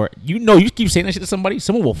mom's a whore. You know, you keep saying that shit to somebody,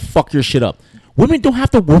 someone will fuck your shit up. Women don't have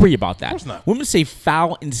to worry about that. Of course not. Women say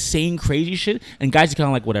foul, insane, crazy shit, and guys are kind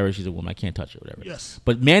of like, whatever, she's a woman, I can't touch her, whatever. Yes.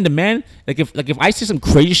 But man to man, like if I say some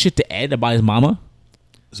crazy shit to Ed about his mama,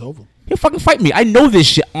 It's over. he'll fucking fight me. I know this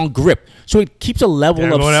shit on grip. So it keeps a level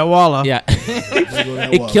There of... go that Walla. Yeah.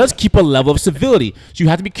 It does keep a level of civility. So you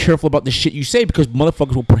have to be careful about the shit you say because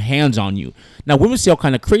motherfuckers will put hands on you. Now, women say all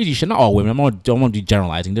kind of crazy shit. Not all women. I don't want to be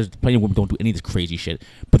generalizing. There's plenty of women who don't do any of this crazy shit.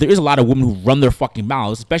 But there is a lot of women who run their fucking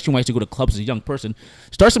mouths, especially when I used to go to clubs as a young person.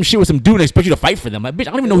 Start some shit with some dude and expect you to fight for them. Like, bitch,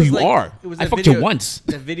 I don't even know who you are. I fucked you once.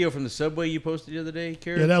 That video from the subway you posted the other day,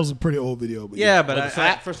 Karen? Yeah, that was a pretty old video. But Yeah, but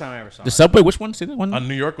first time I ever saw The it. subway, which one? Say that one? On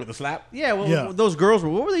New York with the slap. Yeah, well, Yeah. those girls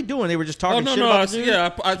what were they doing? They were just talking shit about the dude?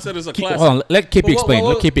 I said it's a Keep, classic. hold on. Let KP Well, explain.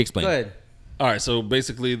 well, Let KP explain. Go ahead. All right, so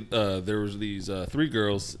basically, there was these 3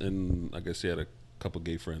 girls, and I guess he had a couple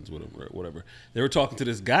gay friends with him or whatever. They were talking to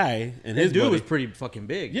this guy, and his His dude buddy, was pretty fucking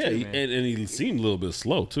big. yeah, too, and man. he seemed a little bit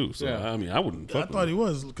slow too. So Yeah. I mean, I wouldn't. I Fuck with thought he him.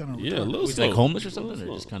 was kind of Yeah, a little He's slow. like homeless or A little something? Or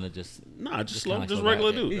slow. just kind of just... Nah, just kinda slow, just slow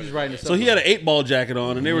regular guy. dude. He's just riding the So he had an 8-ball jacket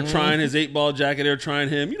on, and they Mm-hmm. were trying his 8-ball jacket. They were trying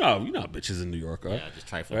him. You know how bitches in New York are. Yeah, just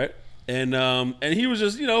trifling. Right? And he was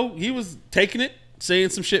just, he was taking it, saying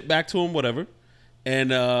some shit back to him, whatever.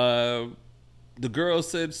 And the girl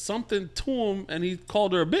said something to him, and he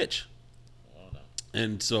called her a bitch.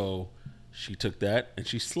 And so she took that and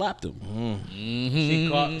she slapped him. She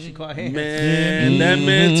caught hands. Man, that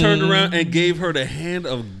man turned around and gave her the hand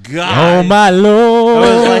of Oh God. my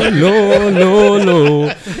Lord,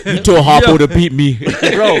 Lord. You told Harpo to beat me.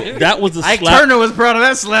 Bro, that was a Ike slap. Turner was proud of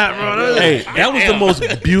that slap, bro. Hey, that was the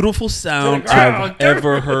most beautiful sound I've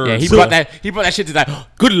ever heard. Yeah, he brought that shit to that.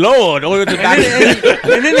 Good Lord, oh, to that.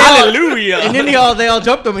 And then Hallelujah. And then they all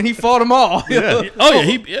jumped him, and he fought them all. Oh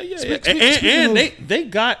yeah. And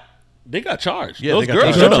they got charged. Yeah, Those they got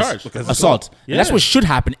girls charged. got charged. Because Assault. Yeah. And that's what should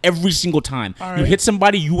happen every single time. You right. hit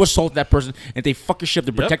somebody, you assault that person, and if they fuck your shit,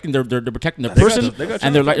 they're protecting their protecting their person they got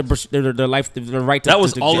and their life, their right to. That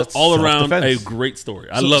was to all around a self-defense. great story.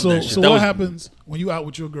 I love that shit. So That what was- happens when you out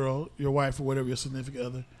with your girl, your wife, or whatever, your significant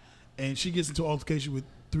other, and she gets into an altercation with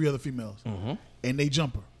 3 other females, and they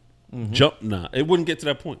jump her? Jump? Nah, it wouldn't get to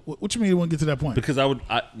that point What you mean it won't get to that point? because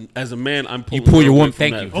as a man, I'm You pulling pull her your away woman. from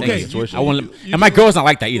Thank that you. fucking Okay, situation. I want, you- and my girl's not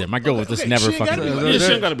like that either. My girl was just Okay, never she ain't gotta fucking. be- Yeah,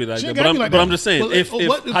 she ain't gotta be like She that. ain't But gotta be like I'm that. just saying, But if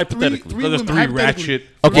what if hypothetically, three there's women, 3 hypothetically, ratchet.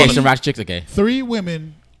 Okay, three- some ratchet chicks. Okay, 3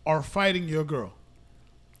 women are fighting your girl.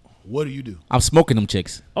 What do you do? I'm smoking them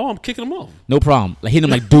chicks. oh, I'm kicking them off. No problem. Like hitting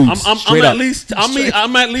them like dudes. I'm straight at up. least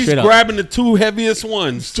I'm at least Straight up. grabbing the 2 heaviest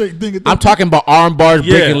ones. Straight thing. I'm talking about arm bars,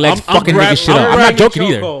 Yeah, breaking legs, I'm fucking grab- nigga shit I'm up. I'm not grabbing joking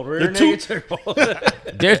either. Rear two- naked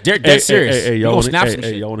chokehold. They're dead serious. Hey, You y'all gonna want snap some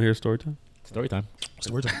shit. y'all want to hear a story time? Story time.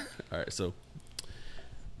 Story time. All right, so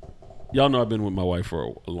y'all know I've been with my wife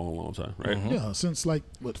for a long time, right? Yeah, since like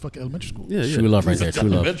fucking elementary school. Yeah, True love right there. True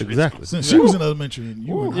love. exactly. Since she was in elementary and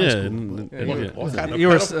you were in high Yeah, school. You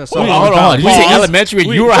were Hold on. You say elementary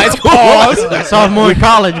and you were high school. sophomore in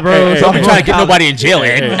college, bro. Don't be trying to get nobody in jail,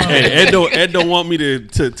 Hey, Ed. Ed don't want me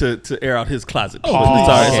to air out his closet. It's all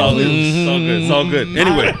right. It's all good. It's all good. It's all good.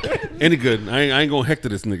 Anyway, any good. I ain't gonna hector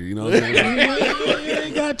this nigga. You know what I'm saying? You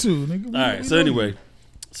ain't got to, nigga. All right. So anyway,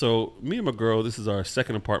 so me and my girl, this is our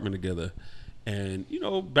second apartment together, and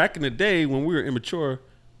back in the day when we were immature,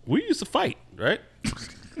 we used to fight, right?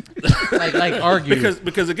 like argue.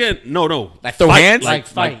 Because again, no, Like throw hands? Like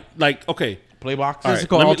fight. like okay. Play box. All right,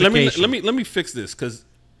 Physical let altercation. me fix this because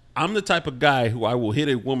I'm the type of guy who I will hit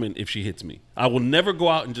a woman if she hits me. I will never go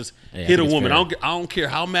out and just Yeah, I hit a think it's woman. fair. I don't care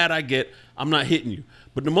how mad I get. I'm not hitting you.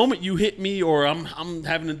 But the moment you hit me or I'm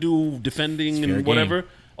having to do defending fair and whatever,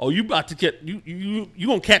 oh, you about to get you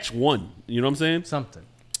gonna catch one. You know what I'm saying? Something.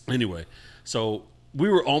 Anyway, so we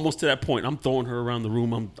were almost to that point. I'm throwing her around the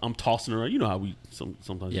room. I'm tossing her. You know how we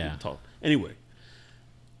sometimes Yeah. we talk. Anyway,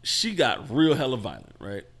 she got real hella violent,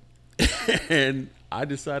 right? And I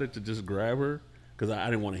decided to just grab her because I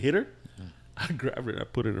didn't want to hit her. I grabbed her and I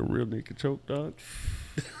put her in a real naked choke, dog.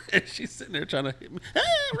 And she's sitting there trying to hit me,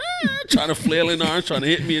 trying to flail in arms, trying to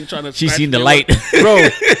hit me and trying to. She snatch seen the me light. away.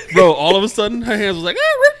 bro. All of a sudden, her hands was like,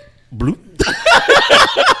 bloop.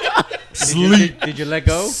 Sleep. Did you let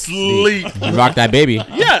go? Sleep. You rock that baby.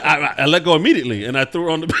 Yeah, I let go immediately and I threw her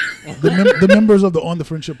on the. The members of the On the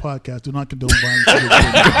Friendship podcast do not condone violence.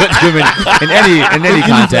 in any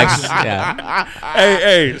context. Yeah.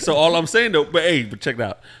 hey. So all I'm saying though, but check it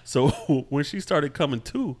out. So when she started coming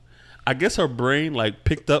to, I guess her brain like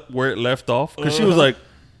picked up where it left off because she was like,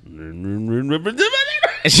 And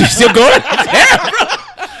she's still going.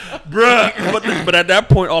 bruh. But at that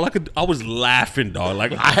point, I was laughing, dog.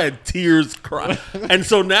 Like I had tears crying. And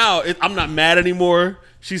so now I'm not mad anymore.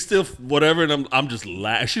 She's still whatever, and I'm just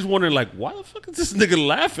laughing. She's wondering like, why the fuck is this nigga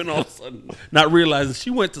laughing all of a sudden? Not realizing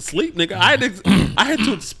she went to sleep, nigga. I had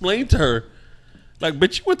to explain to her, like,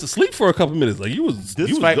 bitch, you went to sleep for a couple minutes. Like you was This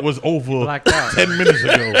you fight was over Blacked out. 10 minutes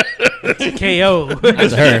ago. KO.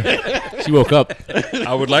 That's her. She woke up.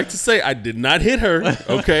 I would like to say I did not hit her.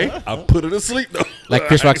 Okay, I put her to sleep though. Like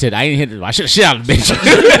Chris Rock said, I ain't hit her. I should have shit out of the bitch.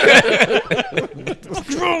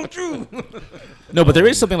 No, but there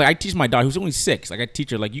is something like I teach my daughter who's only 6. Like I teach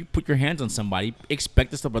her, like you put your hands on somebody,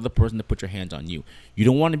 expect this other person to put your hands on you. You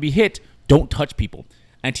don't want to be hit. Don't touch people.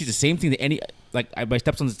 And I teach the same thing to any. Like my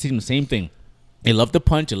stepson's teaching the same thing. They love to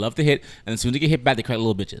punch, they love to hit, and as soon as they get hit back, they cry like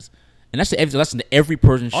little bitches. And that's the lesson that every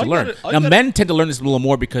person should learn. Now, men tend to learn this a little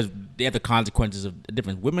more because they have the consequences of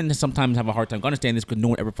different. Women sometimes have a hard time understanding this because no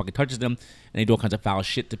one ever fucking touches them, and they do all kinds of foul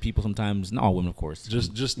shit to people sometimes. Not all women, of course.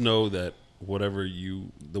 Just know that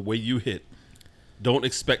the way you hit, don't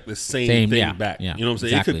expect the same thing back. Yeah, you know what I'm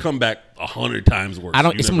saying? exactly. It could come back 100 times worse.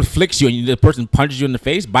 If someone flicks you and the person punches you in the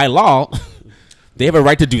face, by law, they have a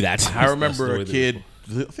right to do that. I remember a kid,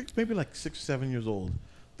 I think maybe like 6 or 7 years old,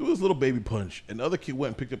 threw his little baby punch, and the other kid went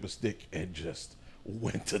and picked up a stick and just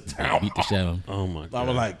went to town. Beat the shit out of him. Oh my god! I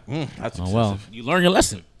was like, that's excessive. Well, you learn your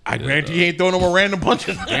lesson. I guarantee he ain't throwing no more random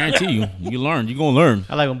punches. Guarantee you. You learn. You gonna learn.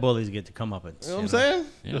 I like when bullies get to come up. You know what I'm saying?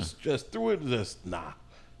 Yeah. Just threw it.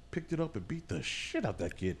 Picked it up and beat the shit out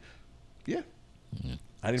that kid. Yeah.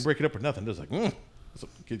 I didn't break it up or nothing. Just like, this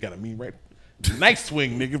kid got a mean right. Nice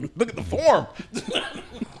swing, nigga. Look at the form.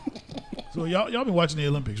 So y'all been watching the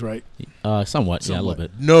Olympics, right? Somewhat. Yeah, a little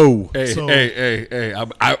bit. No. Hey, So- hey!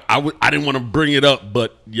 I didn't want to bring it up,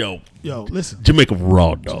 but yo, Listen. Jamaica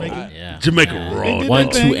raw dog. Jamaica? Yeah. Jamaica They raw. did 1,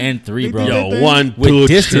 their 2, thing. and 3, They bro. did their Yo, thing. 1, With 2,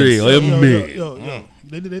 distance. 3. Yo, Let me. yo.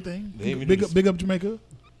 They did their thing. They even Big do up Jamaica.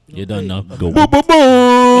 You done know. Go.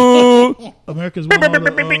 America's won all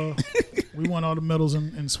the, we won all the medals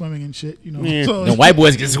in swimming and shit. You know. Yeah. So, The white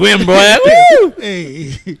boys can swim, bro. Woo!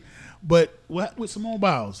 hey, but what with Simone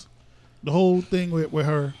Biles, the whole thing with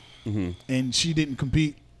her, and she didn't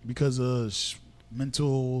compete because of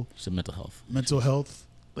mental It's a mental health. health.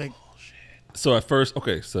 Like, So at first,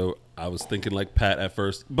 so I was thinking like Pat at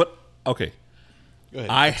first, but okay. Go ahead.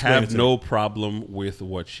 I Explain it have to no me. problem with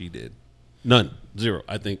what she did. None. Zero.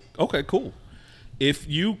 I think, okay, cool. If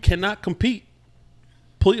you cannot compete,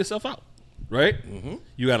 pull yourself out, right? Mm-hmm.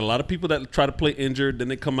 You got a lot of people that try to play injured, then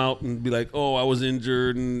they come out and be like, oh, I was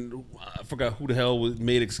injured, and I forgot who the hell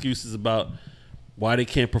made excuses about why they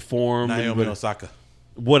can't perform. Naomi Osaka.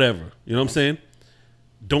 Whatever. You know what I'm saying?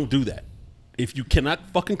 Don't do that. If you cannot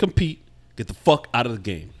fucking compete, get the fuck out of the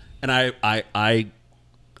game. And I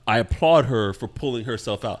applaud her for pulling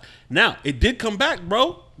herself out. Now, it did come back,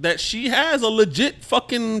 bro, that she has a legit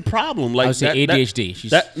fucking problem. Like I would say that,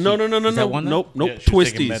 ADHD. No. Is that one? Nope. Yeah, she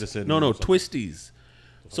was taking Twisties. medicine No, or something. twisties.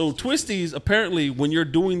 So twisties, apparently, when you're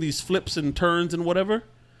doing these flips and turns and whatever,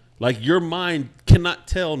 like your mind cannot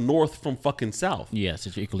tell north from fucking south. Yes,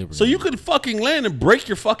 it's your equilibrium. So you could fucking land and break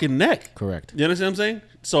your fucking neck. Correct. You understand what I'm saying?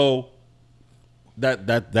 So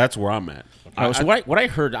that's where I'm at. So what I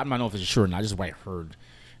heard, I don't know if it's true or not, just what I heard,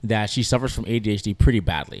 that she suffers from ADHD pretty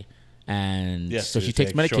badly. And Yes, so they she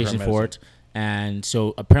takes show her medication for it. medicine. And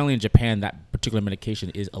so apparently in Japan, that particular medication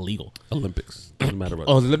is illegal. Olympics doesn't matter about.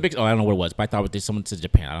 Oh, the Olympics? Oh, I don't know what it was, but I thought someone said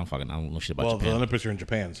Japan. I don't know shit about Well, the Japan. Olympics are in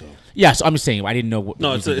Japan, so. Yeah, so I'm just saying, I didn't know what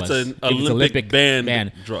No, the it's reason was. an It was Olympic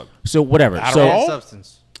banned drug. So whatever. Adderall? So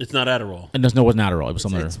substance. It's not Adderall. and there's no, it wasn't Adderall. It was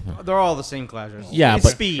something. They're all the same classes. Yeah, it's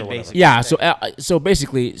but- speed basically. Yeah, so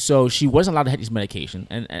basically, so she wasn't allowed to have this medication,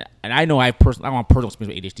 and I know I don't have personal experience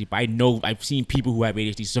with ADHD, but I know I've seen people who have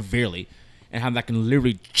ADHD severely, and how that can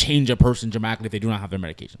literally change a person dramatically if they do not have their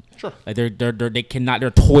medication. Sure. Like they're a totally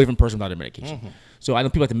different person without their medication. So I know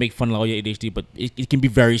people like to make fun of all your ADHD, but it can be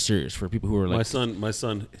very serious for people who are like My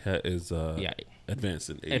son is advanced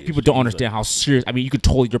in ADHD. and people don't understand how serious. I mean, you could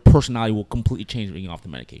totally your personality will completely change when you're off the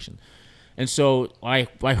medication. And so I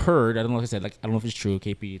heard, I don't know if I said, like, I don't know if it's true.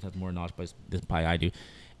 KP has more knowledge, but this probably I do.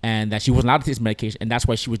 And that she wasn't allowed to take this medication, and that's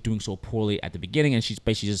why she was doing so poorly at the beginning. And she's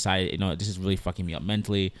basically decided, this is really fucking me up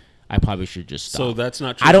mentally. I probably should just stop. So that's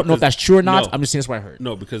not true. I don't know if that's true or not. No. I'm just saying that's what I heard.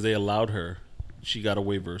 No, because they allowed her. She got a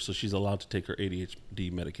waiver, so she's allowed to take her ADHD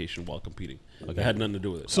medication while competing. It had nothing to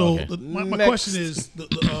do with it. so Okay. my question is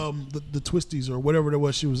the twisties or whatever it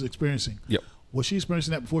was she was experiencing. Yep. Was she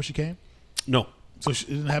experiencing that before she came? No. So it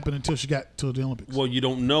didn't happen until she got to the Olympics. Well, you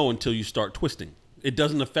don't know until you start twisting. It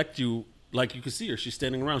doesn't affect you. Like you can see her. She's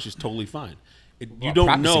standing around. She's totally fine. You don't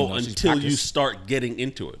practicing, know though. She's until you practiced. start getting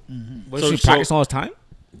into it. Was she practicing all this time?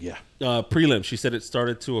 Yeah. Prelims. She said it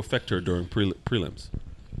started to affect her during prelims.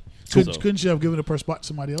 Couldn't she have given up her spot to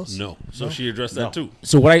somebody else? No. So she addressed that too.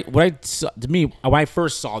 So what I saw, to me, when I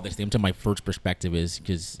first saw this thing, my first perspective is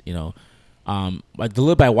because like the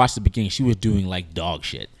little bit I watched at the beginning, she was doing like dog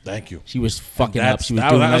shit. Thank you. She was fucking up. That's- She was that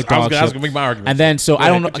doing was- like I was dog gonna- I was shit. gonna make my argument. And then so Go I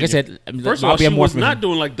don't know. ahead, Like I continue. said, First of I'll all, be she more was for not him.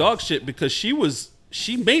 doing like dog shit because she was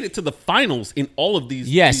she made it to the finals in all of these.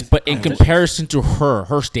 Yes, these but in competitions. comparison to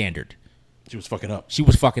her standard, She was fucking up. she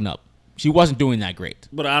was fucking up. She wasn't doing that great.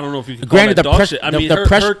 But I don't know if you can Granted, call that the dog press- shit. I the- mean, the her,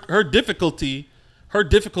 press- her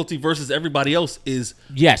difficulty versus everybody else is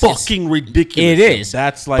Yes, it's- fucking ridiculous. It is.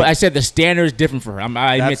 That's like- But I said the standard is different for her. I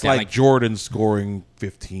admit That's that. like Jordan scoring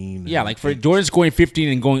 15. Yeah, like for Jordan scoring 15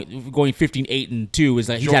 and going 15, 8 and 2 is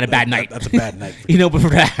like he's had a bad night. That's a bad night. You know, but for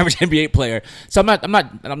the average NBA player, so I don't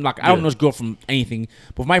know this girl from anything.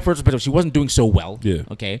 But from my first perspective, she wasn't doing so well. Yeah.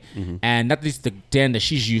 Okay. And not at least the Dan that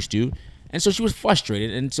she's used to, and so she was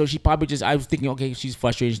frustrated, and so she probably just I was thinking, okay, she's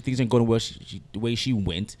frustrated, things aren't going well. The way she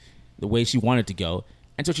went, the way she wanted to go,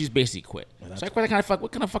 and so she's basically quit. So I quite kind of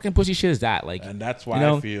what kind of fucking pussy shit is that? Like, And that's why you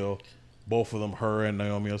know? I feel both of them, her and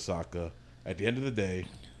Naomi Osaka, at the end of the day,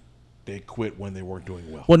 they quit when they weren't doing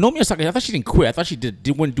well. Well, Naomi Osaka, I thought she didn't quit. I thought she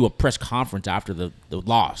wouldn't do a press conference after the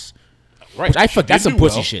loss. Right. Which I She thought that's did some do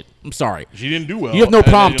pussy well. shit. I'm sorry. She didn't do well. You have no And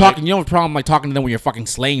then problem you're talking. like- You don't have a problem like talking to them when you're fucking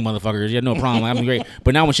slaying motherfuckers. You have no problem. I'm great.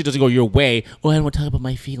 But now when shit doesn't go your way, I don't want to talk about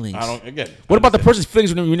my feelings. I don't, again. What about the understand. person's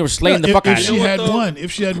feelings when you never slaying the fucking if she shit? had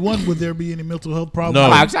though? won, would there be any mental health problems? No.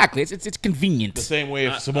 Ah, exactly. It's convenient. The same way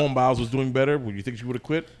if Simone Biles was doing better, would you think she would have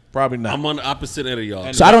quit? Probably not. I'm on the opposite end of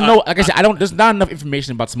y'all. So I don't know. Like I said, I don't. There's not enough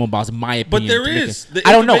information about Simone Biles in my But opinion. there to make is. it-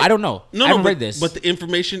 I don't know. I don't know. No, I haven't but, read this. But the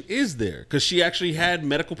information is there because she actually had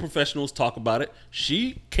medical professionals talk about it.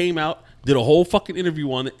 She came out, did a whole fucking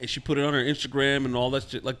interview on it, and she put it on her Instagram and all that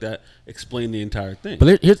shit like that. Explained the entire thing.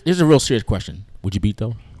 But here's a real serious question. Would you beat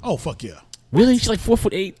though? Oh fuck yeah. Really? She's like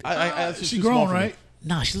 4'8". She grown, right?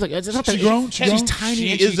 No, she's like it's not She that grown? She grown? She's tiny.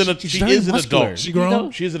 She and is she's, an- she's she very is an muscular. adult. She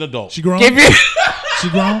grown? She's an adult. She grown? Give me She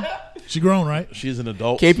grown? She grown, right? She's an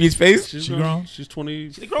adult. KP's face. she's she grown? She's 20.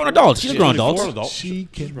 She's a grown adult. She's a grown adult. 24 adult. She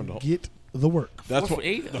She's a grown can adult. get the work. That's what.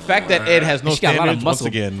 4'8". The fact that Ed has no She's got a lot of standards. Once muscle.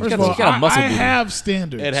 again, First First of of all, all, she's got a muscle I booty. have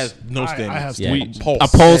standards. Ed has no I standards. have Yeah. standards. Pulse.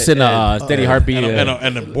 A pulse and a steady heartbeat,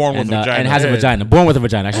 and a born with a vagina. and has a vagina. Born with a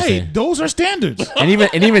vagina, I should Hey, say. those are standards. And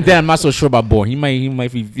even then, I'm not so sure about born. He might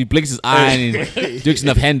if he blinks his eye and he drinks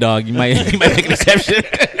enough hen dog, he might make an exception.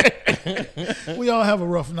 We all have a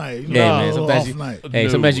rough night. Hey man, a sometimes off you, night. hey,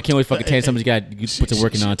 sometimes you can't always fucking tell. Sometimes you put some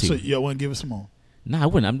working on So too. you want to give us some more? Nah, I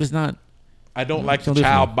wouldn't. I'm just not. I don't like the Don't do it for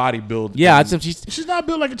child me. body build. Yeah, And she's She's not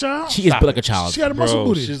built like a child. she is built like a child. She got a muscle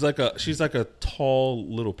Bro, booty. she's like a tall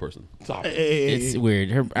little person. stop. It's weird.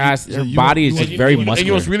 Her ass, her you body want- is you just want- very you want- muscular. And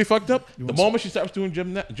you know what's really fucked up? The moment she starts doing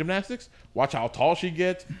gymnastics, watch how tall she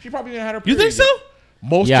gets. She probably didn't have her You period think so? yet.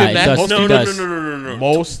 Most Yeah, it does. most No, female- no, no, no.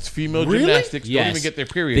 Most female Really? gymnastics don't Yes. even get their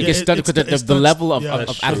They period. get stunted it's- because it's the level of yeah,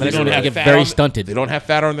 that's true. athletics They don't they have get fat very on- stunted. They don't have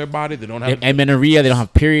fat on their body. They don't have. Amenorrhea, they don't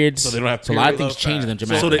have periods. So they don't have So a lot of periods. things change in them So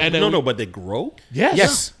dramatically. they And then no, we- no, but they grow. Yes.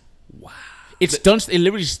 Yes. Wow. It stunts. It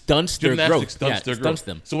literally stunts their growth. Gymnastics stunts Yeah, their it stunts growth.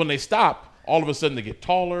 them. So when they stop, all of a sudden they get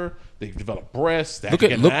taller. They develop breasts. They Look have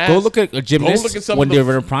at to get an go ass. look at a Go look gymnast at some when of they're the-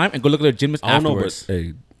 in their prime, and go look at a gymnast I don't know, but afterwards.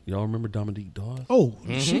 hey, y'all remember Dominique Dawes? Oh,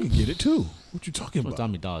 she can get it too. What you talking What's about?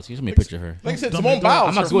 Tommy Dawes? Here's me a picture of her. Like I said, Dominic Simone Biles.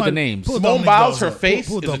 I'm not her- good with the names. Pull Simone Dominic Biles, Dawes her up. face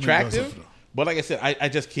Pull is Dominic Dawes attractive. up. But like I said, I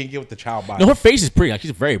just can't get with the child body. No, her face is pretty. Like she's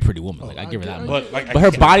a very pretty woman. Like I give her that much. But, like, I But her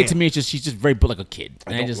can't- body I to can't. me is just she's just very built like a kid,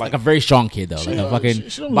 and don't just like like a very strong kid though, like a don't- fucking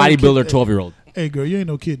she don't like bodybuilder, kid- 12-year-old. Hey girl, you ain't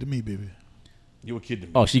no kid to me, baby. You a kid to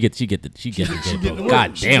me. Oh, she gets the get the bro. work.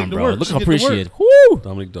 God She damn, get the bro. work. Look She how get the pretty she work. is. Woo.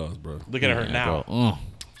 Dominique Dawes, bro. Look at her Yeah, now. bro.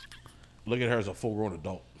 Look at her as a full-grown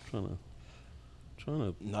adult.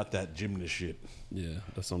 Trying to, Not that gymnast shit. yeah,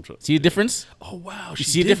 that's what I'm trying. See a difference? Oh wow, You she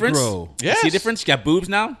see a did difference? grow. You see a difference? She got boobs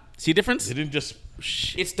now. See a difference? They didn't just.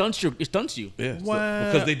 It stunts you. It stunts you. Yeah, so-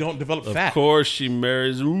 Wow. because they don't develop Of fat. course, she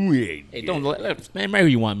marries Wade. Hey, don't man. Marry who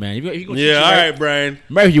you want, man. If you gonna treat Yeah, you all right, right, Brian.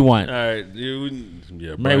 marry who you want. All right, you.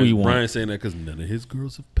 Yeah, Marry who you want. Brian's saying that because none of his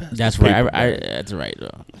girls have passed. That's the right. paper, bro. That's right.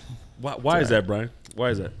 Why is that, Brian? Why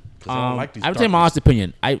is that? 'Cause I don't like these I would say my darkies. honest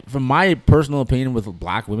opinion. From my personal opinion with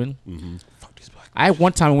black women, Fuck these black. I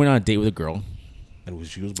one time went on a date with a girl. And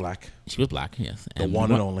she was black. She was black, yes. The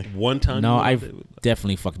one and only. One time. No, you I've went on a date with-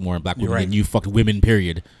 definitely fucked more black women right. than you fucked women.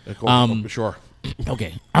 Period. Sure.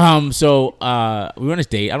 Okay. So we went on this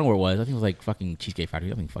date. I don't know where it was. I think it was like fucking Cheesecake Factory.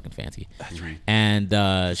 Something fucking fancy. That's right. And she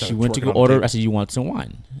Started went to twerking go on the order. table. I said, "You want some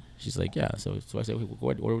wine?" She's like, "Yeah." So I said, "Okay, well,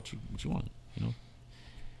 go ahead, order what you want." You know.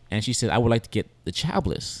 And she said, "I would like to get the chow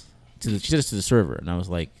bliss." She said this to the server, and I was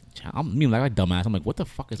like, "I'm like dumbass." I'm like, "What the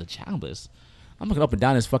fuck is a chow bliss?" I'm looking up and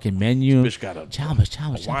down this fucking menu. Bitch got a chow bliss, chow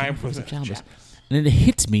bliss, wine chow bliss, for the chow bliss. chow And then it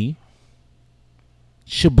hits me.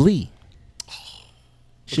 Chablis.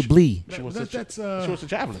 Chablis. She wants That's she wants a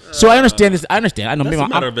javelin. So I understand this. I understand. I know. That's Maybe a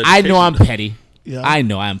matter of I know I'm education. petty. Yeah. I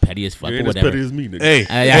know I'm petty as fuck. You But ain't as whatever. petty as me, nigga. Hey,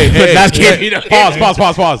 yeah, hey, hey, that's hey, kidding.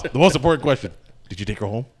 pause. The most important question: did you take her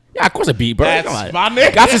home? Yeah, of course I beat, bro. That's Come on. my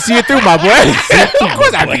nigga. Got to see it through, my boy. Of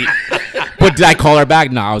course I beat. But did I call her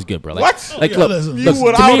back? No, I was good, bro. Like, What? Like, Yeah, look, listen. look, You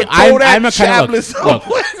would to me, out I'm a kind of look.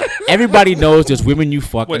 Chaplin. Everybody knows there's women you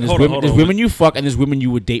fuck, Wait, and there's hold women, on, there's hold on. women you fuck, and there's women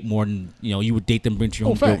you would date more than you would date them, bring to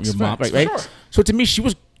your, facts, your mom, facts, right? for Right. sure. So to me, she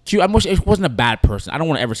was cute. She wasn't a bad person. I don't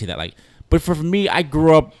want to ever say that. Like, but for me, I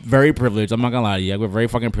grew up very privileged. I'm not gonna lie to you. I grew up very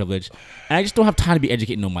fucking privileged, and I just don't have time to be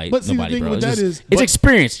educating But see, the nobody, thing bro. with It's, that just- is- it's but-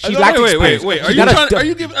 experience. She lacked Wait. experience. Are She you got a trying,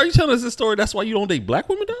 du- are you telling us this story? That's why you don't date black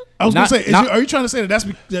women, dog? I was Not- gonna say, not- are you trying to say that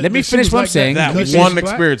Let me finish what I'm saying. That because one she's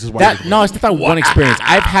black? experience is why. That no, it's not that one experience.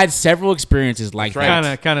 I've had several experiences like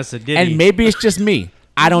that, Kind of sadistic. and maybe it's just me.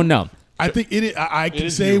 I don't know. I think it is, I can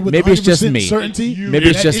is say you. with Maybe it's just 100% me. certainty. Maybe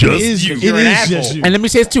it's that just it you. is- You. It You're an is asshole. just you. And let me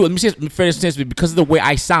say this too. Let me say this, for instance, because of the way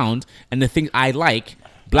I sound and the things I like,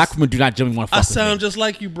 black women do not generally want to fuck I with sound me. just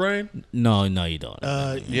like you, Brian. No, you don't.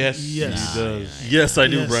 Yes, Yes. he does. Yes, I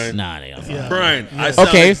do, Yes. Brian. Nah, they don't. Yeah. Brian, I sound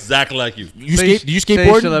Okay. exactly like you. You Say- do you say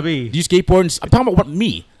skateboard? shall I be? Do you skateboard? I'm talking about what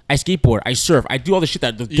me. I skateboard. I surf. I do all the shit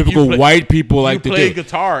that the typical play- white people like you to play do.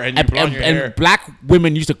 guitar and you And, blonde your hair. and black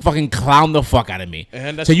women used to fucking clown the fuck out of me.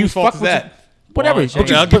 And that's so you whose fault fuck is with that? whatever. Okay,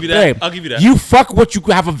 But I'll give you that. hey, I'll give you that. You fuck what you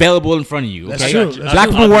have available in front of you. That's Okay, true. That's black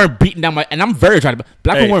true. women weren't beating down my, and I'm very trying to.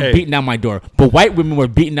 Black Hey, women weren't hey. beating down my door, but white women were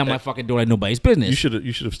beating down my fucking door like nobody's business. You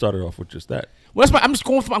should have started off with just that. Well, that's why I'm just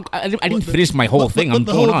going from. I didn't finish my whole thing. I'm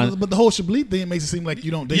the going whole, on. But the whole Chablis thing makes it seem like you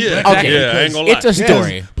don't date Yeah, black okay. women Yeah, I ain't because- gonna lie. It's a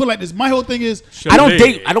story. Put it like this. My whole thing is I don't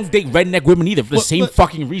Chablis. date redneck women either for the But- same but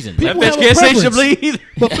fucking reason. people Bitch have a can't say preference. Chablis either.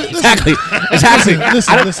 But listen, Exactly.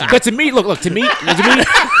 listen, I don't- listen. But to me, look, to me,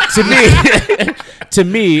 to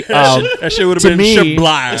me, That shit would have to been me,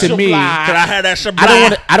 Chablis. to me, Could I have that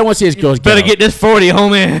Chablis? I don't want to see this girl's Better ghetto. get this 40,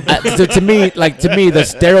 homie. To me, the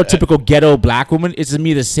stereotypical ghetto black woman is to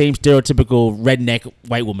me the same stereotypical redneck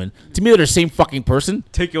white woman. To me, they're the same fucking person.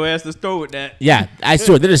 Take your ass to the store with that. Yeah, I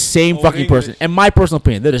swear they're the same Old fucking person. English. In my personal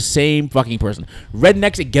opinion, they're the same fucking person.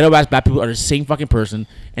 Rednecks and ghetto ass black people are the same fucking person,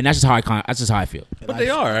 and that's just how that's just how I feel. But they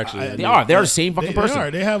are actually. They are. They're the same fucking They person.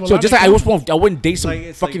 are. They have a so lot just in like I wouldn't date some Like,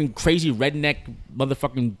 it's fucking crazy redneck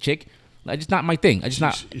motherfucking chick. Like, just not my thing. I just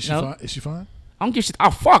not. Is she you know, fine? Is she fine? I don't give shit. Oh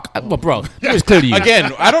fuck, well, bro. It was clear to you.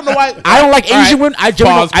 Again, I don't know why. I don't like All right. Asian women. I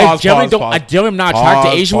generally don't. I Pause, generally pause, don't. pause. I generally am not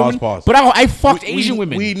attracted to Asian women. Pause. But I fucked We- Asian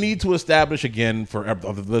women. We need to establish again for of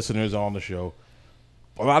the listeners on the show.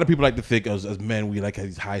 A lot of people like to think as men we like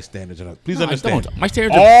these high standards. And please No, I understand, don't. My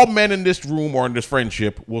standards are- all men in this room or in this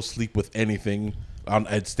friendship will sleep with anything on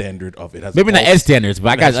Ed's standard of it. Has Maybe not all- Ed standards, but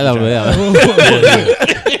I got.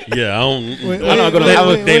 Yeah, I don't. Wait, I'm not gonna. wait, I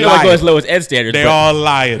would wait, they go lie. as low as Ed standards. They but all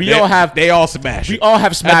lying. we all have- They all smash. we it. all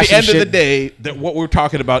have At smashed the end shit. of the day, that what we're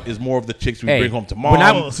talking about is more of the chicks we Hey, bring home to mom. when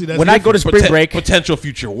I Oh, see, that's when I go to spring break, potential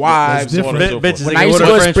future wives, so on and different. so forth. Bitches When that I used to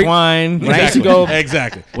order go to French spring- wine. when I used to go-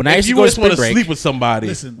 exactly. when I If used to you go to just want to spring break- sleep with somebody,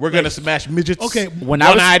 Listen, we're gonna smash midgets. Okay, when I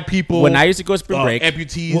was- one-eyed people, when I used to go to spring break,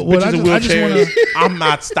 amputees, What bitches I in just- I just wheelchairs. I'm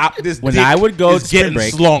not stop this. when dick I would go is to spring getting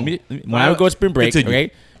break, slung. when I would go to spring break, Continue.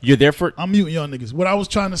 okay, you're there for. I'm muting y'all niggas. What I was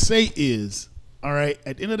trying to say is, all right,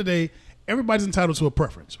 at the end of the day, everybody's entitled to a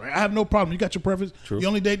preference, right? I have no problem. You got your preference. You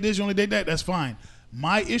only date this, you only date that. That's fine.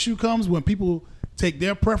 My issue comes when people take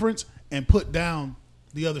their preference and put down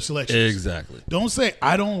the other selections. Exactly. Don't say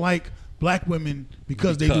I don't like black women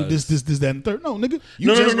because they do Because. this, that, and third. No, nigga. You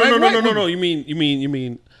No, just like no. white women. You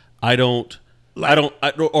mean I don't.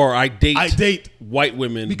 I date. I date white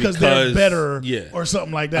women because they're better, Yeah. or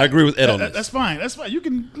something like that. I agree with Ed on this. That's fine. That's fine. You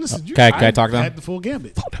can listen. You, Can I talk now? Had the full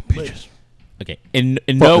gambit. Okay, in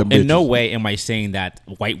them no bitches. way am I saying that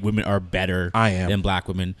white women are better I am. than black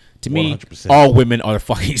women. To me, 100%. all women are the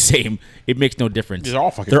fucking same. It makes no difference. They're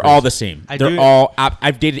all fucking They're crazy. all the same. They're all.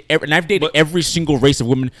 I've dated every single race of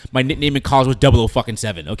women. My nickname in college was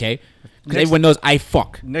 007. Okay, because everyone knows I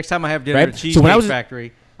fuck. Next time I have dinner Right? at So Cheesecake when I was-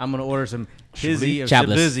 Factory, I'm gonna order some Hizzy or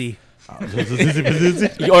Chablis. Shabizzy.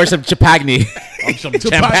 Or some Chapagni Some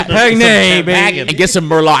Pagnay, baby. and get some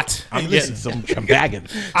Merlot. I'm getting some champagne.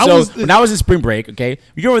 When I was in spring break, okay,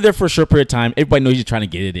 you're over there for a short period of time. Everybody knows you're trying to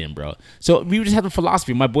get it in, bro. So we just have a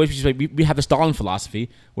philosophy. My boys, we have the Stalin philosophy,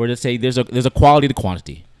 where they say there's a quality to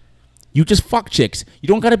quantity. You just fuck chicks. You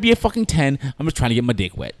don't gotta be a fucking 10. I'm just trying to get my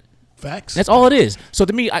dick wet. Facts. That's all it is. So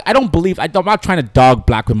to me, I don't believe. I'm not trying to dog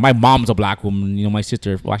black women. My mom's a black woman. You know, my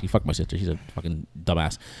sister. Well, actually, fuck my sister. She's a fucking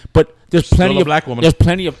dumbass. But there's plenty a of black woman. There's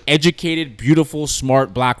plenty of educated, beautiful,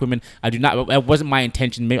 smart black women. I do not. That wasn't my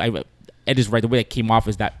intention. Maybe Ed is right. The way that came off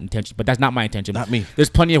is that intention, but that's not my intention. Not me. There's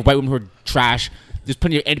plenty of white women who are trash. Just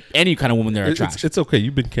putting any kind of woman there are trash. It's okay.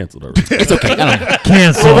 You've been canceled already. It's okay. I don't.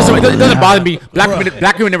 Cancel. It doesn't bother me. Black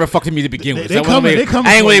women never fucked me to begin with. They So coming- they coming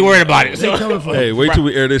I ain't for really you. worried about it. They So coming for Hey, you. wait till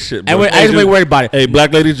we air this shit. I Bro. ain't really worried about it. Hey,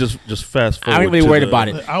 black ladies, just fast forward. I ain't really to worried the- about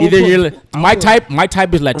it. I will Either put- you're I my will- type. My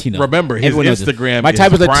type is Latino. Remember, his Everyone knows this. Instagram My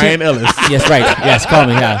type is is Brian Latino. Ellis. Yes, right. Yes, call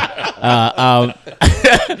me. Yeah.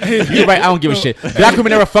 You're right. I don't give a shit. Black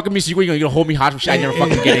women never fucking me, so you're gonna hold me hot for shit I never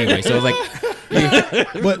fucking get anyway. So it's like,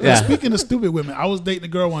 But Yeah. speaking of stupid women, I was dating a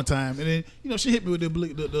girl one time, and then she hit me with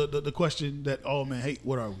the question that, oh man, hey,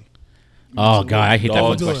 what are we? oh god, I hate that Dog. one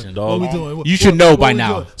What we doing? question. What we doing? What- You should what- know what by we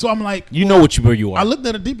now. doing? So I'm like, You know where you I are. looked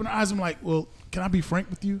at her deep in the eyes. I'm like, well, can I be frank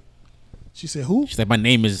with you? She said, who? She's like, my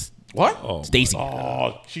name is What? Stacy.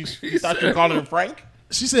 Oh, she thought you were calling him Frank?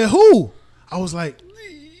 She said, who? I was like,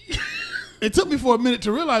 it took me for a minute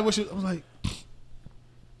to realize what she. I was like,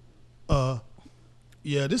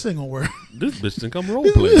 yeah, this ain't gonna work. This bitch think I'm role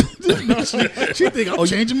playing. No, she think I'm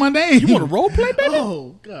changing my name. You want to role play, baby?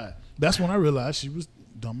 Oh God, that's when I realized she was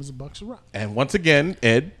dumb as a box of rock. And once again,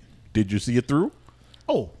 Ed, did you see it through?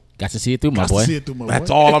 Oh, Got to see it through, my got boy. to see it through my That's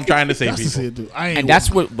boy. all I'm trying to say, Got to see people. it through. I ain't And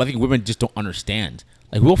that's what I think women just don't understand.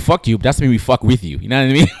 Like, we'll fuck you, but that's mean we fuck with you. You know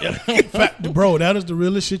what I mean? fact, bro. That is the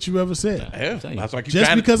realest shit you ever said. Yeah, that's why I keep Just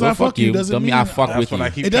trying to- because I We'll fuck you doesn't don't mean I fuck that's with what you. I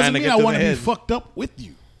keep it doesn't trying to mean get I to want the to be head. fucked up with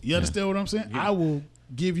you. You understand what I'm saying? I will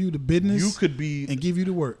give you the business. You could be. and give you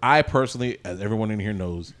the work. I personally, as everyone in here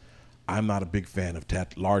knows, I'm not a big fan of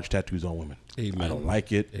large tattoos on women. Amen. I don't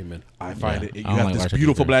like it. Amen. I find Yeah, it. I You don't have like this large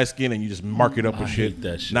beautiful tattoos black skin, and you just mark it up with shit. hate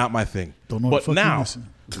that shit. Not my thing. Don't know but what the fuck you now, missing.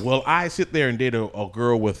 will I sit there and date a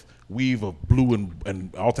girl with weave of blue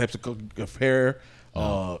and all types of hair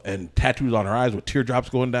and tattoos on her eyes with teardrops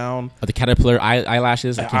going down? Or the caterpillar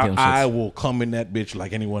eyelashes. I can't get them I shits. will come in that bitch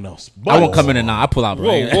like anyone else. I won't come in and now. I pull out, bro.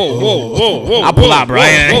 Whoa. I'll pull out, bro. I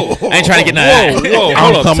ain't trying to get none. Whoa,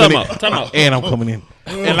 I'm hold up. coming Time in, out. Time out. and I'm coming in.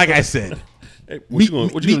 And like I said, Hey, what you gonna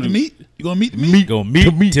meet the do? meat. You gonna meet the meat? Go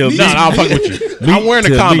meet till no, I'm fucking with you. I'm wearing a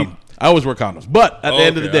to condom. meat. I always wear condoms, but at the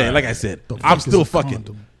end of the Okay, day, all like right. I said, The I'm fuck still is a fucking.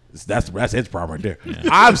 condom? That's Ed's problem right there.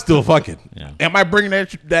 I'm still fucking. Yeah. Am I bringing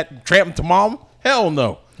that tramp to mom? Hell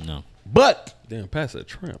no. No. But Damn, pass that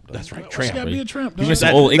tramp. Dog. that's right, She gotta tramp. be a tramp. You dog. just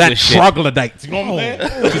That, old that English shit. troglodyte. You know what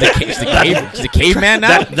I'm saying? She's a caveman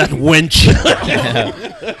now. That wench.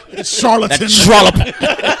 Charlatan. Trollop.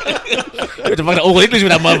 What the fuck, the old English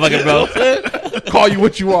with that motherfucker, bro. Call you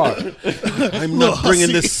what you are. I'm not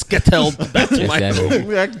bringing this skettel back to my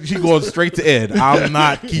Exactly. She going straight to Ed. I'm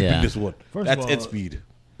not keeping Yeah. this one. First That's of all, Ed Speed.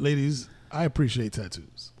 Ladies, I appreciate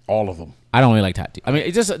tattoos. All of them. I don't really like tattoo. I mean,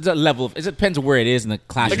 it's just a level of. It depends on where it is in the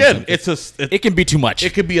classroom. Again, it it can be too much.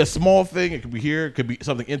 could be a small thing. It could be here. It could be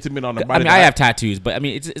something intimate on the I body. mean, I have tattoos, but I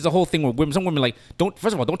mean, it's a whole thing where women. Some women like don't.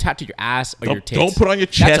 First of all, don't tattoo your ass or your tits. Don't put on your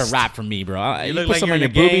That's chest. a wrap for me, bro. You look put like some you're on your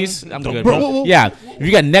in a gang. boobies. I'm Don't- good, bro, bro. whoa. Yeah, if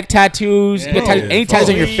you got neck tattoos, you got any tattoos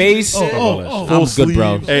on your face. Oh, I'm good,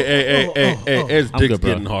 bro. Hey, Ed's I'm dick's good, bro.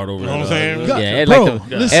 getting hard over You know what I'm saying? God, Yeah, Ed bro, like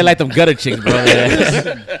them. listen. Ed like them gutter chicks, bro.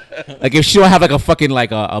 Like if she don't have like a fucking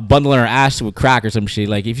like a bundle in her ass with crack or some shit.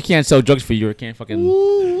 Like if you can't sell drugs for you, or can't fucking.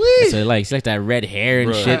 Ooh-wee. So like she like that red hair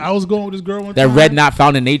and Bruh. shit. I was going with this girl one That time. red not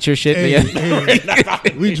found in nature shit. Hey, man.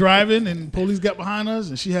 hey, we driving and police got behind us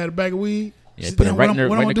and she had a bag of weed. Yeah, She said, put it "Damn, right what in her-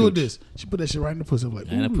 I'm right in gonna the do with cooch." this? She put that shit right in the pussy. I'm like,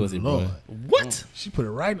 Right in the ooh, pussy, boy. Lord. What? She put it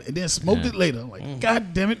right and then smoked it later. I'm like,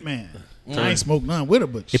 God damn it, man. I ain't smoked none with her,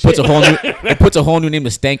 but It puts a whole new. It puts a whole new name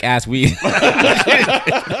to stank ass weed.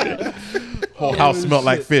 Whole house smelled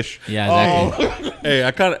like fish. Yeah, exactly. Hey,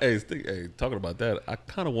 I kind of talking about that. I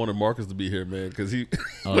kind of wanted Marcus to be here, man, because he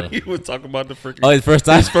Oh, yeah. he was talking about the freaking. Oh, his first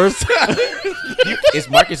time. His first. Is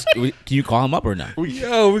Marcus? Can you call him up or not?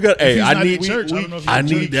 Yo, we got. Hey, he's I not need. in church, I don't know if he's I in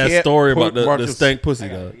need church. that Can't story put about the Marcus- stank pussy,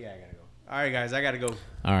 dog. Yeah, I gotta go. All right, guys, I gotta go.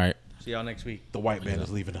 All right. See y'all next week. The white man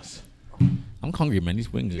is leaving us. I'm hungry, man.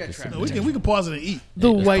 These wings are got just. trapped. we can pause it and eat.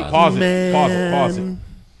 The let's white pause Pause man. it. Pause it. Pause it. All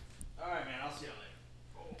right, man. I'll see y'all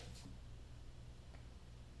later.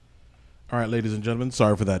 All right, ladies and gentlemen.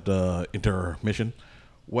 Sorry for that intermission.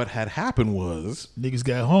 What had happened was, Niggas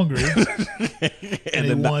got hungry and they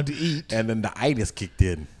then wanted to eat. and then the itis kicked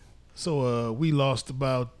in. So we lost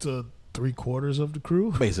about 3/4 of the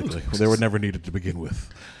crew. Basically, they were never needed to begin with.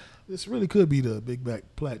 This really could be the big black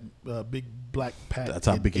pat. That's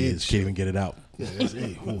how big he Ed is. shit. Can't even get it out. Yeah,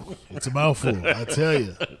 it's a mouthful, I tell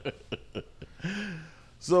you.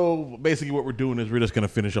 So basically, what we're doing is we're just gonna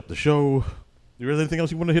finish up the show. There is anything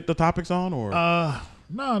else you want to hit the topics on, or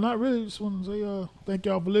No, not really. Just want to say thank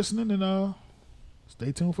y'all for listening and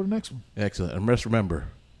stay tuned for the next one. excellent? And just remember,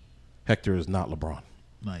 Hector is not LeBron.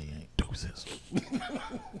 No, you ain't. Deuces.